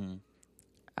know.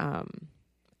 Mm-hmm.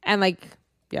 And like,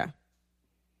 yeah,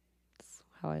 that's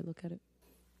how I look at it.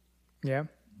 Yeah.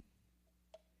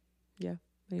 Yeah.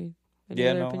 Any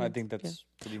Yeah, other no, I opinions? think that's Yeah.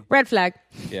 pretty. Red flag.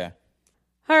 Yeah.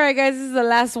 All right, guys, this is the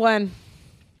last one.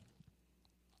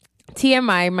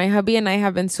 TMI, my hubby and I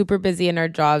have been super busy in our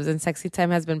jobs and sexy time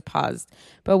has been paused,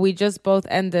 but we just both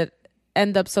end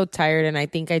up so tired, and I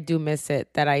think I do miss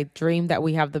it, that I dream that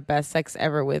we have the best sex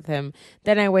ever with him.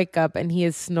 Then I wake up and he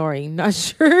is snoring. Not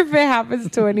sure if it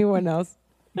happens to anyone else.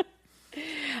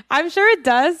 I'm sure it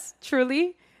does,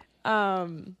 truly.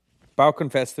 Bao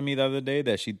confessed to me the other day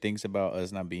that she thinks about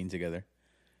us not being together.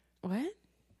 What?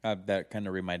 That kind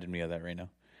of reminded me of that right now.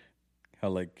 How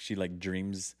like she like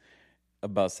dreams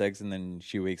about sex and then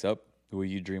she wakes up, will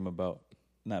you dream about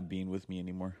not being with me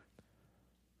anymore?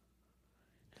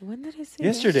 When did I say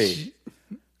Yesterday.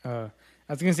 I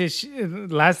was gonna say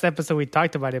last episode we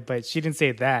talked about it, but she didn't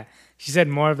say that. She said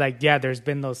more of like, yeah, there's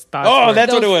been those thoughts. Oh, where-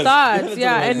 that's what it Those was. thoughts, That's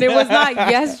yeah, what it was. and it was not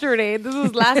yesterday. This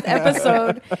was last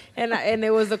episode, and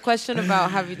it was a question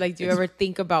about do you ever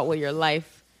think about what your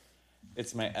life,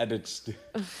 It's my edits.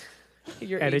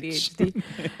 your Edit. ADHD,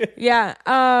 yeah,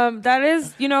 that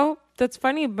is, that's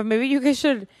funny, but maybe you guys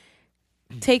should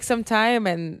take some time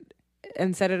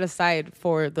and set it aside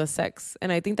for the sex,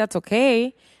 and I think that's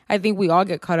okay. I think we all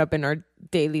get caught up in our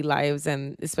daily lives,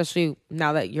 and especially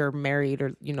now that you're married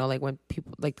or like when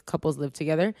people like couples live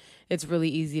together, it's really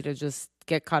easy to just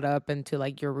get caught up into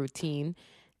like your routine,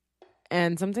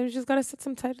 and sometimes you just gotta set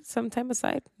some time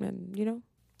aside, and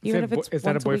even if it's is that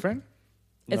a once week. boyfriend?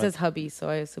 It says hubby, so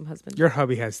I assume husband. Your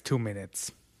hubby has 2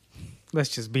 minutes. Let's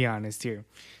just be honest here.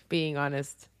 Being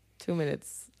honest, 2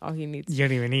 minutes, all he needs. You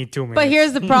don't even need 2 minutes. But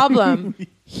here's the problem: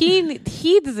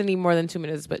 he doesn't need more than 2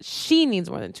 minutes, but she needs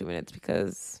more than 2 minutes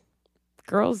because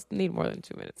girls need more than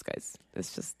 2 minutes, guys.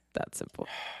 It's just that simple.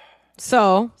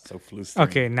 So flustering.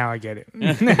 Okay, now I get it.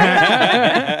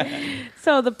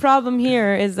 So the problem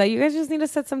here is that you guys just need to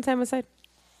set some time aside.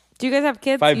 Do you guys have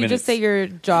kids? 5 You minutes. just say your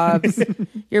jobs.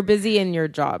 You're busy in your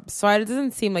jobs. So it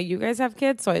doesn't seem like you guys have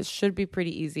kids. So it should be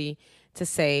pretty easy to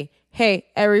say, hey,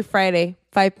 every Friday,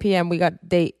 5 p.m., we got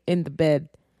date in the bed.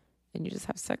 And you just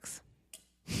have sex.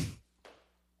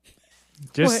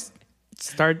 Just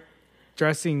start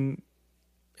dressing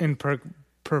in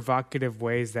provocative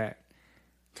ways that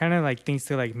kind of like things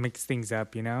to like mix things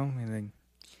up, and then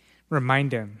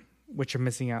remind him what you're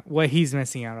missing out, what he's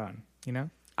missing out on,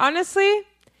 Honestly,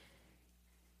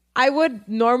 I would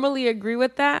normally agree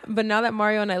with that, but now that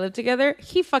Mario and I live together,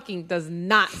 he fucking does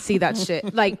not see that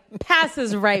shit. Like,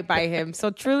 passes right by him. So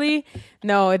truly,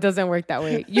 no, it doesn't work that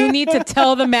way. You need to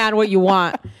tell the man what you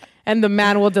want, and the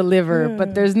man will deliver.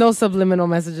 But there's no subliminal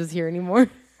messages here anymore.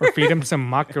 Or feed him some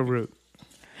maca root.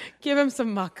 Give him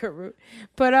some maca root.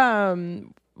 Put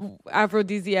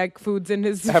aphrodisiac foods in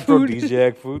his food.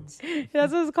 Aphrodisiac foods.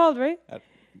 That's what it's called, right?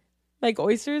 Like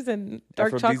oysters and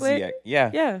dark chocolate. Aphrodisiac.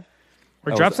 Yeah. Yeah.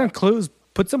 Or drop some clues.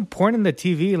 Put some porn in the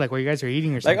TV, like while you guys are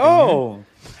eating or Like, something.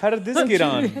 how did this get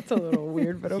on That's a little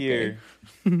weird, but okay.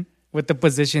 here? With the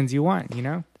positions you want,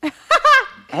 I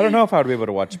don't know if I would be able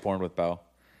to watch porn with Pau.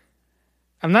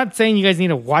 I'm not saying you guys need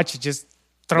to watch it. Just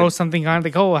throw something on.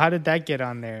 Like, oh, how did that get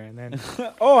on there? And then,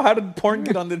 Oh, how did porn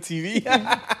get on the TV?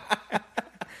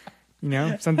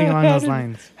 something along those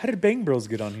lines. How did Bang Bros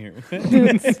get on here?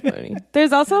 It's funny.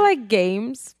 There's also like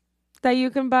games that you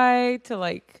can buy to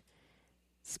like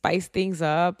spice things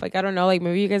up. Like, I don't know, like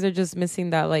maybe you guys are just missing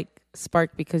that like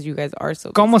spark because you guys are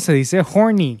so ¿Cómo se dice?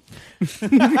 Horny.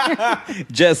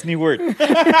 Just new word.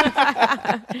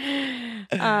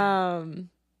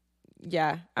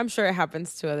 Yeah, I'm sure it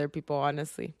happens to other people,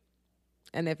 honestly.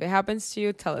 And if it happens to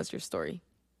you, tell us your story.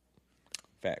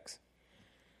 Facts.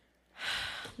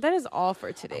 That is all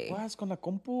for today. Aguas con la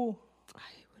compu.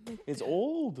 It's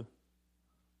old.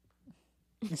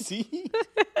 You see?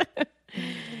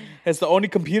 It's the only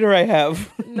computer I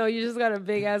have. No, you just got a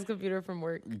big ass computer from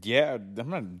work. Yeah, I'm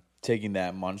not taking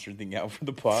that monster thing out for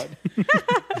the pod.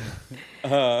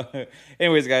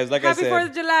 Anyways, guys, like Happy I said 4th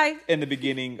of July. in the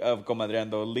beginning of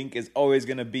Comadreando, link is always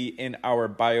going to be in our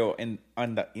bio and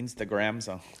on the Instagrams.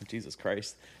 Oh, Jesus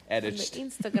Christ. The Edit.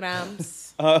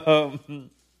 Instagrams.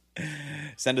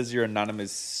 Send us your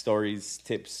anonymous stories,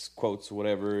 tips, quotes,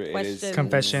 whatever. It Questions. is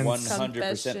Confessions. 100%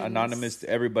 Confessions. anonymous to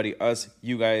everybody. Us,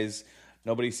 you guys.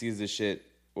 Nobody sees this shit.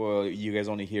 Well, you guys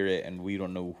only hear it, and we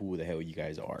don't know who the hell you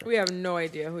guys are. We have no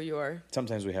idea who you are.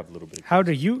 Sometimes we have a little bit of...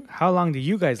 How long do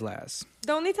you guys last?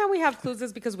 The only time we have clues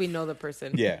is because we know the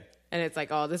person. Yeah. And it's like,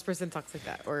 oh, this person talks like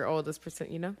that. Or, oh, this person,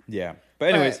 Yeah.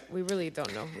 But anyways, But we really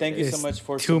don't know. Who thank it you is. so much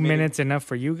for 2 submitting. minutes enough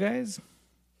for you guys?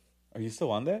 Are you still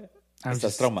on that? I'm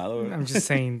Estás traumado. I'm just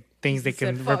saying things they He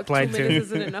said, can fuck, reply 2 minutes to.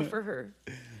 isn't enough for her.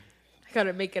 I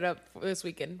gotta make it up for this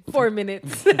weekend. 4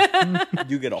 minutes.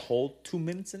 You get a whole 2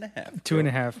 minutes and a half.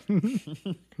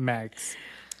 2.5 max.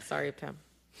 Sorry, Pam.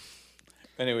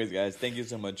 Anyways, guys, thank you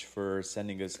so much for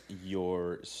sending us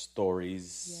your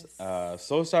stories. Yes.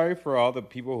 So sorry for all the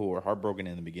people who were heartbroken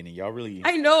in the beginning. Y'all really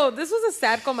I know this was a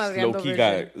sad comadreando low-key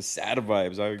version, got sad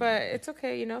vibes. but it's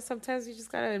okay. Sometimes you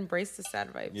just gotta embrace the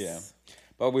sad vibes. Yeah.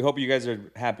 But we hope you guys are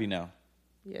happy now.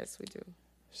 Yes, we do.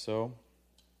 So,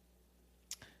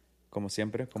 como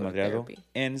siempre, Go to Comadreado therapy.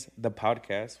 ends the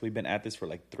podcast. We've been at this for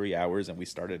like 3 hours, and we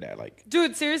started at like...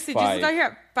 Dude, seriously, Five. Jesus got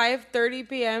here at 5:30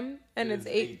 p.m. and it's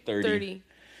 8:30.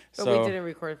 But we didn't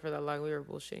record for that long. We were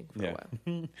bullshitting for a while.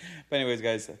 But anyways,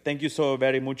 guys, thank you so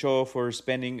very mucho for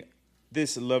spending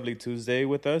this lovely Tuesday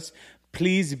with us.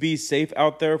 Please be safe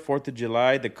out there. 4th of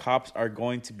July, the cops are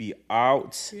going to be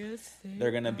out. Yes,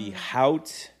 They're going to be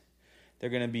out. They're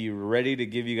going to be ready to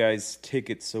give you guys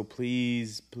tickets. So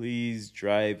please, please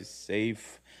drive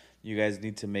safe. You guys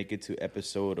need to make it to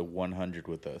episode 100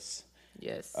 with us.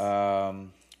 Yes.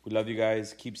 We love you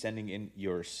guys. Keep sending in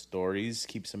your stories.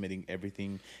 Keep submitting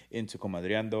everything into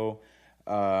Comadreando.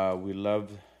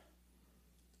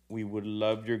 We would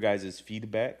love your guys'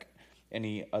 feedback.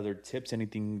 Any other tips,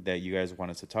 anything that you guys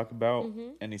want us to talk about,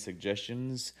 any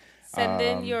suggestions. Send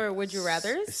in your Would You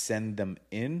Rathers. Send them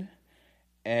in.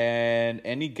 And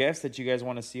any guests that you guys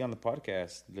want to see on the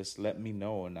podcast, just let me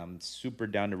know. And I'm super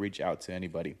down to reach out to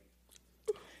anybody.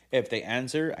 If they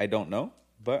answer, I don't know,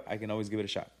 but I can always give it a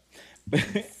shot.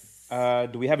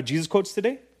 Do we have a Jesus quotes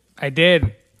today? I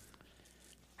did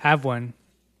have one,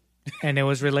 and it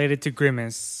was related to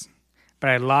Grimace, but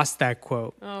I lost that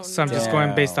quote. Oh, so I'm no. just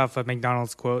going based off of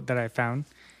McDonald's quote that I found.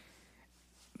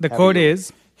 The quote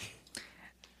is,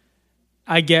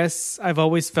 I guess I've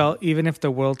always felt even if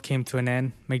the world came to an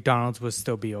end, McDonald's would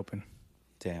still be open.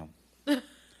 Damn.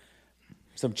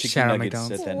 Some chicken Shout out nuggets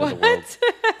McDonald's. at the end of the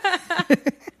world.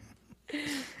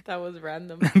 That was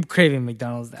random. I'm craving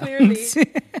McDonald's now. Clearly. Some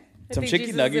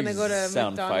chicken nuggets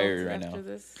sound fire right now.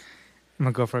 This. I'm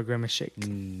going to go for a Grimace shake. Let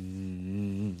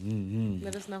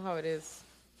us know how it is.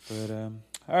 But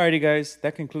alrighty, guys,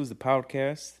 that concludes the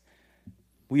podcast.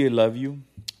 We love you.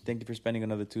 Thank you for spending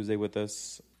another Tuesday with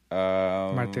us.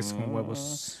 Martes con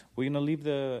huevos. We're gonna leave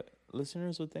the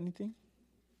listeners with anything?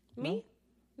 Me?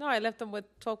 No, I left them with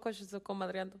 12 questions of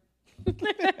Comadreando.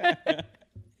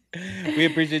 We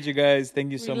appreciate you guys.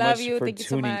 Thank you so much for Thank you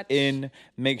so tuning much. in.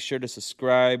 Make sure to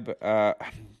subscribe.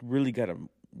 Really gotta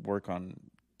work on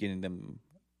getting them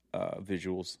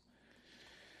visuals.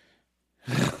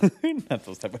 Not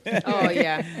those type of. Oh,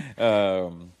 yeah.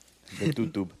 The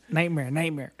YouTube.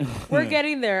 Nightmare. We're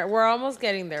getting there. We're almost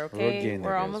getting there, okay? We're getting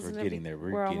there, guys. almost We're gonna getting there.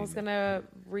 We're almost gonna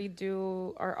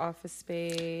redo our office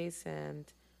space and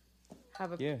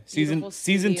have a Season beautiful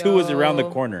 2 is around the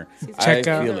studio. corner. Check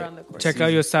I out- feel around the it. corner. Check out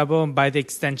your Sabo and buy the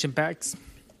extension packs.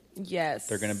 Yes.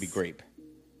 They're gonna be grape.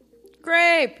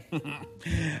 Grape.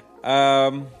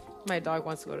 My dog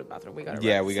wants to go to the bathroom. We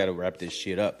gotta wrap this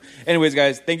shit up. Anyways,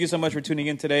 guys, thank you so much for tuning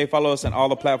in today. Follow us on all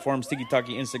the platforms: Tiki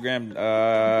Talkie, Instagram,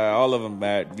 all of them.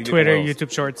 Twitter,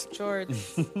 YouTube Shorts.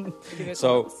 Shorts.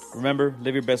 So remember,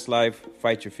 live your best life,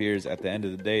 fight your fears. At the end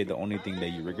of the day, the only thing that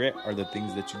you regret are the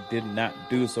things that you did not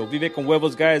do. So vive con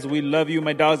huevos, guys. We love you.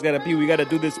 My dog's gotta pee. We gotta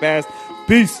do this fast.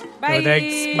 Peace. Bye. Go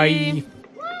Dex. Bye.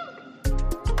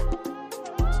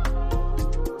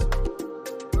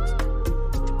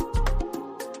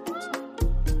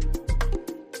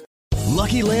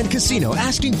 Lucky Land Casino,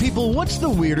 asking people, what's the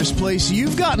weirdest place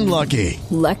you've gotten lucky?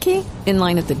 Lucky? In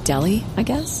line at the deli, I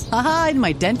guess? Aha, in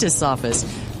my dentist's office.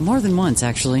 More than once,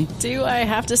 actually. Do I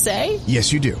have to say?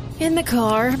 Yes, you do. In the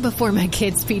car before my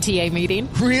kids' PTA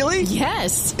meeting. Really?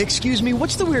 Yes. Excuse me,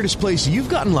 what's the weirdest place you've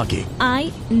gotten lucky?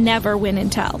 I never win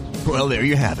and tell. Well, there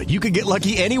you have it. You can get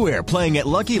lucky anywhere, playing at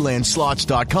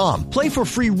LuckyLandSlots.com. Play for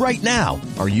free right now.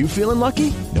 Are you feeling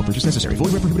lucky? No purchase necessary.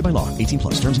 Void where prohibited by law. 18+.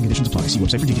 Terms and conditions apply. See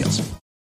website for details.